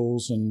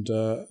vegetables and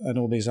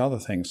all these other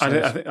things.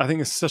 So I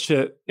think it's such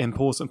an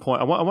important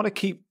point. I want to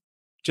keep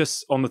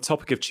just on the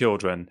topic of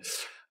children.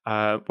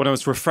 When I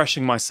was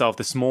refreshing myself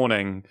this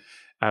morning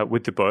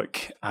with the book,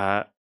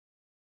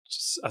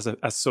 just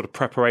as sort of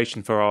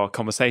preparation for our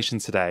conversation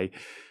today,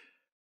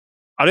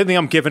 I don't think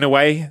I'm giving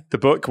away the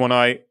book when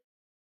I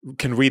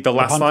can read the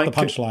last line. The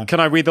punchline. Can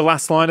I read the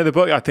last line of the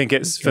book? I think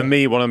it's, for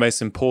me, one of the most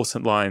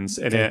important lines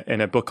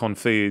in a book on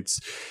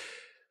foods.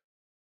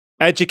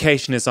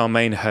 Education is our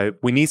main hope.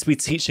 We need to be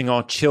teaching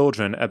our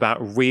children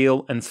about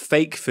real and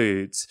fake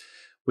foods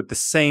with the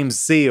same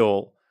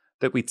zeal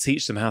that we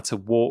teach them how to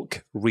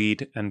walk,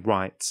 read, and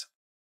write.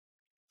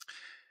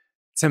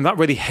 Tim, that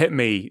really hit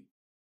me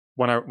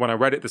when I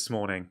read it this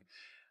morning.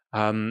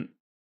 I've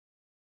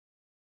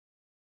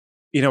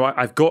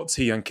got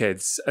two young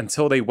kids.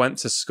 Until they went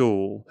to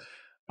school,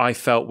 I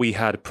felt we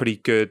had a pretty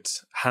good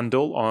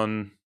handle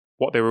on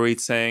what they were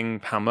eating,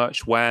 how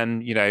much,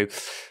 when,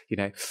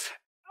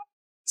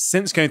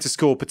 Since going to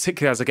school,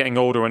 particularly as they're getting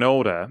older and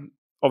older,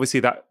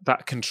 obviously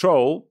that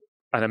control,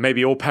 and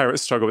maybe all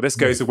parents struggle with this,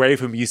 goes away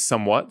from you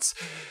somewhat.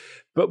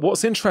 But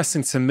what's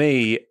interesting to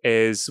me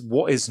is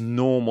what is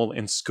normal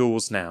in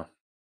schools now.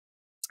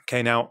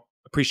 Okay, now,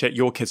 appreciate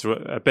your kids are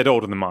a bit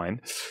older than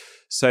mine.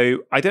 So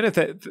I don't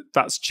know if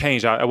that's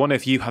changed. I wonder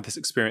if you had this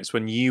experience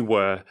when you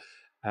were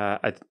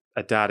a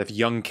dad of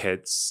young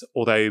kids,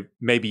 although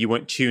maybe you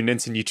weren't tuned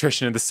into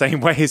nutrition in the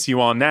same way as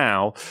you are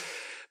now.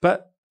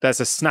 But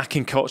there's a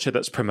snacking culture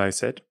that's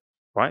promoted,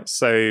 right?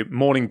 So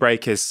morning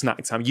break is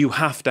snack time. You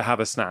have to have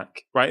a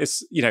snack, right?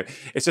 It's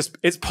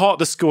part of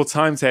the school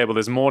timetable.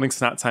 There's morning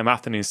snack time,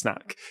 afternoon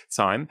snack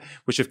time,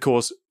 which of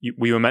course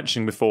we were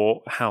mentioning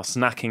before how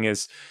snacking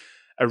is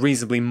a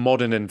reasonably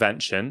modern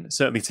invention,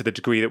 certainly to the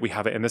degree that we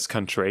have it in this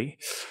country.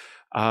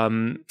 I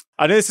know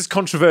this is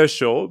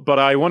controversial, but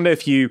I wonder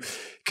if you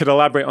could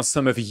elaborate on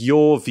some of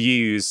your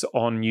views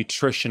on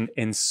nutrition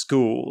in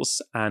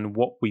schools and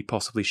what we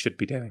possibly should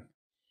be doing.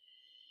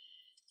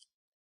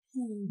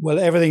 Well,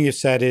 everything you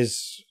said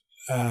is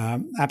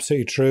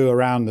absolutely true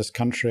around this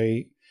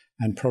country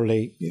and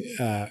probably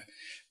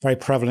very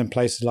prevalent in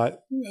places like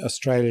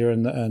Australia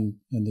and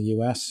the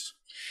US.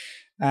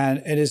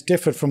 And it is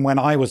different from when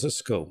I was at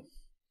school.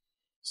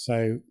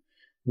 So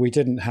we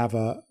didn't have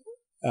a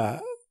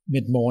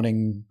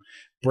mid-morning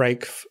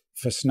break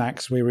for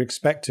snacks. We were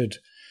expected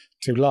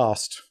to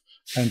last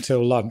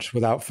until lunch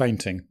without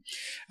fainting.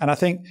 And I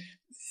think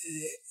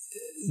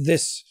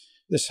this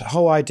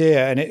whole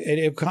idea, and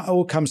it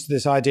all comes to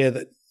this idea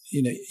that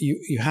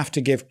you have to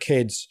give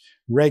kids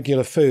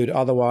regular food,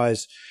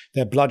 otherwise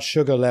their blood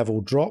sugar level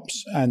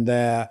drops and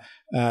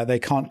they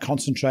can't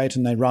concentrate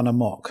and they run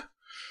amok.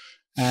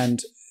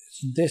 And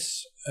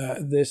this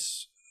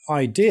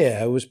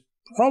idea was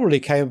probably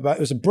came about. It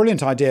was a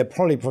brilliant idea,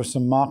 probably for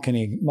some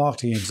marketing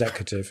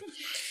executive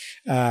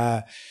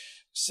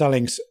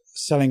selling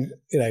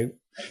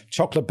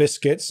chocolate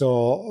biscuits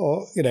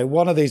or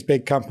one of these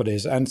big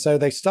companies. And so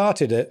they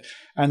started it,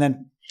 and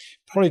then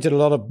probably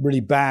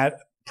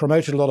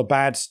promoted a lot of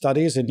bad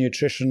studies in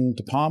nutrition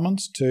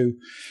departments to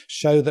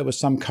show there was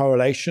some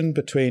correlation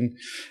between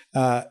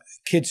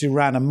kids who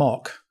ran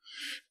amok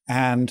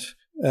and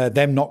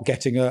them not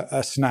getting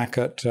a snack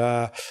at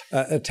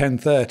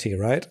 10:30,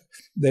 right?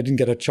 They didn't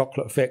get a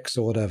chocolate fix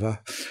or whatever.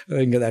 They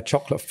didn't get their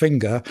chocolate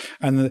finger,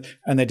 and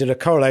they did a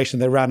correlation.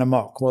 They ran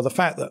amok. Well, the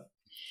fact that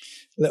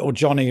little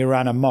Johnny who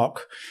ran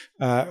amok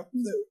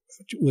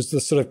was the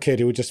sort of kid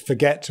who would just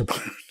forget to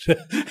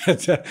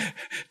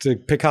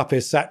pick up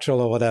his satchel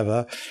or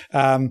whatever,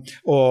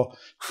 or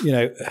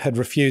had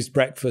refused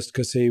breakfast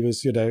because he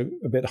was a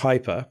bit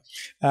hyper.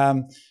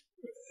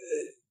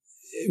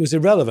 It was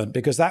irrelevant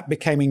because that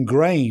became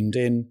ingrained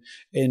in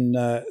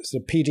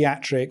sort of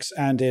pediatrics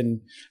and in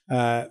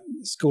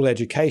school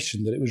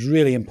education, that it was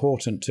really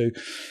important to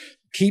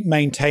keep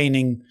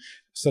maintaining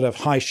sort of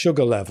high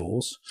sugar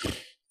levels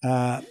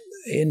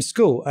in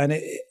school, and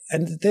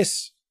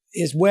this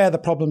is where the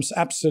problems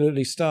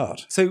absolutely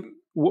start. So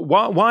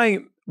why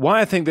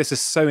I think this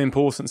is so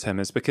important, Tim,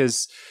 is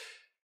because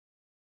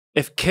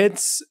if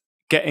kids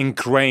get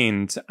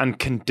ingrained and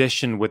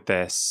conditioned with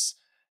this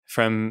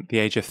from the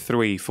age of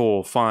 3,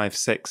 4, 5,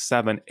 6,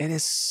 7, it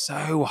is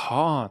so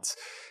hard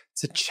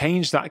to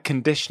change that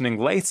conditioning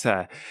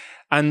later.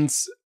 And,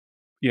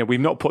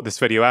 we've not put this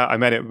video out. I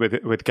made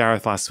it with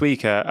Gareth last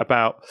week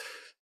about,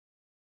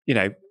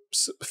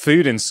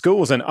 food in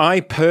schools. And I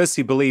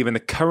personally believe in the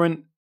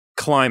current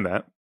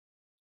climate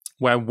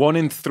where 1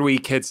 in 3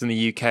 kids in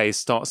the UK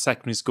start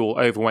secondary school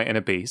overweight and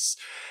obese.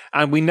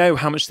 And we know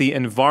how much the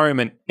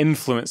environment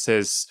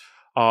influences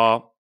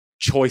our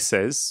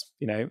choices,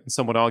 and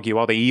some would argue,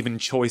 are they even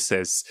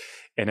choices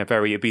in a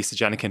very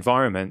obesogenic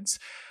environment?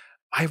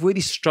 I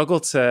really struggle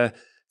to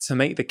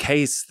make the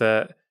case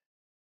that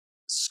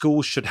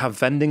schools should have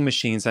vending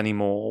machines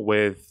anymore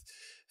with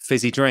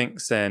fizzy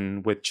drinks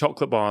and with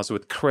chocolate bars,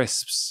 with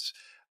crisps.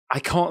 I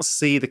can't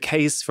see the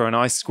case for an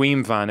ice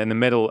cream van in the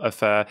middle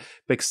of a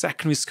big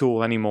secondary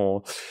school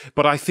anymore.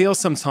 But I feel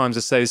sometimes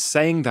as though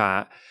saying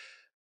that,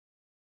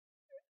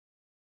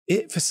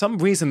 for some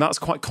reason, that's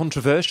quite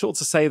controversial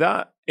to say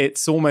that.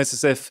 It's almost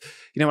as if,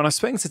 when I've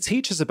spoken to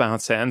teachers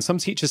about it, and some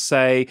teachers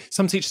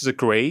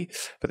agree,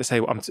 but they say,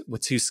 well, we're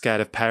too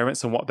scared of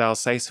parents and what they'll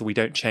say, so we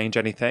don't change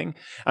anything.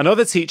 And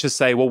other teachers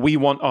say, well, we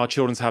want our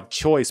children to have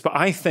choice. But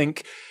I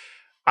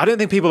don't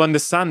think people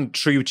understand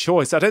true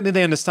choice. I don't think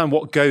they understand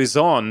what goes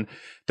on,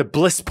 the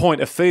bliss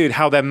point of food,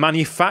 how they're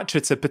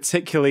manufactured to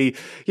particularly,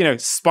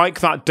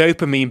 spike that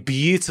dopamine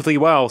beautifully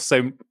well.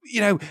 So,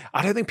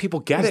 I don't think people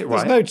get it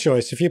right. There's no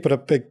choice. If you put a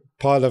big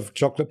pile of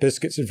chocolate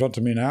biscuits in front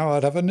of me now,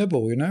 I'd have a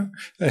nibble,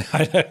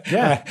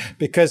 Yeah.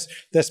 Because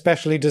they're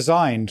specially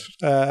designed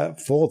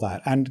for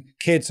that. And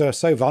kids are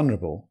so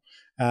vulnerable.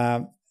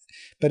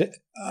 But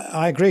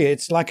I agree,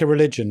 it's like a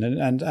religion.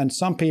 And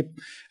some people,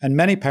 and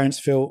many parents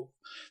feel,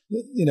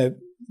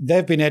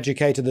 they've been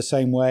educated the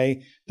same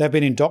way, they've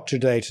been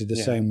indoctrinated the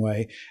same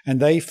way, and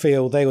they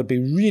feel they would be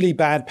really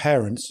bad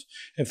parents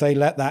if they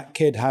let that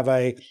kid have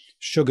a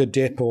sugar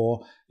dip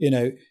or,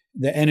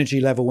 their energy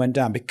level went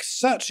down. Because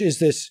such is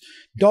this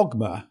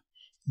dogma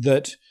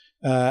that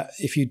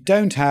if you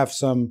don't have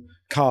some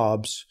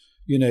carbs,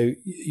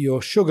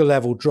 your sugar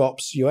level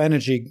drops, your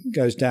energy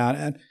goes down.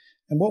 And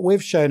what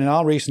we've shown in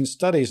our recent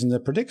studies, and the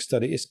PREDICT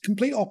study, is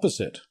complete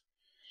opposite.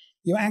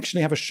 You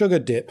actually have a sugar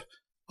dip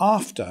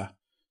after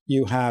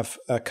you have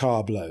a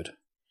carb load.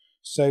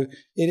 So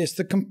it is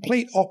the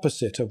complete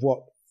opposite of what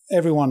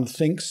everyone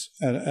thinks.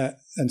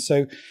 And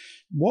so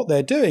what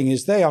they're doing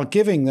is they are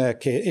giving their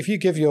kid, if you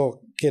give your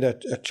kid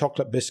a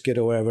chocolate biscuit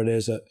or whatever it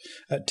is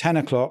at 10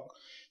 o'clock,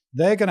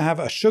 they're going to have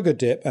a sugar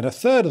dip, and a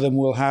third of them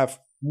will have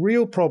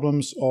real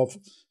problems of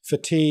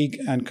fatigue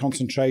and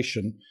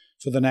concentration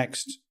for the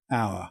next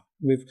hour.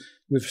 We've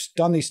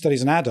done these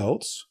studies in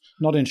adults,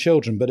 not in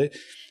children, but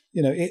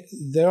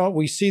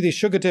we see these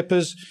sugar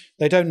dippers.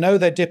 They don't know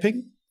they're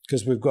dipping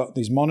because we've got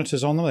these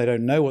monitors on them. They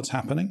don't know what's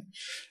happening.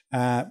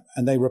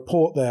 And they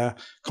report their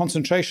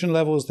concentration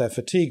levels, their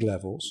fatigue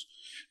levels.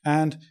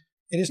 And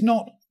it is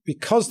not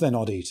because they're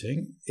not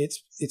eating.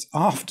 It's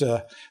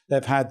after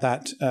they've had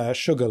that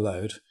sugar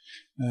load.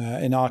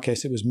 In our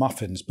case, it was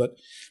muffins. But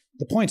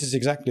the point is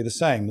exactly the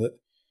same, that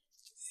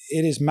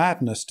it is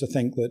madness to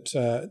think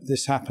that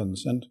this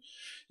happens. And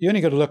you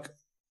only got to look.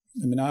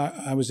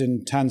 I was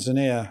in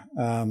Tanzania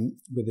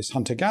with this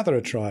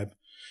hunter-gatherer tribe,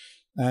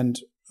 and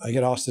I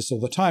get asked this all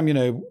the time,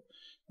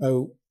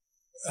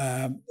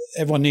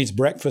 everyone needs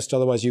breakfast,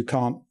 otherwise you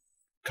can't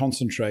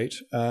concentrate.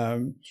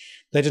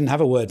 They didn't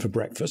have a word for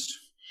breakfast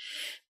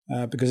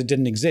because it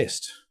didn't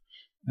exist.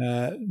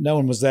 No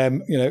one was there,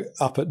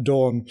 up at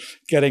dawn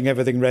getting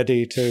everything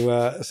ready to,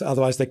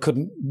 otherwise they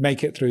couldn't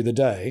make it through the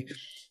day.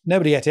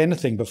 Nobody ate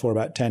anything before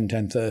about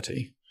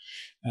 10:30.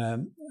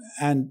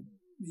 And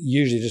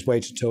usually just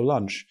waited till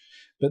lunch.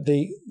 But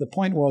the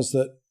point was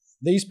that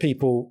these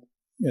people,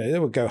 they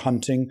would go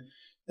hunting.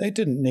 They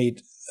didn't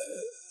need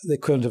the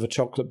equivalent of a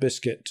chocolate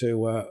biscuit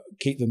to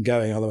keep them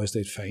going, otherwise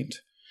they'd faint.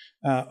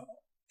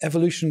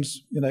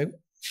 Evolution's,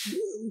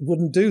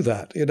 wouldn't do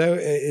that.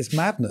 It's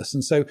madness.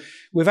 And so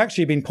we've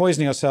actually been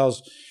poisoning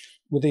ourselves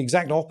with the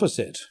exact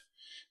opposite.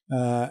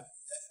 But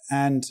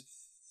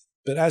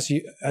as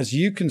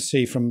you can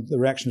see from the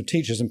reaction of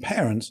teachers and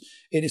parents,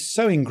 it is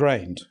so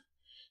ingrained,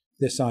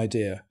 this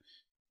idea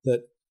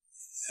that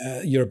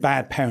you're a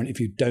bad parent if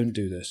you don't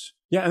do this.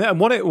 Yeah, and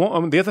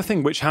the other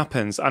thing which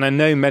happens, and I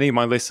know many of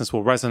my listeners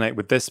will resonate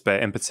with this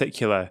bit in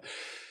particular,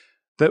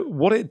 that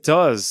what it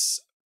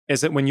does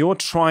is that when you're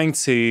trying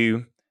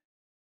to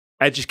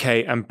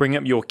educate and bring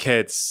up your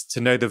kids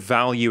to know the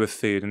value of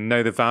food and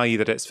know the value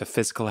that it's for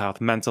physical health,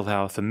 mental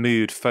health, for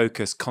mood,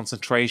 focus,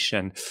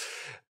 concentration,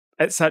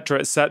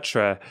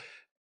 etc.,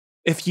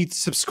 if you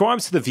subscribe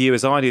to the view,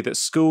 as I do, that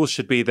schools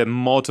should be the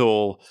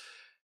model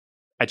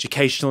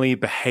educationally,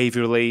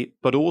 behaviorally,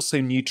 but also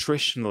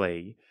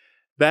nutritionally,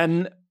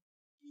 then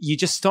you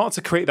just start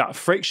to create that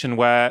friction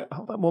where,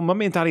 well,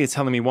 mummy and daddy are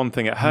telling me one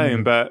thing at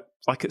home, but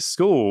like at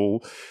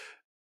school,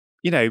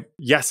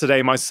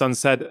 yesterday my son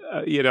said,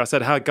 I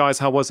said,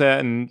 how was it?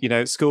 And,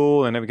 at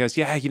school, and everyone goes,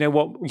 yeah, you know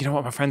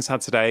what my friends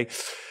had today?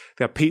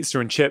 They had pizza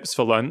and chips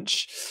for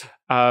lunch.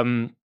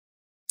 And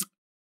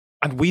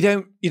we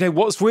don't,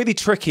 what's really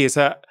tricky is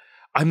that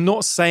I'm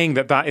not saying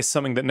that is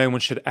something that no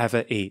one should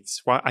ever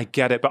eat, right? I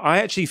get it. But I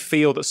actually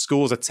feel that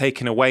schools are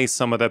taking away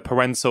some of the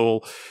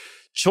parental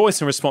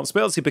choice and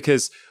responsibility,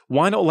 because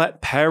why not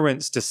let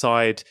parents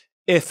decide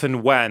if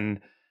and when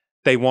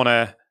they want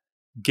to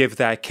give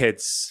their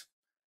kids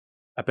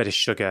a bit of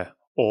sugar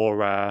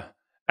or a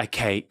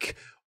cake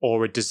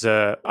or a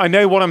dessert? I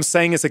know what I'm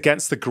saying is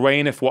against the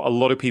grain of what a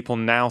lot of people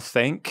now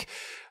think,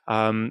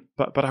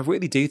 but I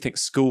really do think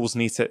schools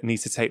need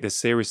to take this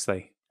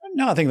seriously.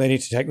 No, I think they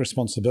need to take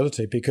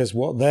responsibility, because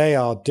what they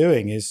are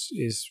doing is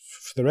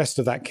for the rest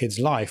of that kid's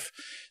life,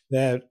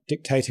 they're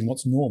dictating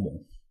what's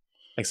normal.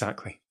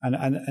 Exactly.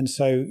 And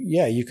so,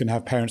 yeah, you can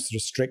have parents that are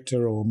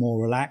stricter or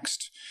more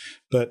relaxed,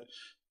 but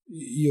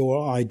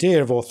your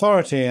idea of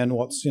authority and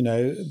what's,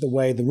 the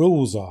way the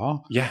rules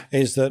are,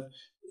 is that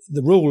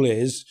the rule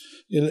is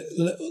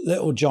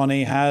little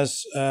Johnny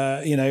has,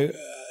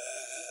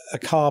 a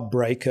carb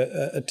break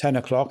at 10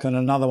 o'clock and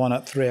another one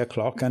at 3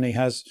 o'clock, and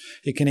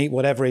he can eat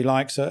whatever he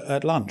likes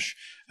at lunch.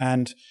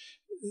 And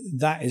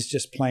that is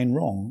just plain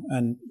wrong.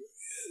 And,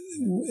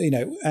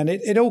 and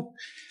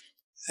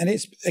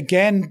it's,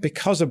 again,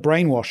 because of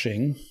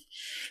brainwashing,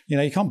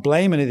 you can't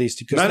blame any of these,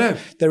 because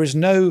there's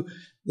no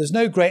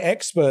great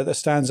expert that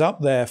stands up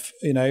there,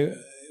 in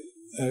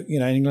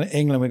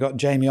England, we've got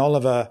Jamie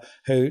Oliver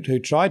who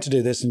tried to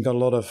do this and got a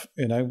lot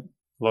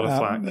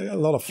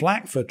of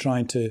flack for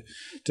trying to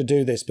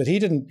do this, but he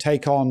didn't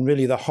take on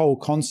really the whole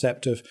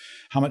concept of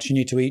how much you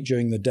need to eat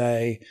during the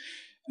day.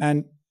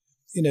 And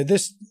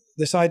this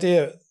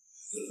idea,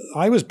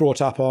 I was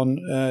brought up on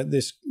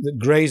that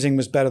grazing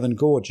was better than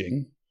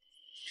gorging.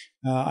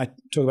 I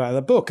talk about it in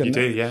the book, and you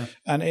do, yeah.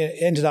 And it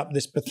ended up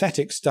this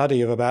pathetic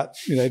study of about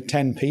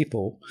 10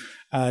 people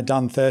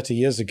done 30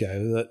 years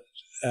ago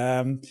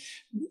that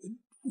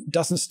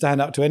doesn't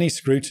stand up to any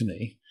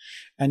scrutiny,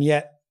 and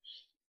yet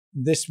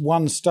this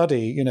one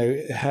study,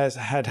 has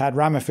had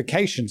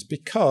ramifications,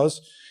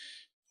 because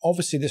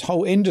obviously this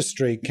whole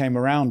industry came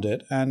around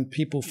it, and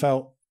people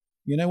felt,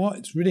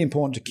 it's really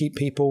important to keep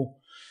people,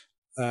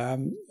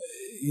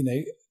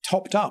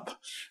 topped up.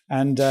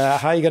 And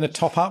how are you going to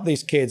top up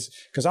these kids?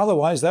 Because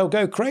otherwise they'll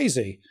go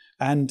crazy.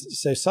 And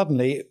so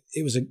suddenly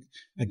it was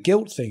a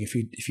guilt thing.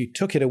 If you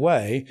took it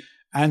away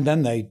and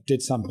then they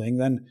did something,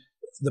 then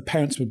the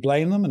parents would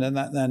blame them, and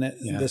then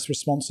this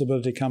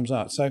responsibility comes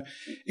out. So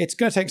it's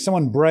going to take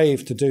someone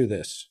brave to do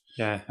this.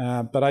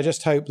 Yeah. But I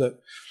just hope that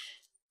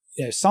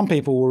some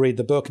people will read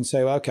the book and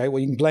say, well, okay, well,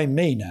 you can blame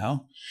me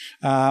now.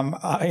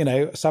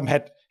 Some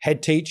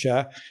head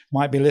teacher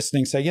might be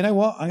listening, say, you know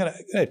what, I'm going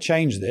to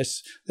change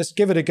this. Let's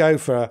give it a go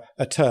for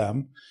a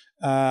term,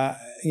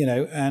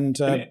 and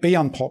be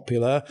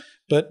unpopular,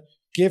 but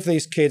give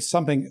these kids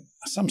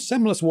some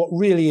semblance of what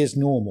really is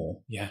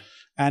normal. Yeah.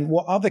 And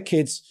what other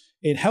kids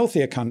in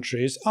healthier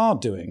countries are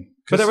doing.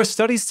 But there are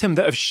studies, Tim,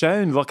 that have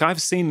shown, like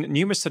I've seen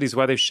numerous studies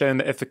where they've shown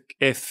that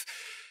if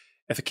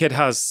a kid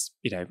has,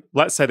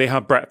 let's say they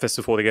have breakfast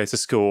before they go to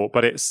school,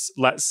 but it's,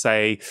 let's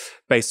say,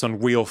 based on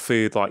real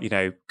food, like,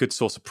 good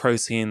source of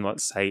protein,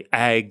 let's say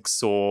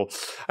eggs, or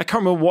I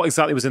can't remember what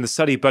exactly was in the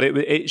study, but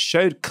it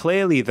showed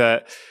clearly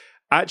that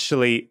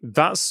actually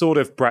that sort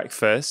of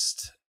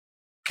breakfast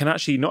can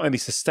actually not only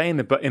sustain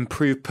them, but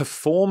improve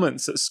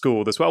performance at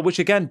school as well, which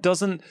again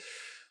doesn't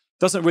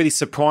really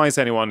surprise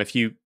anyone if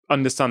you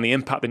understand the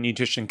impact that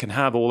nutrition can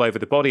have all over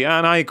the body.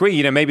 And I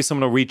agree, maybe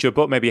someone will read your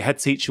book, maybe a head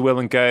teacher will,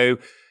 and go,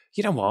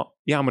 you know what?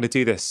 Yeah, I'm going to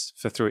do this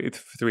for 3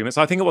 months.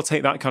 I think it will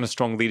take that kind of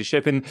strong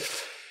leadership.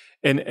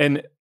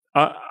 And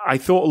I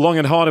thought long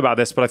and hard about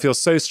this, but I feel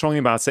so strongly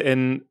about it.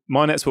 In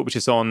my next book, which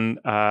is on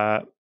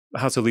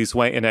how to lose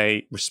weight in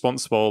a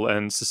responsible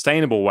and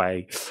sustainable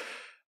way,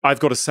 I've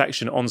got a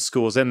section on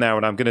schools in there,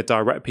 and I'm going to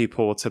direct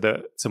people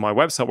to my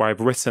website where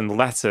I've written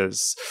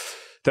letters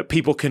that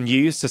people can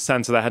use to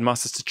send to their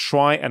headmasters to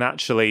try and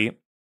actually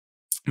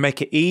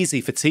make it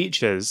easy for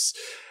teachers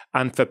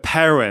and for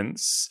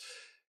parents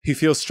who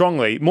feel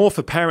strongly, more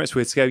for parents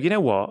who to go, you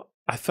know what,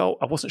 I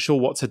wasn't sure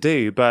what to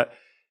do, but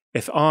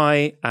if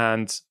I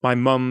and my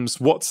mum's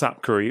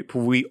WhatsApp group,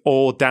 we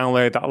all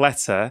download that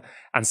letter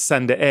and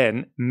send it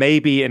in,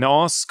 maybe in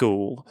our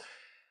school,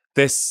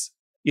 this,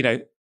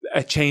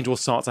 a change will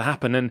start to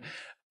happen. And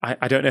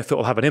I don't know if it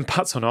will have an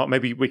impact or not.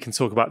 Maybe we can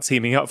talk about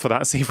teaming up for that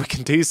and see if we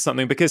can do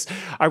something, because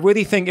I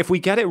really think if we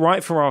get it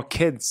right for our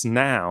kids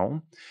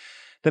now,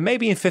 then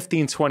maybe in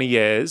 15, 20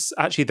 years,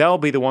 actually they'll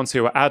be the ones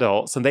who are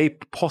adults, and they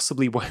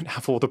possibly won't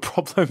have all the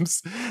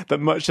problems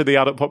that much of the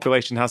adult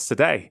population has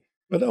today.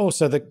 But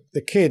also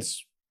the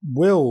kids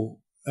will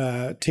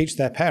teach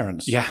their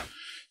parents. Yeah.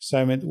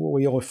 So what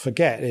we all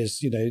forget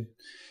is,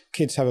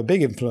 kids have a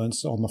big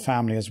influence on the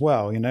family as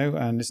well,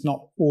 and it's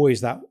not always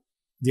that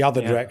the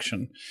other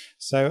direction.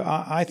 So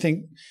I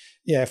think,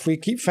 if we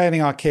keep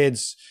failing our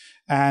kids,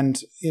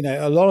 and,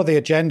 a lot of the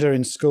agenda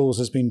in schools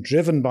has been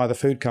driven by the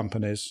food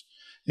companies,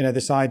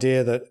 this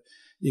idea that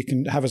you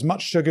can have as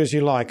much sugar as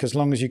you like as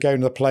long as you go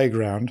to the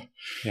playground.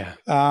 Yeah.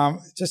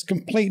 Just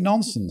complete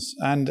nonsense.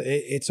 And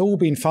it's all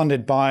been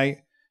funded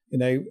by,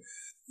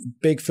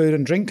 big food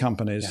and drink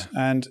companies,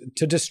 and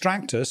to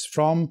distract us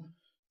from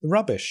the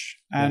rubbish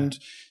and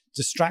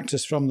distract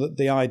us from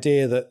the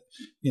idea that,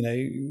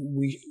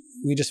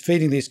 we're just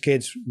feeding these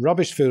kids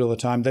rubbish food all the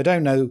time. They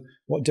don't know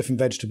what different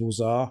vegetables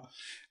are,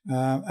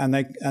 and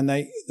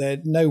they're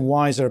no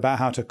wiser about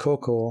how to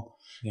cook or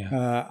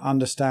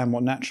understand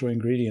what natural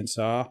ingredients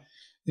are.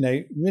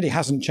 Really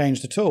hasn't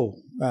changed at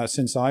all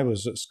since I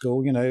was at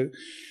school.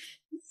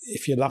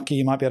 If you're lucky,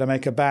 you might be able to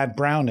make a bad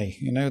brownie.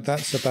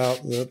 That's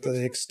about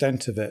the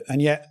extent of it. And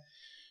yet,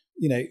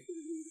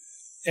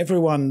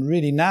 everyone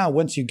really now,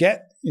 once you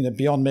get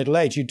beyond middle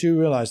age, you do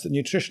realize that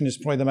nutrition is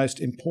probably the most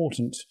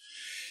important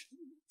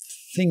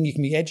thing you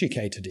can be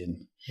educated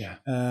in. Yeah.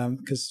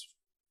 Because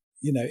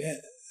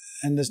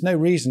and there's no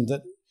reason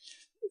that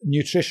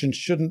nutrition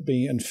shouldn't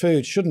be, and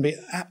food shouldn't be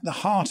at the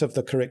heart of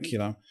the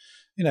curriculum.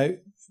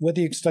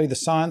 Whether you study the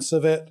science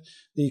of it,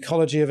 the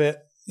ecology of it,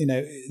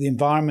 the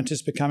environment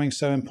is becoming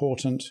so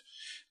important.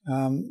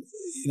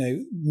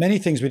 Many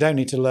things we don't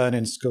need to learn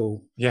in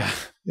school. Yeah.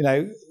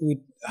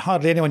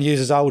 Hardly anyone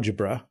uses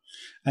algebra,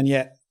 and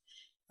yet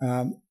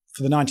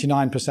for the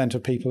 99%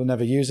 of people who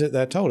never use it,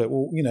 they're told it.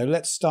 Well,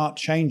 let's start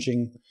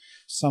changing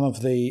some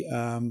of the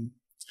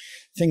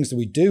things that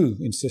we do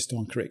insist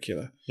on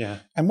curricula. Yeah.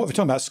 And what we're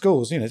talking about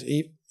schools,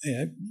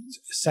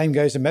 same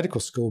goes in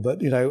medical school,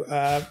 but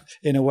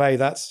in a way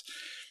that's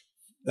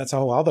a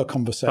whole other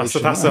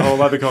conversation. That's a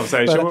whole other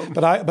conversation.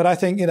 but I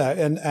think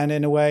and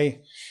in a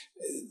way,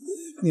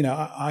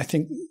 I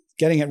think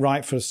getting it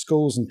right for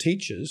schools and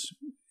teachers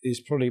is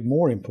probably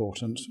more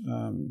important.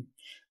 And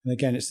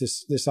again, it's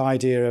this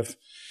idea of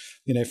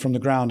from the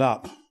ground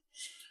up.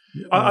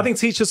 I think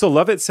teachers will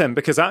love it, Tim,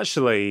 because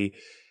actually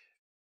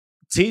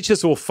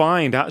teachers will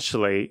find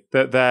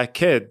that their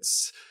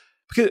kids,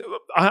 because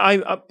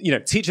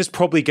teachers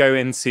probably go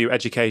into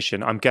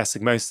education, I'm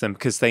guessing most of them,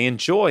 because they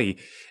enjoy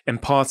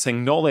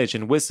imparting knowledge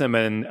and wisdom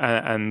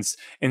and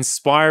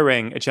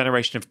inspiring a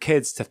generation of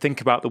kids to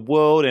think about the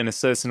world in a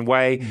certain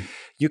way.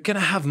 You're going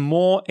to have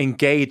more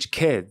engaged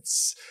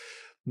kids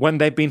when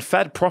they've been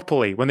fed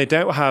properly, when they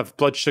don't have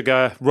blood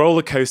sugar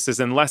roller coasters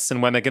in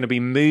lesson, when they're going to be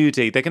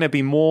moody, they're going to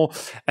be more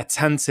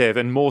attentive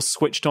and more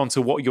switched on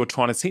to what you're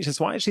trying to teach them.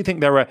 So I actually think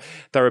there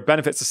are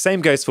benefits. The same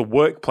goes for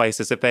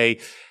workplaces. If they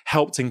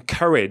helped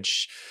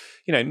encourage,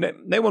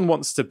 no one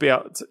wants to be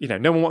able to,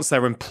 no one wants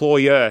their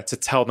employer to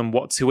tell them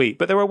what to eat,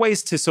 but there are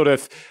ways to sort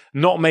of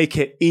not make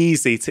it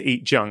easy to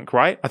eat junk,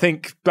 right? I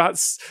think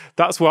that's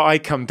where I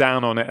come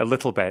down on it a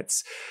little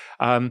bit.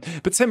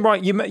 But Tim,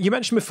 right, you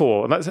mentioned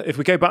before, if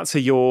we go back to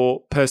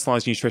your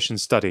personalized nutrition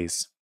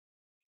studies.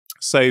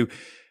 So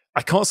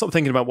I can't stop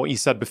thinking about what you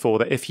said before,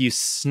 that if you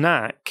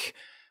snack,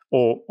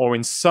 or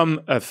in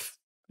some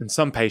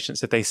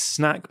patients, if they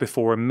snack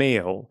before a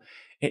meal,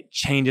 it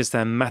changes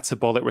their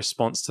metabolic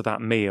response to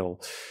that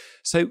meal.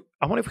 So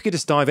I wonder if we could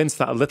just dive into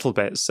that a little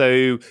bit.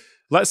 So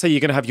let's say you're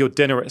going to have your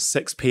dinner at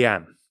 6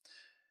 p.m.,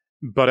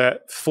 but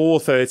at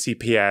 4:30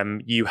 p.m.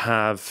 you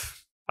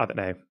have, I don't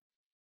know,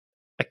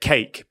 a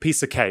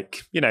piece of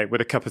cake,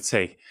 with a cup of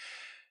tea.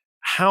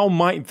 How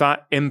might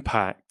that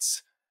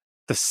impact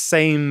the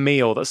same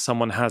meal that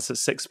someone has at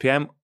 6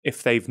 p.m.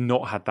 if they've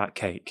not had that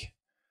cake?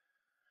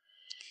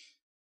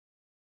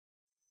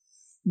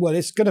 Well,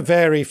 it's going to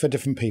vary for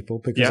different people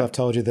because Yeah. I've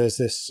told you there's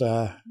this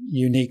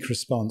unique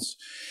response.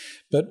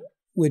 But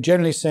we're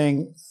generally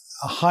seeing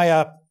a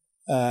higher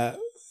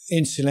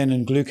insulin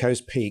and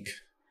glucose peak.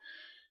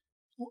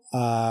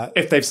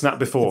 If they've snacked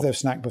before. If they've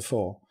snacked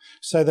before.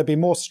 So there'd be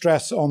more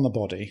stress on the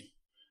body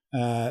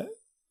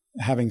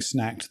having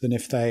snacked than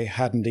if they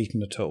hadn't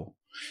eaten at all.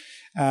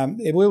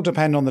 It will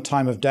depend on the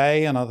time of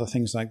day and other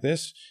things like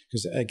this,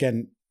 because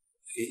again,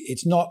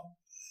 it's not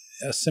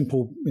a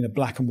simple,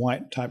 black and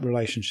white type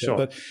relationship.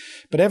 Sure.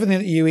 But everything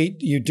that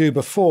you do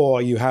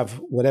before you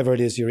have whatever it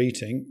is you're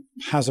eating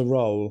has a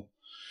role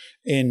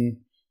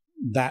in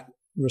that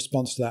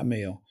response to that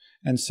meal.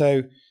 And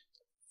so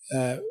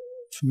for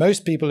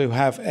most people who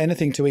have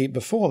anything to eat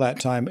before that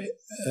time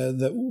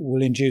that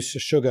will induce a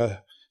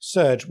sugar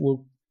surge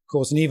will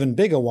cause an even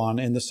bigger one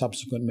in the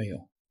subsequent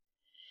meal.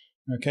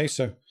 Okay,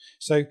 so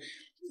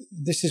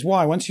this is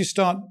why once you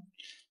start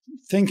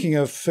thinking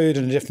of food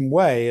in a different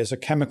way as a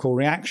chemical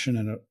reaction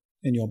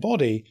in your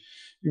body,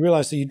 you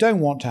realize that you don't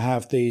want to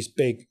have these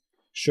big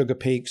sugar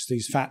peaks,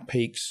 these fat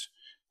peaks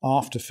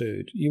after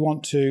food. You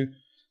want to,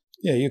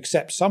 you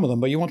accept some of them,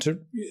 but you want to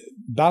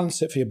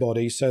balance it for your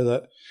body so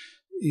that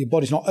your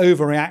body's not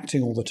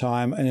overreacting all the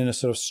time and in a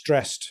sort of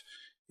stressed,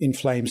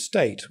 inflamed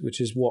state,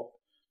 which is what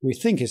we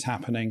think is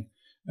happening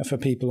for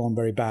people on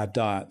very bad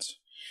diets.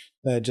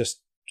 They're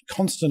just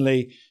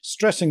constantly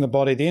stressing the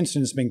body, the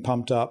insulin's being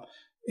pumped up,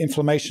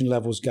 inflammation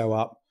levels go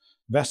up,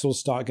 vessels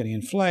start getting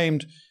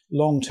inflamed,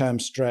 long-term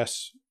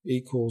stress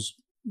equals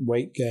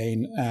weight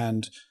gain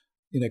and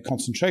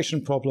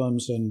concentration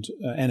problems and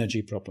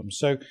energy problems.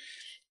 So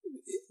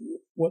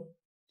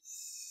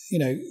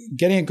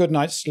getting a good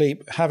night's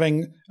sleep,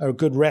 having a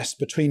good rest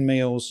between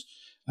meals,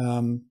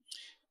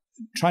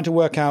 trying to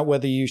work out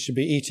whether you should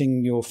be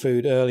eating your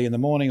food early in the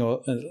morning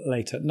or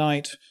late at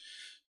night,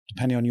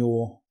 depending on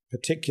your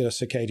particular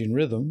circadian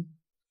rhythm.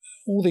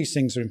 All these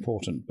things are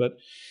important, but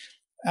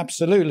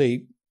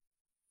absolutely,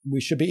 we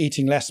should be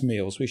eating less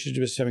meals. We should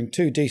be having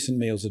 2 decent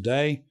meals a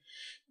day,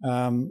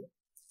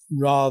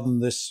 rather than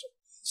this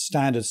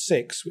standard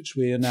 6, which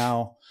we are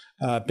now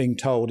being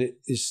told it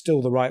is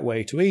still the right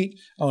way to eat.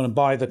 Oh, and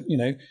buy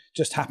the,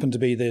 just happen to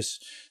be these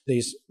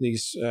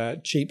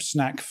cheap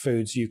snack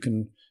foods you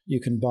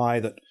can buy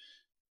that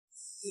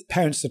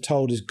parents are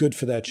told is good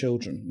for their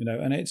children,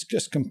 and it's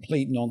just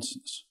complete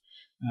nonsense.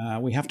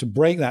 We have to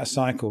break that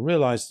cycle,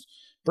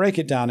 break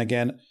it down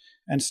again.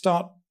 and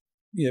start,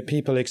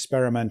 people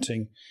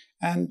experimenting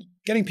and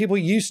getting people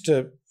used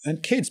to,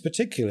 and kids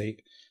particularly,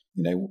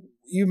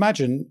 you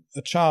imagine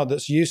a child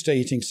that's used to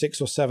eating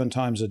 6 or 7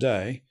 times a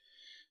day.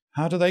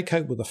 How do they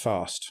cope with a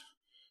fast?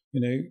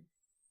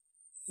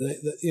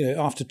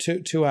 After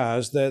 2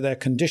 hours, they're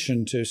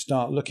conditioned to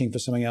start looking for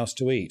something else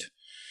to eat.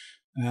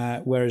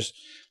 Whereas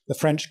the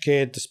French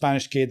kid, the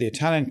Spanish kid, the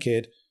Italian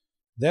kid,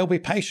 they'll be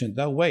patient.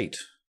 They'll wait,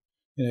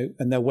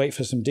 and they'll wait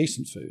for some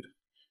decent food.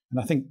 And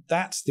I think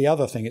that's the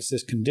other thing. It's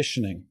this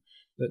conditioning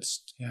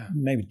that's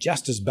maybe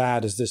just as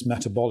bad as this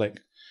metabolic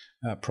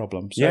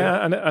problem. So,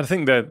 and I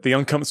think that the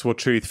uncomfortable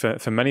truth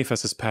for many of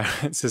us as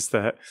parents is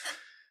that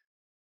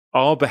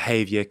our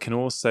behavior can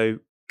also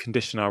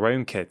condition our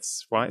own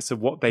kids, right? So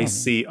what they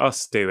see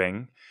us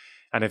doing,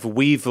 and if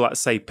we've, let's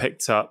say,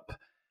 picked up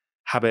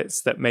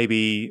habits that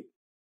maybe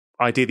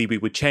ideally we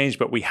would change,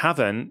 but we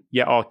haven't,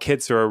 yet our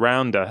kids are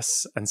around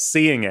us and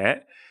seeing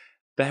it,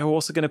 they're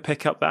also going to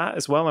pick up that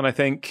as well. And I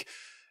think,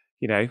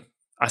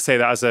 I say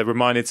that as a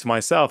reminder to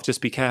myself, just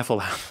be careful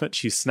how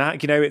much you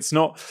snack. It's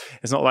not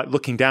like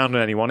looking down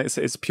on anyone.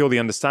 It's purely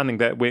understanding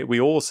that we're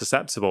all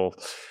susceptible.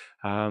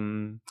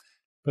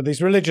 But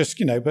these religious,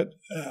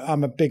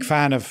 I'm a big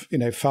fan of,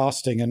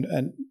 fasting,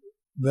 and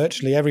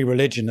virtually every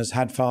religion has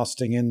had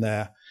fasting in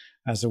there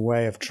as a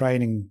way of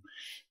training,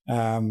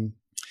 as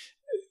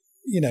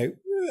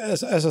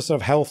a sort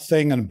of health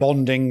thing and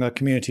bonding the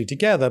community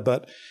together.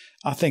 But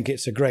I think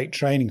it's a great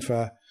training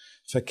for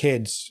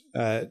kids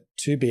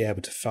to be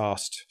able to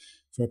fast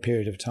for a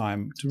period of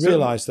time, to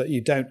realize that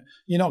you're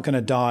not going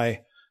to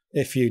die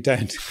if you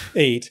don't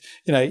eat,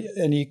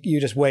 and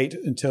you just wait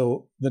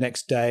until the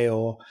next day,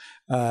 or,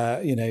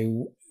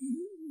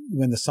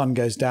 when the sun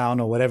goes down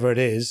or whatever it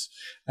is.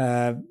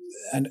 And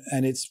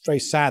it's very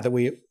sad that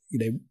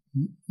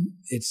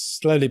it's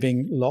slowly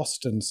being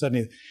lost, and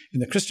certainly in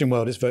the Christian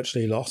world, it's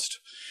virtually lost.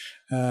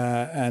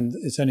 And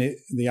it's only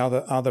the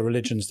other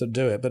religions that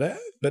do it.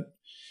 But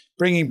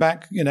bringing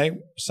back,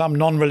 some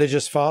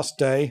non-religious fast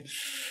day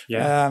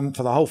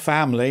for the whole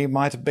family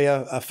might be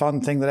a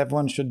fun thing that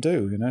everyone should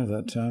do,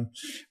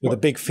 with a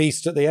big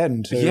feast at the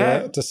end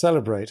to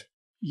celebrate.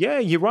 Yeah,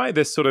 you're right.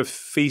 This sort of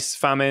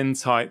feast-famine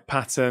type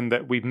pattern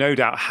that we've no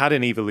doubt had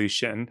in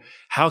evolution.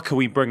 How can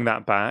we bring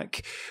that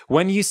back?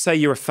 When you say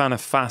you're a fan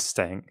of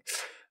fasting,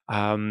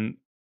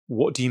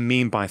 what do you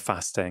mean by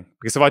fasting?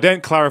 Because if I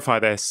don't clarify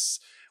this,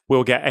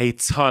 we'll get a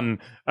ton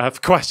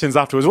of questions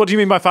afterwards. What do you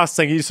mean by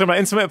fasting? Are you talking about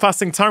intermittent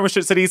fasting, time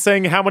restricted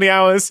eating, how many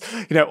hours?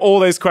 All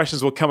those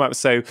questions will come up.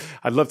 So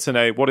I'd love to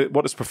know, what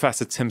does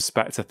Professor Tim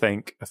Spector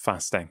think of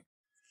fasting?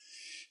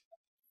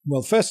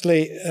 Well,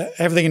 firstly,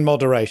 everything in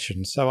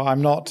moderation. So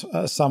I'm not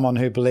someone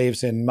who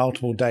believes in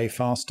multiple day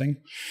fasting.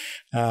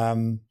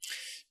 I've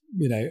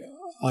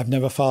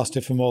never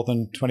fasted for more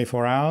than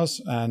 24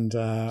 hours, and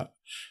I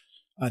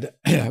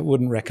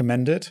wouldn't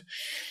recommend it.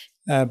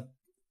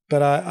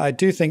 But I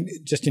do think,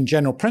 just in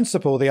general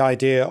principle, the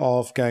idea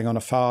of going on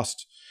a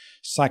fast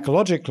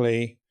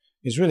psychologically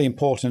is really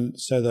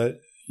important, so that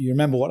you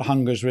remember what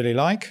hunger is really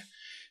like,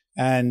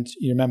 and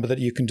you remember that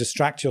you can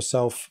distract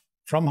yourself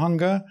from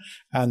hunger,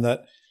 and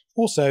that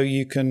also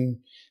you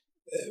can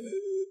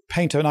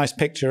paint a nice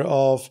picture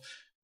of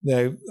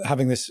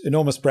having this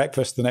enormous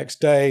breakfast the next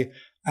day,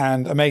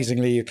 and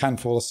amazingly you can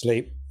fall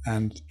asleep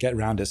and get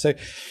around it. So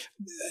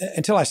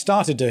until I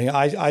started doing it,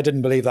 I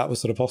didn't believe that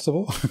was sort of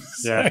possible.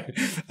 Yeah.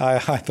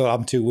 I thought,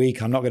 I'm too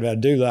weak, I'm not going to be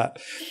able to do that.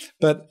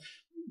 But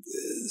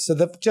so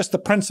just the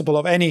principle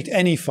of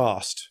any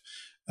fast,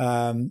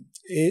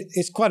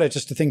 it's quite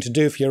just a thing to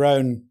do for your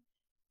own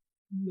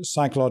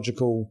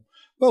psychological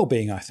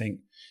well-being, I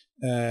think,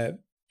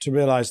 to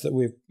realize that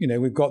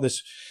we've got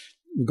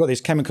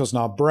these chemicals in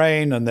our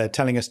brain, and they're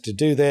telling us to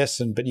do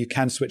this, but you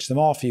can switch them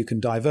off, you can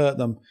divert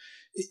them.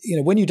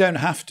 When you don't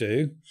have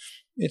to,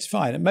 it's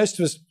fine. And most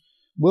of us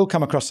will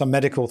come across some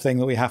medical thing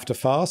that we have to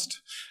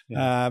fast,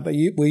 but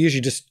we're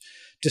usually just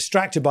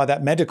distracted by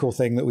that medical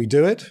thing that we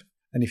do it.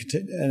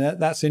 And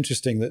that's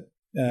interesting that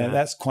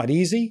that's quite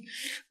easy.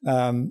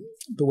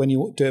 But when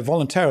you do it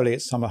voluntarily,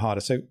 it's somewhat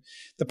harder. So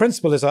the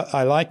principle is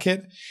I like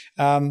it.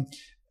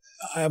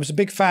 I was a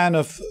big fan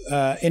of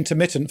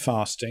intermittent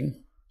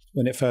fasting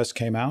when it first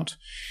came out,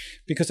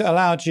 because it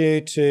allowed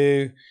you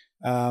to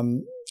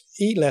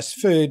eat less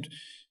food,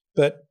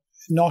 but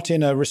not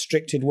in a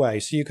restricted way.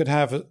 So you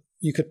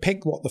could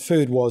pick what the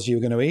food was you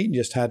were going to eat, and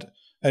just had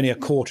only a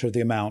quarter of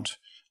the amount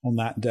on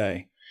that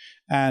day.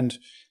 And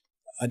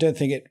I don't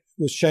think it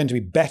was shown to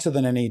be better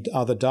than any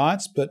other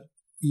diets, but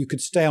you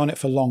could stay on it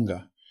for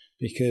longer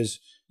because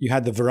you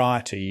had the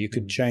variety. You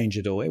could change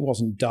it all. It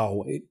wasn't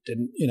dull. It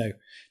didn't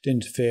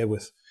interfere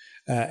with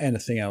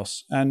anything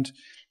else. And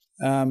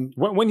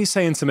when you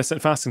say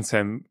intermittent fasting,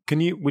 Tim,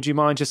 would you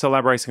mind just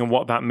elaborating on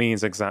what that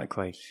means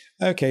exactly?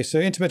 Okay, so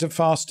intermittent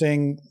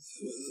fasting,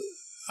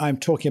 I'm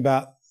talking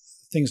about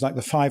things like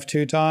the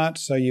 5-2 diet.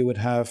 So you would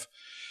have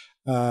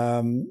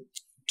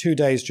 2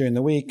 days during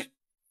the week,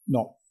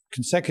 not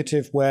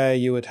consecutive, where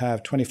you would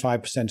have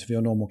 25% of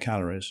your normal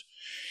calories,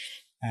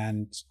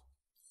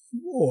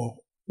 or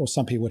or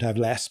some people would have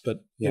less,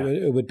 but Yeah.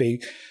 it would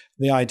be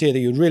the idea that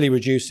you'd really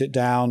reduce it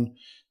down.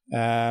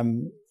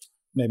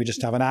 Maybe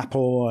just have an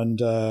apple and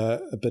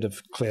a bit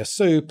of clear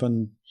soup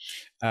and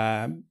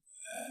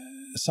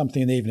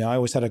something in the evening. I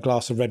always had a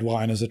glass of red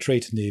wine as a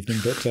treat in the evening,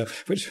 but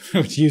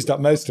which used up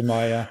most of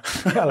my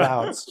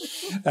allowance.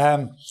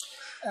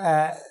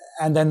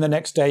 And then the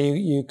next day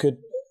you could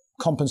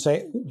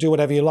compensate, do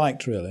whatever you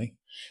liked, really.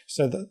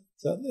 So that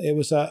it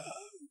was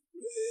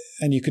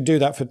and you could do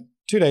that for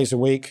 2 days a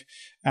week.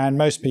 And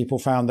most people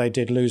found they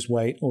did lose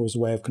weight, or as a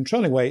way of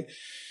controlling weight,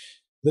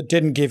 that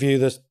didn't give you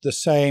the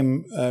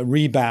same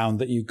rebound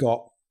that you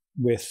got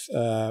with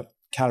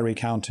calorie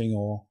counting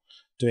or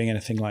doing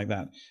anything like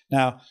that.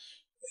 Now,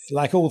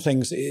 like all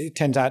things, it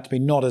turns out to be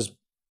not as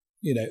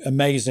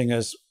amazing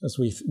as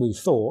we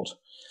thought,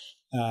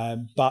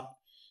 but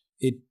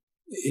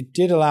it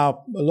did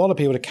allow a lot of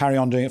people to carry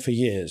on doing it for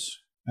years.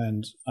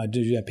 And I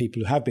do know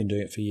people who have been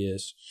doing it for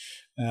years,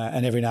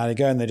 and every now and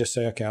again they just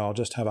say, okay, I'll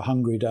just have a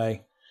hungry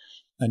day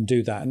and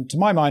do that. And to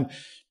my mind,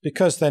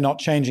 because they're not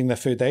changing the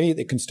food they eat,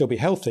 it can still be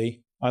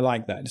healthy. I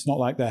like that. It's not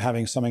like they're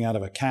having something out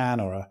of a can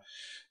or a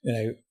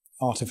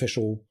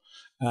artificial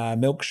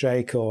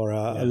milkshake or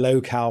a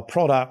low-cal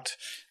product.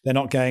 They're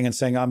not going and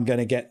saying, I'm going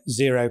to get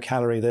 0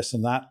 calorie this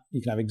and that.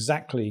 You can have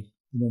exactly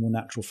normal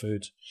natural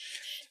foods.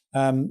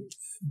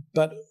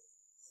 But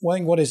I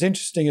think what is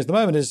interesting at the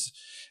moment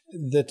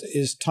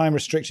is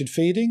time-restricted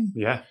feeding,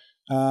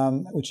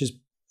 which is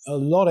a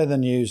lot in the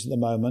news at the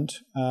moment,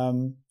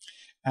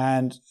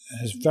 and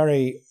has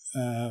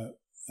a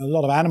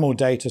lot of animal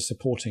data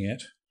supporting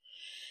it,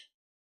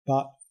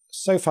 but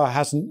so far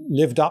hasn't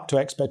lived up to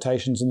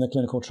expectations in the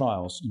clinical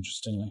trials,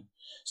 interestingly.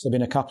 So there have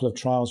been a couple of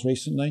trials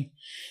recently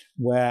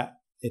where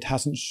it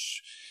hasn't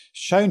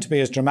shown to be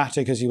as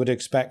dramatic as you would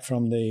expect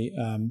from the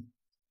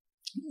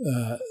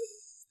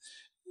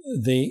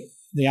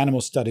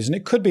animal studies. And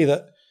it could be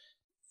that,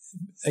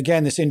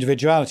 again, this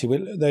individuality,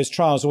 those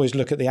trials always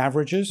look at the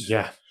averages.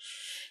 Yeah.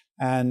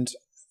 And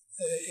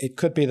it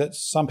could be that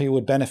some people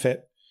would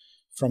benefit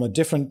from a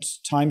different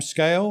time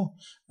scale.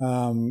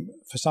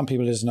 For some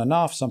people, it isn't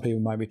enough. Some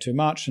people might be too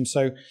much. And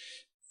so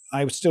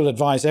I would still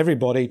advise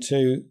everybody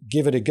to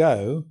give it a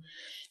go.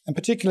 And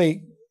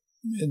particularly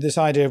this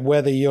idea of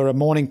whether you're a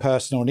morning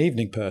person or an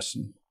evening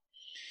person.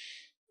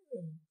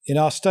 In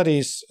our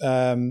studies,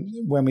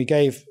 when we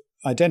gave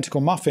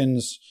identical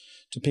muffins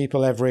to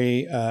people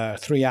every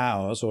 3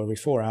 hours or every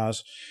 4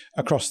 hours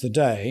across the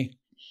day,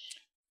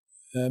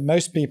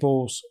 most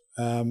people's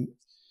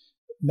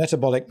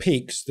metabolic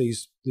peaks,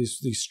 these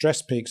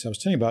stress peaks I was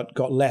telling you about,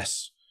 got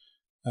less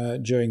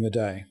during the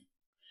day.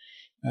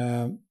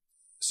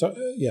 So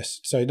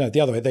the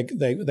other way,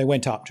 they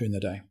went up during the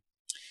day.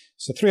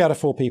 So 3 out of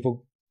 4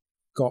 people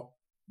got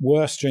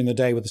worse during the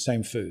day with the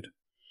same food.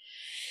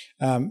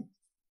 1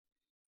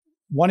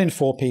 in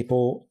 4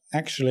 people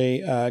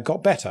actually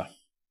got better.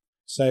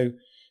 So,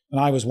 and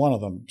I was one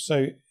of them.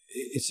 So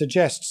it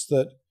suggests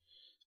that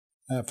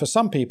for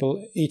some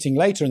people, eating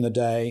later in the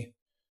day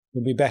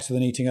would be better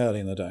than eating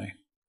early in the day.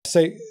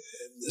 So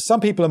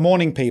some people are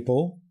morning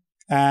people,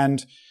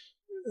 and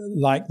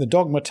like the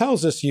dogma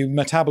tells us, you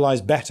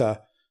metabolize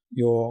better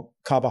your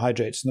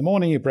carbohydrates in the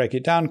morning, you break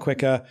it down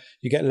quicker,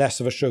 you get less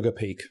of a sugar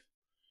peak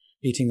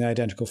eating the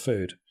identical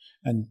food.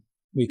 And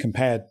we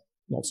compared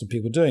lots of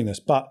people doing this,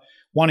 but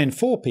 1 in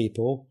 4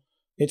 people,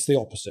 it's the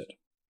opposite.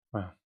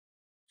 Wow.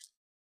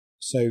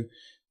 So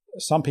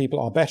some people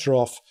are better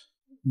off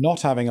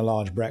not having a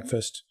large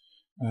breakfast,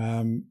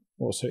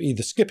 also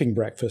either skipping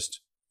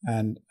breakfast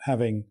and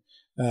having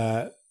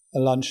a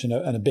lunch and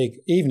a big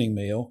evening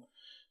meal,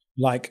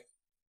 like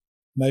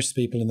most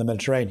people in the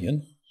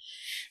Mediterranean.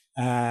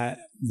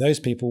 Those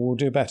people will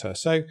do better.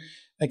 So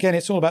again,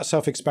 it's all about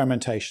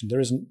self-experimentation. There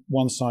isn't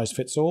one size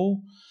fits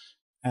all,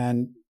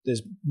 and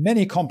there's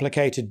many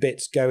complicated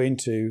bits go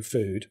into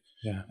food.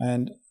 Yeah.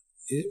 And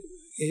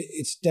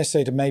it's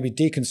necessary to maybe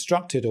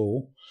deconstruct it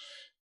all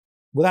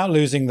without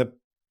losing the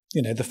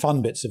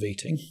fun bits of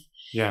eating.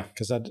 Yeah.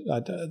 Because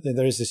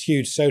there is this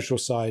huge social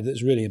side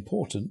that's really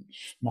important,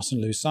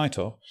 mustn't lose sight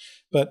of.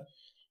 But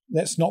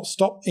let's not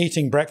stop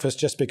eating breakfast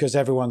just because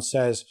everyone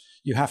says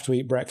you have to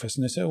eat breakfast.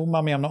 And they say, well,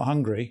 Mummy, I'm not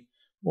hungry.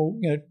 Well,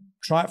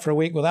 try it for a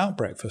week without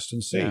breakfast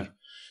and see. Yeah.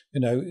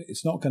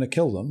 It's not going to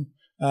kill them.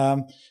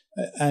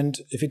 And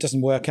if it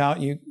doesn't work out,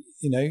 you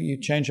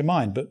change your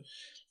mind. But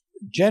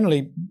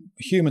generally,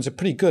 humans are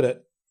pretty good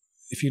at,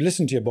 if you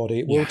listen to your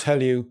body, it will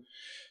tell you.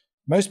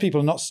 Most people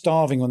are not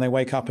starving when they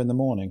wake up in the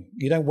morning.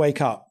 You don't wake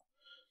up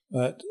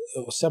at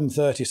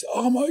 7:30 and say,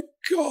 oh my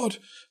God,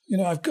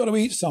 I've got to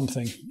eat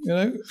something,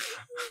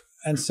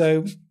 And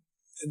so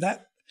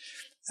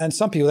and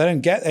some people, they don't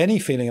get any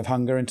feeling of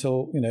hunger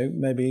until,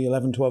 maybe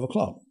 11, 12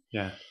 o'clock.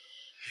 Yeah.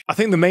 I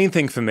think the main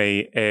thing for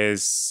me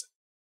is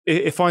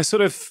if I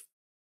sort of,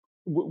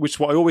 which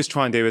what I always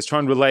try and do is try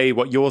and relay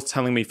what you're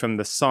telling me from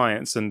the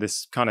science and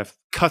this kind of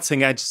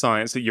cutting edge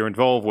science that you're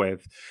involved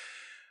with.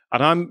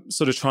 And I'm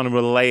sort of trying to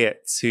relay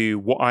it to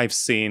what I've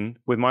seen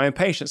with my own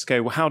patients.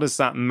 Go, well, how does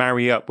that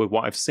marry up with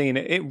what I've seen?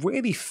 It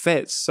really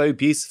fits so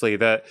beautifully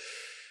that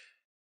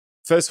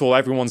first of all,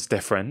 everyone's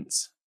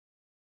different.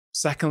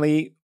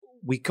 Secondly,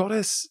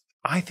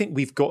 I think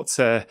we've got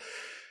to,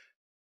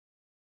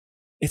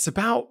 it's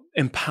about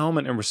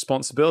empowerment and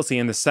responsibility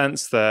in the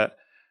sense that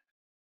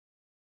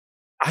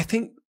I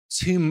think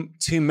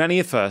too many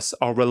of us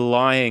are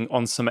relying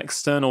on some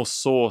external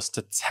source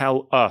to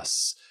tell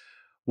us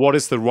what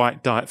is the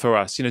right diet for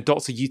us.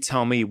 Doctor, you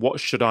tell me, what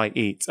should I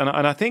eat? And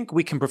I think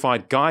we can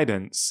provide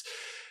guidance,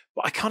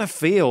 but I kind of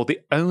feel the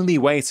only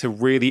way to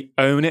really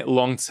own it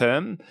long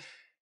term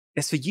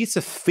is for you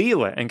to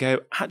feel it and go,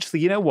 actually,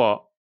 you know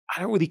what?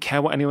 I don't really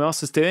care what anyone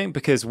else is doing,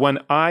 because when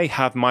I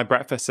have my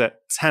breakfast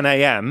at 10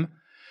 a.m.,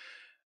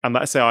 and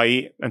let's say I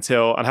eat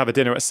until and have a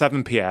dinner at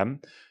 7 p.m.,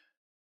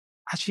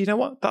 actually, you know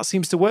what? That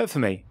seems to work for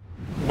me.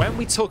 When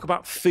we talk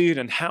about food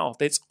and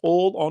health, it's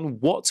all on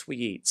what we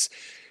eat.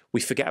 We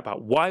forget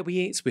about why we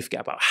eat, we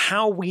forget about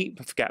how we eat,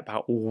 we forget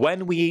about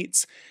when we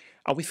eat,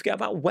 and we forget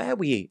about where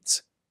we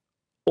eat.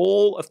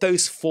 All of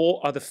those 4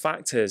 other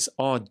factors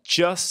are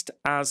just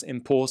as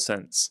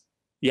important.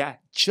 Yeah,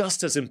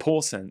 just as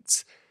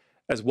important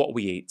as what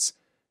we eat,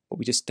 but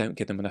we just don't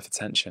give them enough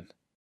attention.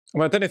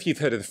 Well, I don't know if you've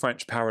heard of the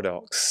French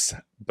paradox,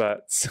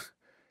 but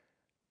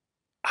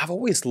I've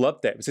always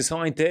loved it. It was this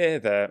idea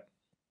that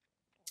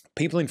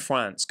people in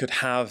France could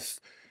have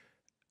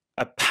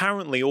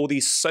apparently all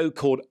these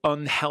so-called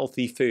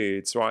unhealthy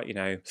foods, right?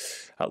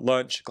 At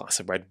lunch, a glass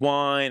of red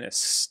wine, a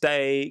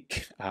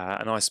steak,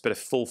 a nice bit of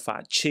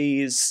full-fat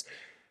cheese.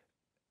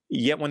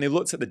 Yet when they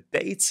looked at the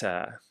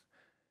data,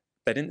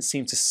 they didn't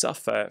seem to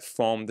suffer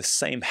from the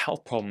same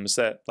health problems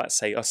that, let's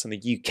say, us in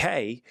the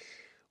UK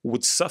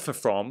would suffer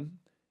from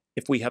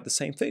if we had the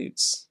same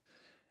foods.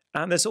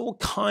 And there's all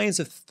kinds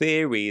of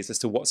theories as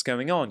to what's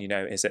going on.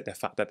 Is it the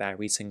fact that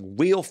they're eating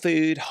real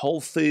food,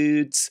 whole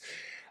foods?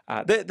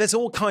 There's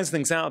all kinds of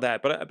things out there,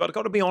 but I've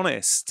got to be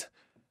honest.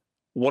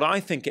 What I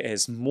think it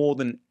is, more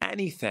than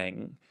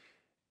anything,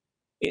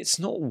 it's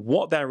not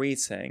what they're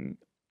eating,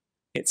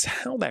 it's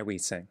how they're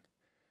eating.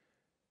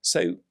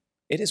 So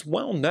it is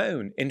well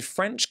known in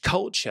French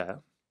culture,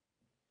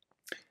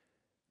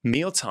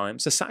 meal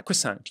times are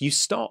sacrosanct. You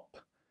stop.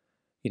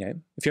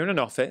 If you're in an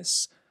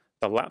office,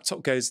 the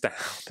laptop goes down,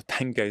 the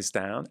pen goes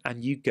down,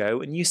 and you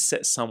go and you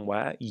sit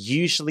somewhere,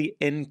 usually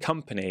in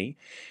company,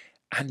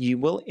 and you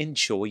will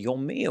enjoy your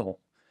meal,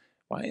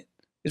 right?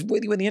 It's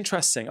really, really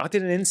interesting. I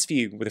did an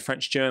interview with a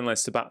French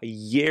journalist about a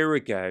year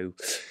ago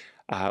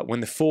when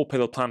the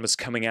 4-pillar plan was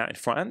coming out in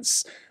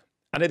France.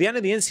 And at the end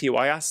of the interview,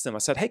 I asked them, I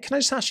said, hey, can I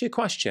just ask you a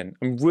question?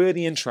 I'm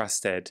really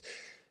interested.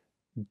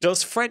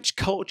 Does French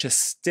culture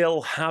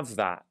still have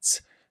that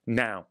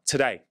now,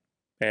 today,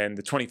 in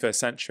the 21st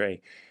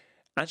century?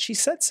 And she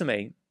said to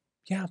me,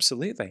 yeah,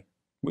 absolutely.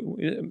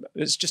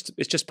 It's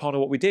just part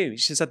of what we do.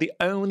 She said the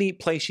only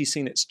place she's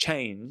seen it's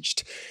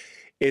changed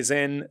is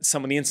in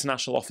some of the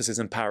international offices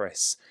in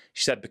Paris.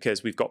 She said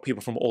because we've got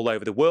people from all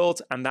over the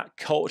world, and that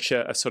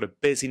culture of sort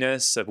of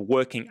busyness, of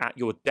working at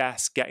your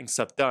desk, getting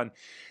stuff done,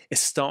 is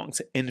starting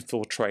to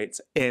infiltrate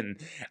in.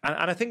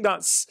 And I think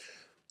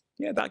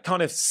that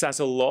kind of says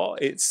a lot.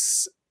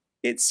 It's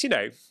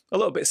a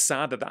little bit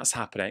sad that that's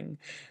happening.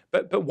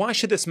 But why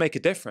should this make a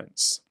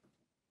difference?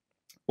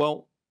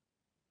 Well,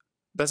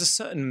 there's a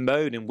certain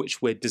mode in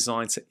which we're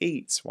designed to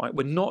eat, right?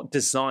 We're not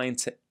designed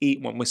to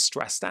eat when we're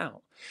stressed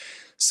out.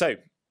 So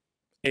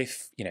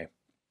if you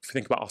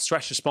think about our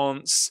stress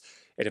response,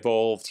 it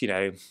evolved,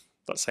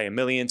 let's say 1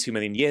 million, 2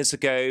 million years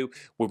ago.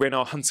 We're in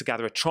our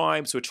hunter-gatherer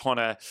tribes. We're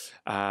trying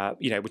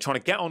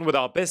to get on with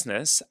our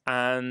business,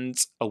 and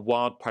a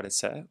wild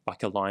predator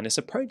like a lion is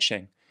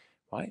approaching,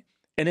 right?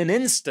 In an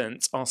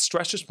instant, our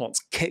stress response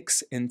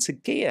kicks into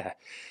gear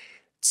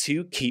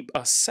to keep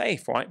us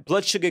safe, right?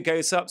 Blood sugar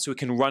goes up so we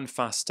can run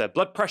faster.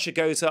 Blood pressure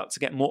goes up to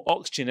get more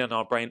oxygen in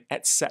our brain,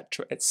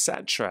 etc.,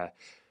 etc.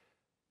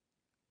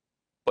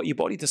 But your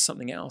body does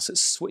something else. It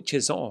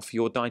switches off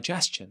your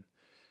digestion.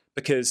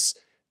 Because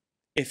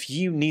if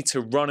you need to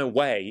run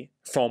away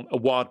from a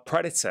wild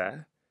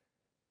predator,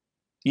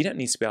 you don't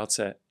need to be able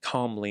to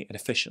calmly and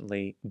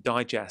efficiently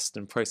digest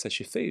and process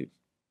your food.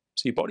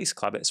 So your body's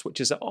clever, it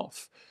switches it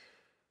off.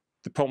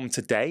 The problem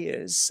today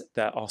is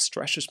that our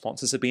stress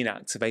responses are being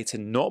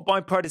activated not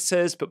by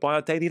predators, but by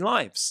our daily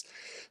lives.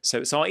 So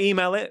it's our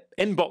email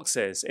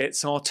inboxes,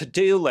 it's our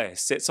to-do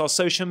lists, it's our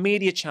social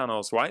media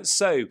channels, right?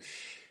 So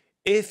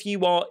if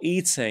you are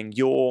eating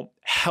your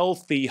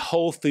healthy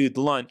whole food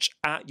lunch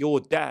at your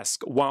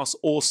desk whilst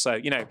also,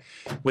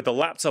 with the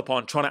laptop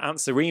on trying to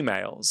answer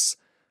emails,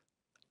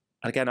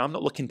 again, I'm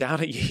not looking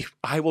down at you.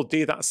 I will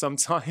do that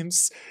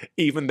sometimes,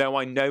 even though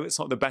I know it's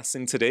not the best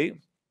thing to do.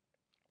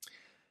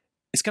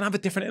 It's going to have a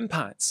different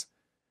impact.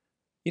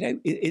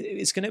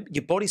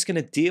 Your body's going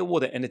to deal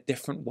with it in a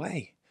different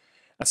way.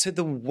 And so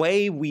the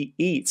way we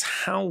eat,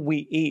 how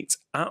we eat,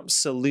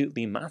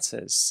 absolutely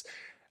matters.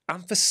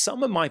 And for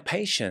some of my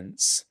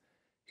patients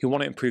who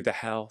want to improve their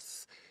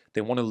health,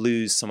 they want to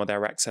lose some of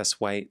their excess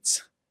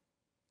weight,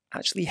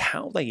 actually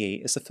how they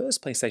eat is the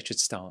first place they should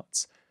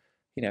start.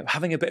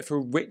 Having a bit of a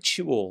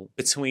ritual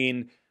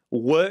between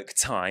work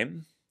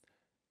time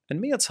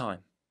and meal time.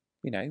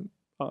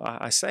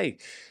 I say,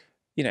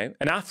 You know,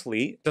 an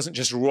athlete doesn't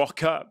just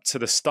rock up to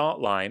the start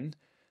line.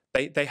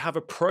 They have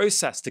a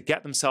process to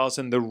get themselves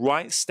in the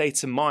right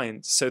state of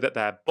mind so that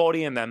their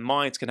body and their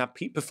mind can have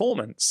peak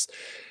performance.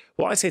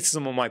 Well, I say to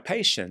some of my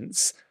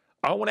patients,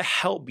 I want to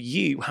help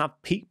you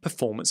have peak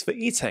performance for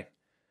eating,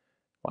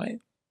 right?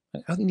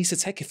 It only needs to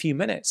take a few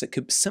minutes. It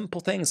could be simple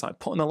things like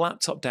putting the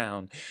laptop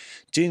down,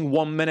 doing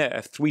 1 minute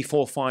of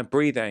 3-4-5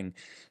 breathing,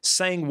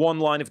 saying one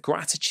line of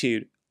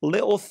gratitude,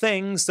 little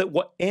things that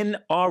were in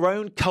our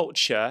own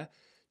culture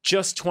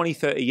just 20,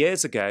 30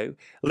 years ago,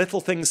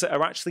 little things that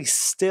are actually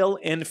still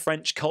in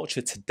French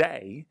culture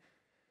today.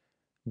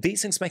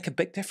 These things make a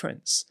big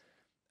difference.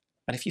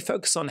 And if you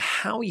focus on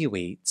how you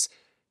eat,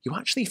 you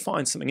actually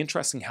find something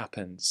interesting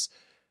happens.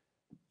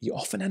 You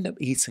often end up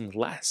eating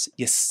less.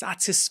 You're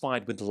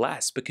satisfied with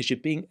less because you're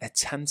being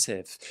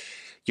attentive.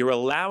 You're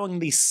allowing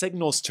these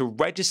signals to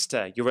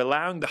register. You're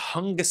allowing the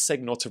hunger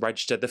signal to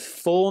register, the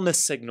fullness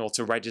signal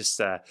to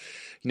register.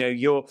 You know,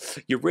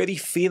 you're really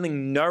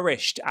feeling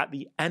nourished at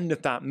the end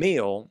of that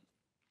meal,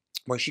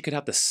 whereas you could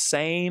have the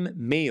same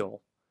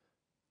meal,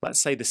 let's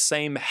say the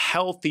same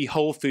healthy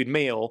whole food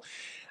meal,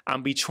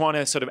 and be trying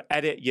to sort of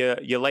edit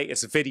your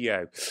latest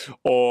video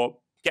or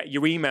get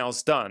your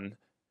emails done.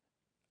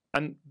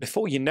 And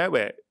before you know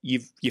it,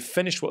 you've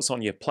finished what's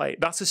on your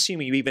plate. That's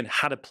assuming you even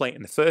had a plate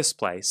in the first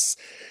place.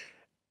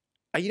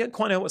 And you don't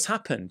quite know what's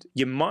happened.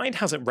 Your mind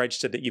hasn't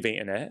registered that you've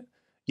eaten it.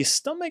 Your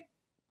stomach,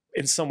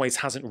 in some ways,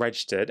 hasn't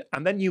registered.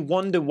 And then you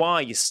wonder why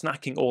you're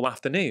snacking all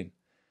afternoon,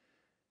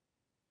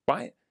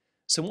 right?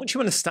 So once you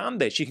understand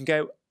this, you can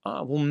go,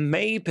 well,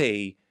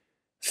 maybe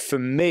for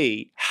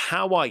me,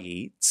 how I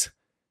eat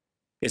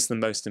is the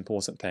most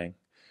important thing,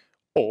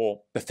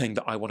 or the thing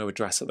that I want to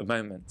address at the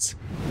moment.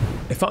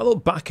 If I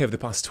look back over the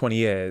past 20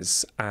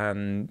 years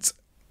and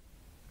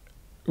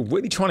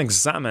really try and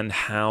examine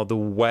how the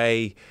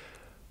way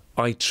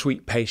I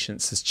treat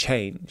patients has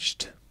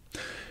changed,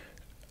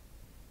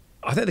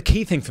 I think the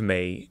key thing for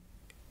me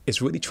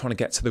is really trying to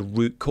get to the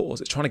root cause.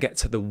 It's trying to get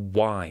to the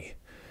why.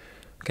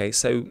 Okay,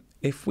 so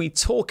if we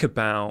talk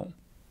about,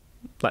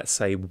 let's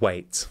say,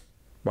 weight,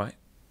 right?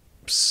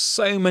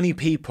 So many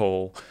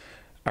people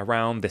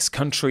around this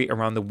country,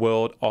 around the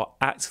world, are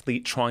actively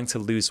trying to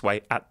lose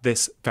weight at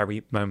this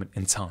very moment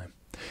in time.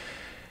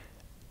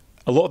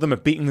 A lot of them are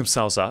beating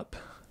themselves up,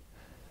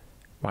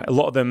 right? A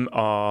lot of them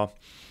are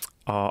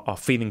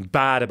feeling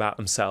bad about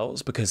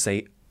themselves because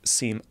they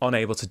seem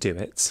unable to do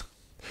it.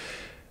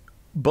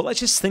 But let's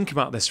just think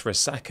about this for a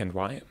second,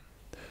 right?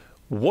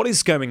 What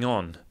is going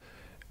on?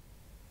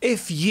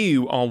 If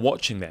you are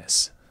watching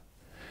this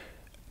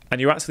and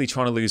you're actually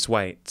trying to lose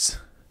weight,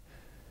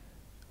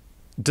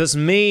 does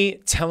me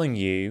telling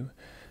you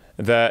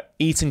that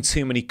eating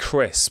too many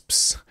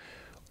crisps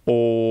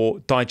or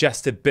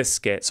digestive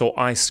biscuits or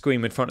ice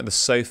cream in front of the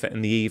sofa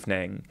in the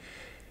evening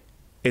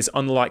is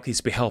unlikely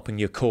to be helping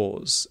your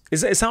cause?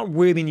 Is that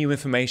really new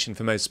information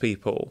for most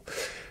people?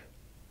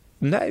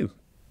 No.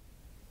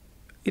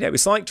 You know,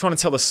 it's like trying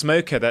to tell a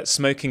smoker that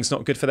smoking's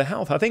not good for their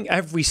health. I think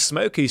every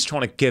smoker who's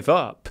trying to give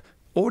up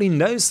already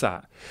knows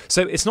that.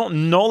 So it's not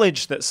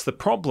knowledge that's the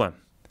problem.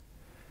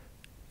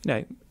 You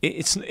know,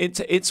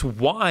 it's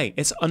why,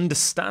 it's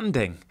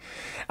understanding.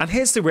 And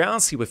here's the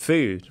reality with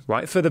food,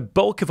 right? For the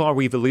bulk of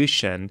our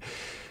evolution,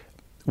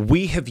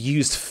 we have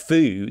used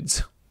food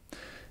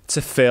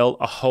to fill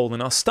a hole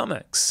in our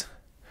stomachs.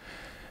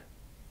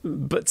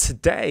 But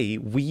today,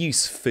 we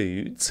use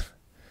food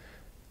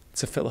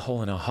to fill a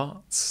hole in our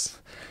hearts.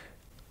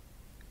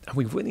 And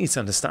we really need to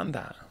understand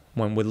that.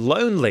 When we're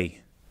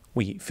lonely,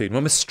 we eat food.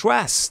 When we're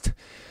stressed,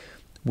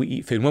 we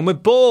eat food. When we're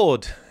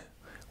bored,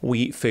 we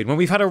eat food. When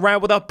we've had a row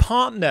with our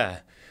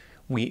partner,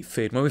 we eat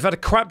food. When we've had a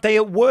crap day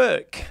at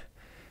work,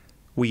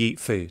 we eat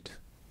food,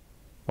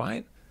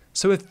 right?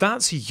 So if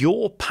that's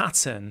your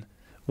pattern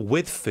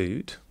with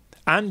food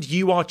and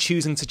you are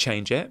choosing to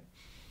change it,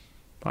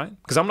 right?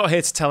 Because I'm not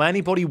here to tell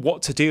anybody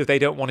what to do if they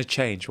don't want to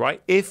change,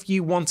 right? If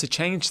you want to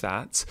change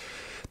that,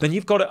 then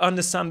you've got to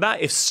understand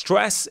that if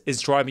stress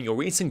is driving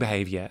your eating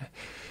behavior,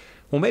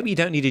 well, maybe you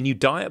don't need a new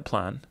diet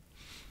plan.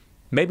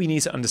 Maybe you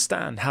need to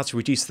understand how to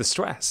reduce the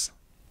stress.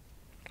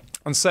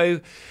 And so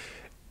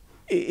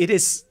it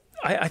is,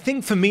 I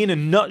think for me in a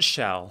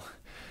nutshell,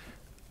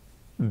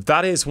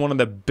 that is one of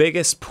the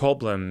biggest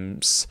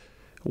problems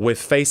we're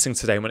facing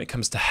today when it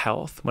comes to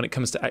health, when it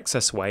comes to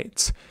excess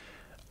weight.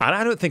 And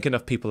I don't think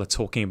enough people are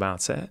talking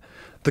about it.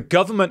 The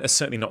government is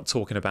certainly not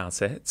talking about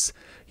it,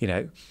 you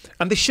know,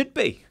 and they should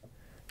be.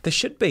 They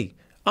should be.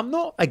 I'm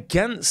not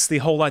against the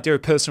whole idea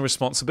of personal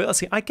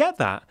responsibility. I get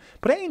that.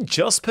 But it ain't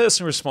just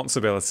personal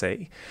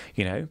responsibility,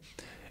 you know.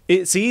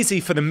 It's easy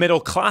for the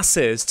middle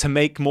classes to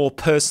make more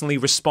personally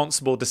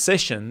responsible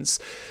decisions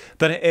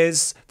than it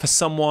is for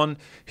someone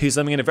who's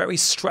living in a very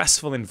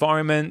stressful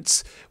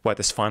environment, where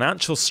there's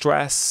financial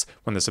stress,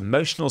 when there's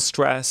emotional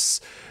stress.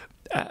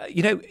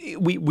 You know,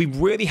 we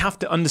really have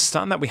to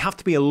understand that. We have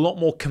to be a lot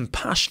more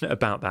compassionate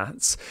about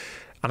that.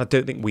 And I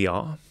don't think we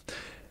are.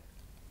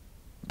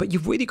 But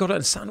you've really got to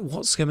understand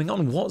what's going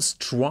on, what's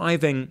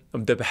driving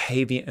the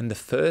behavior in the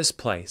first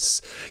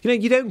place. You know,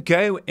 you don't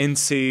go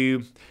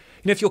into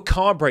if your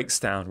car breaks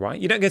down, right,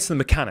 you don't go to the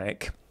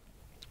mechanic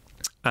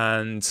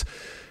and, tell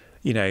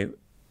the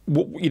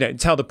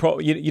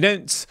you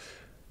don't,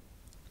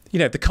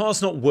 the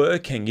car's not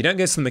working. You don't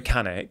go to the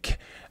mechanic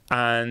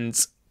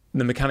and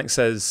the mechanic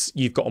says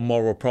you've got a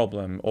moral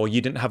problem or you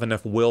didn't have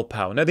enough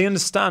willpower. No, they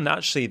understand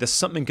actually there's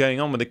something going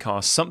on with the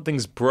car.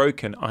 Something's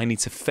broken. I need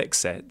to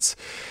fix it.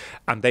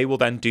 And they will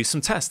then do some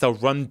tests. They'll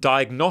run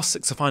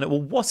diagnostics to find out,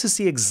 well, what is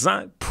the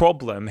exact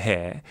problem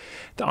here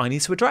that I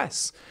need to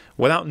address?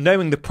 Without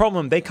knowing the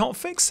problem, they can't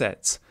fix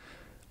it.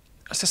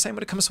 It's the same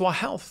when it comes to our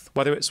health,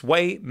 whether it's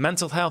weight,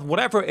 mental health,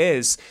 whatever it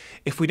is.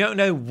 If we don't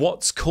know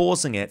what's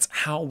causing it,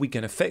 how are we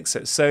going to fix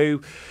it?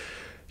 So,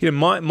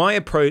 my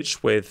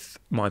approach with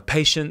my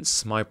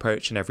patients, my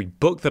approach in every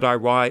book that I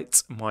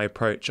write, my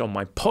approach on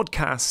my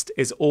podcast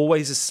is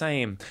always the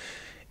same.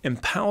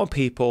 Empower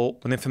people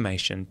with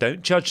information.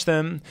 Don't judge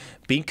them.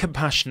 Be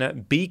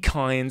compassionate. Be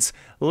kind.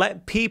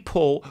 Let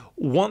people,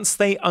 once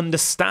they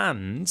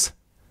understand,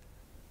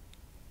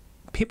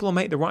 people will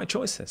make the right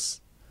choices.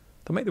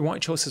 They'll make the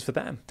right choices for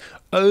them.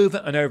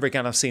 Over and over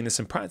again, I've seen this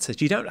in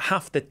practice. You don't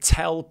have to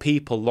tell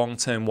people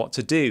long-term what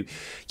to do.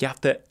 You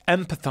have to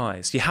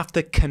empathize. You have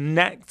to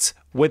connect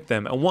with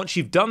them. And once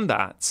you've done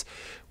that,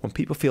 when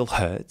people feel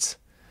hurt,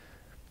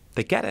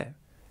 they get it.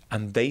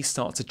 And they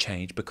start to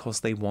change because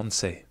they want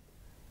to,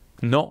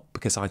 not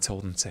because I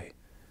told them to.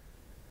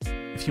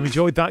 If you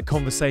enjoyed that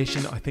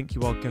conversation, I think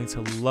you are going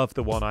to love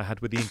the one I had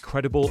with the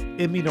incredible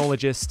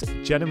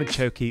immunologist, Jenna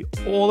Machoki,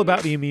 all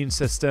about the immune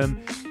system.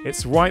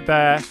 It's right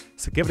there,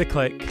 so give it a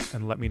click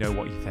and let me know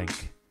what you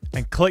think.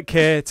 And click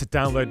here to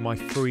download my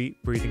free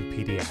breathing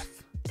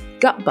PDF.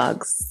 Gut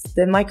bugs,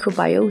 the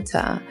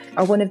microbiota,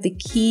 are one of the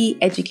key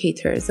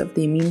educators of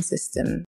the immune system.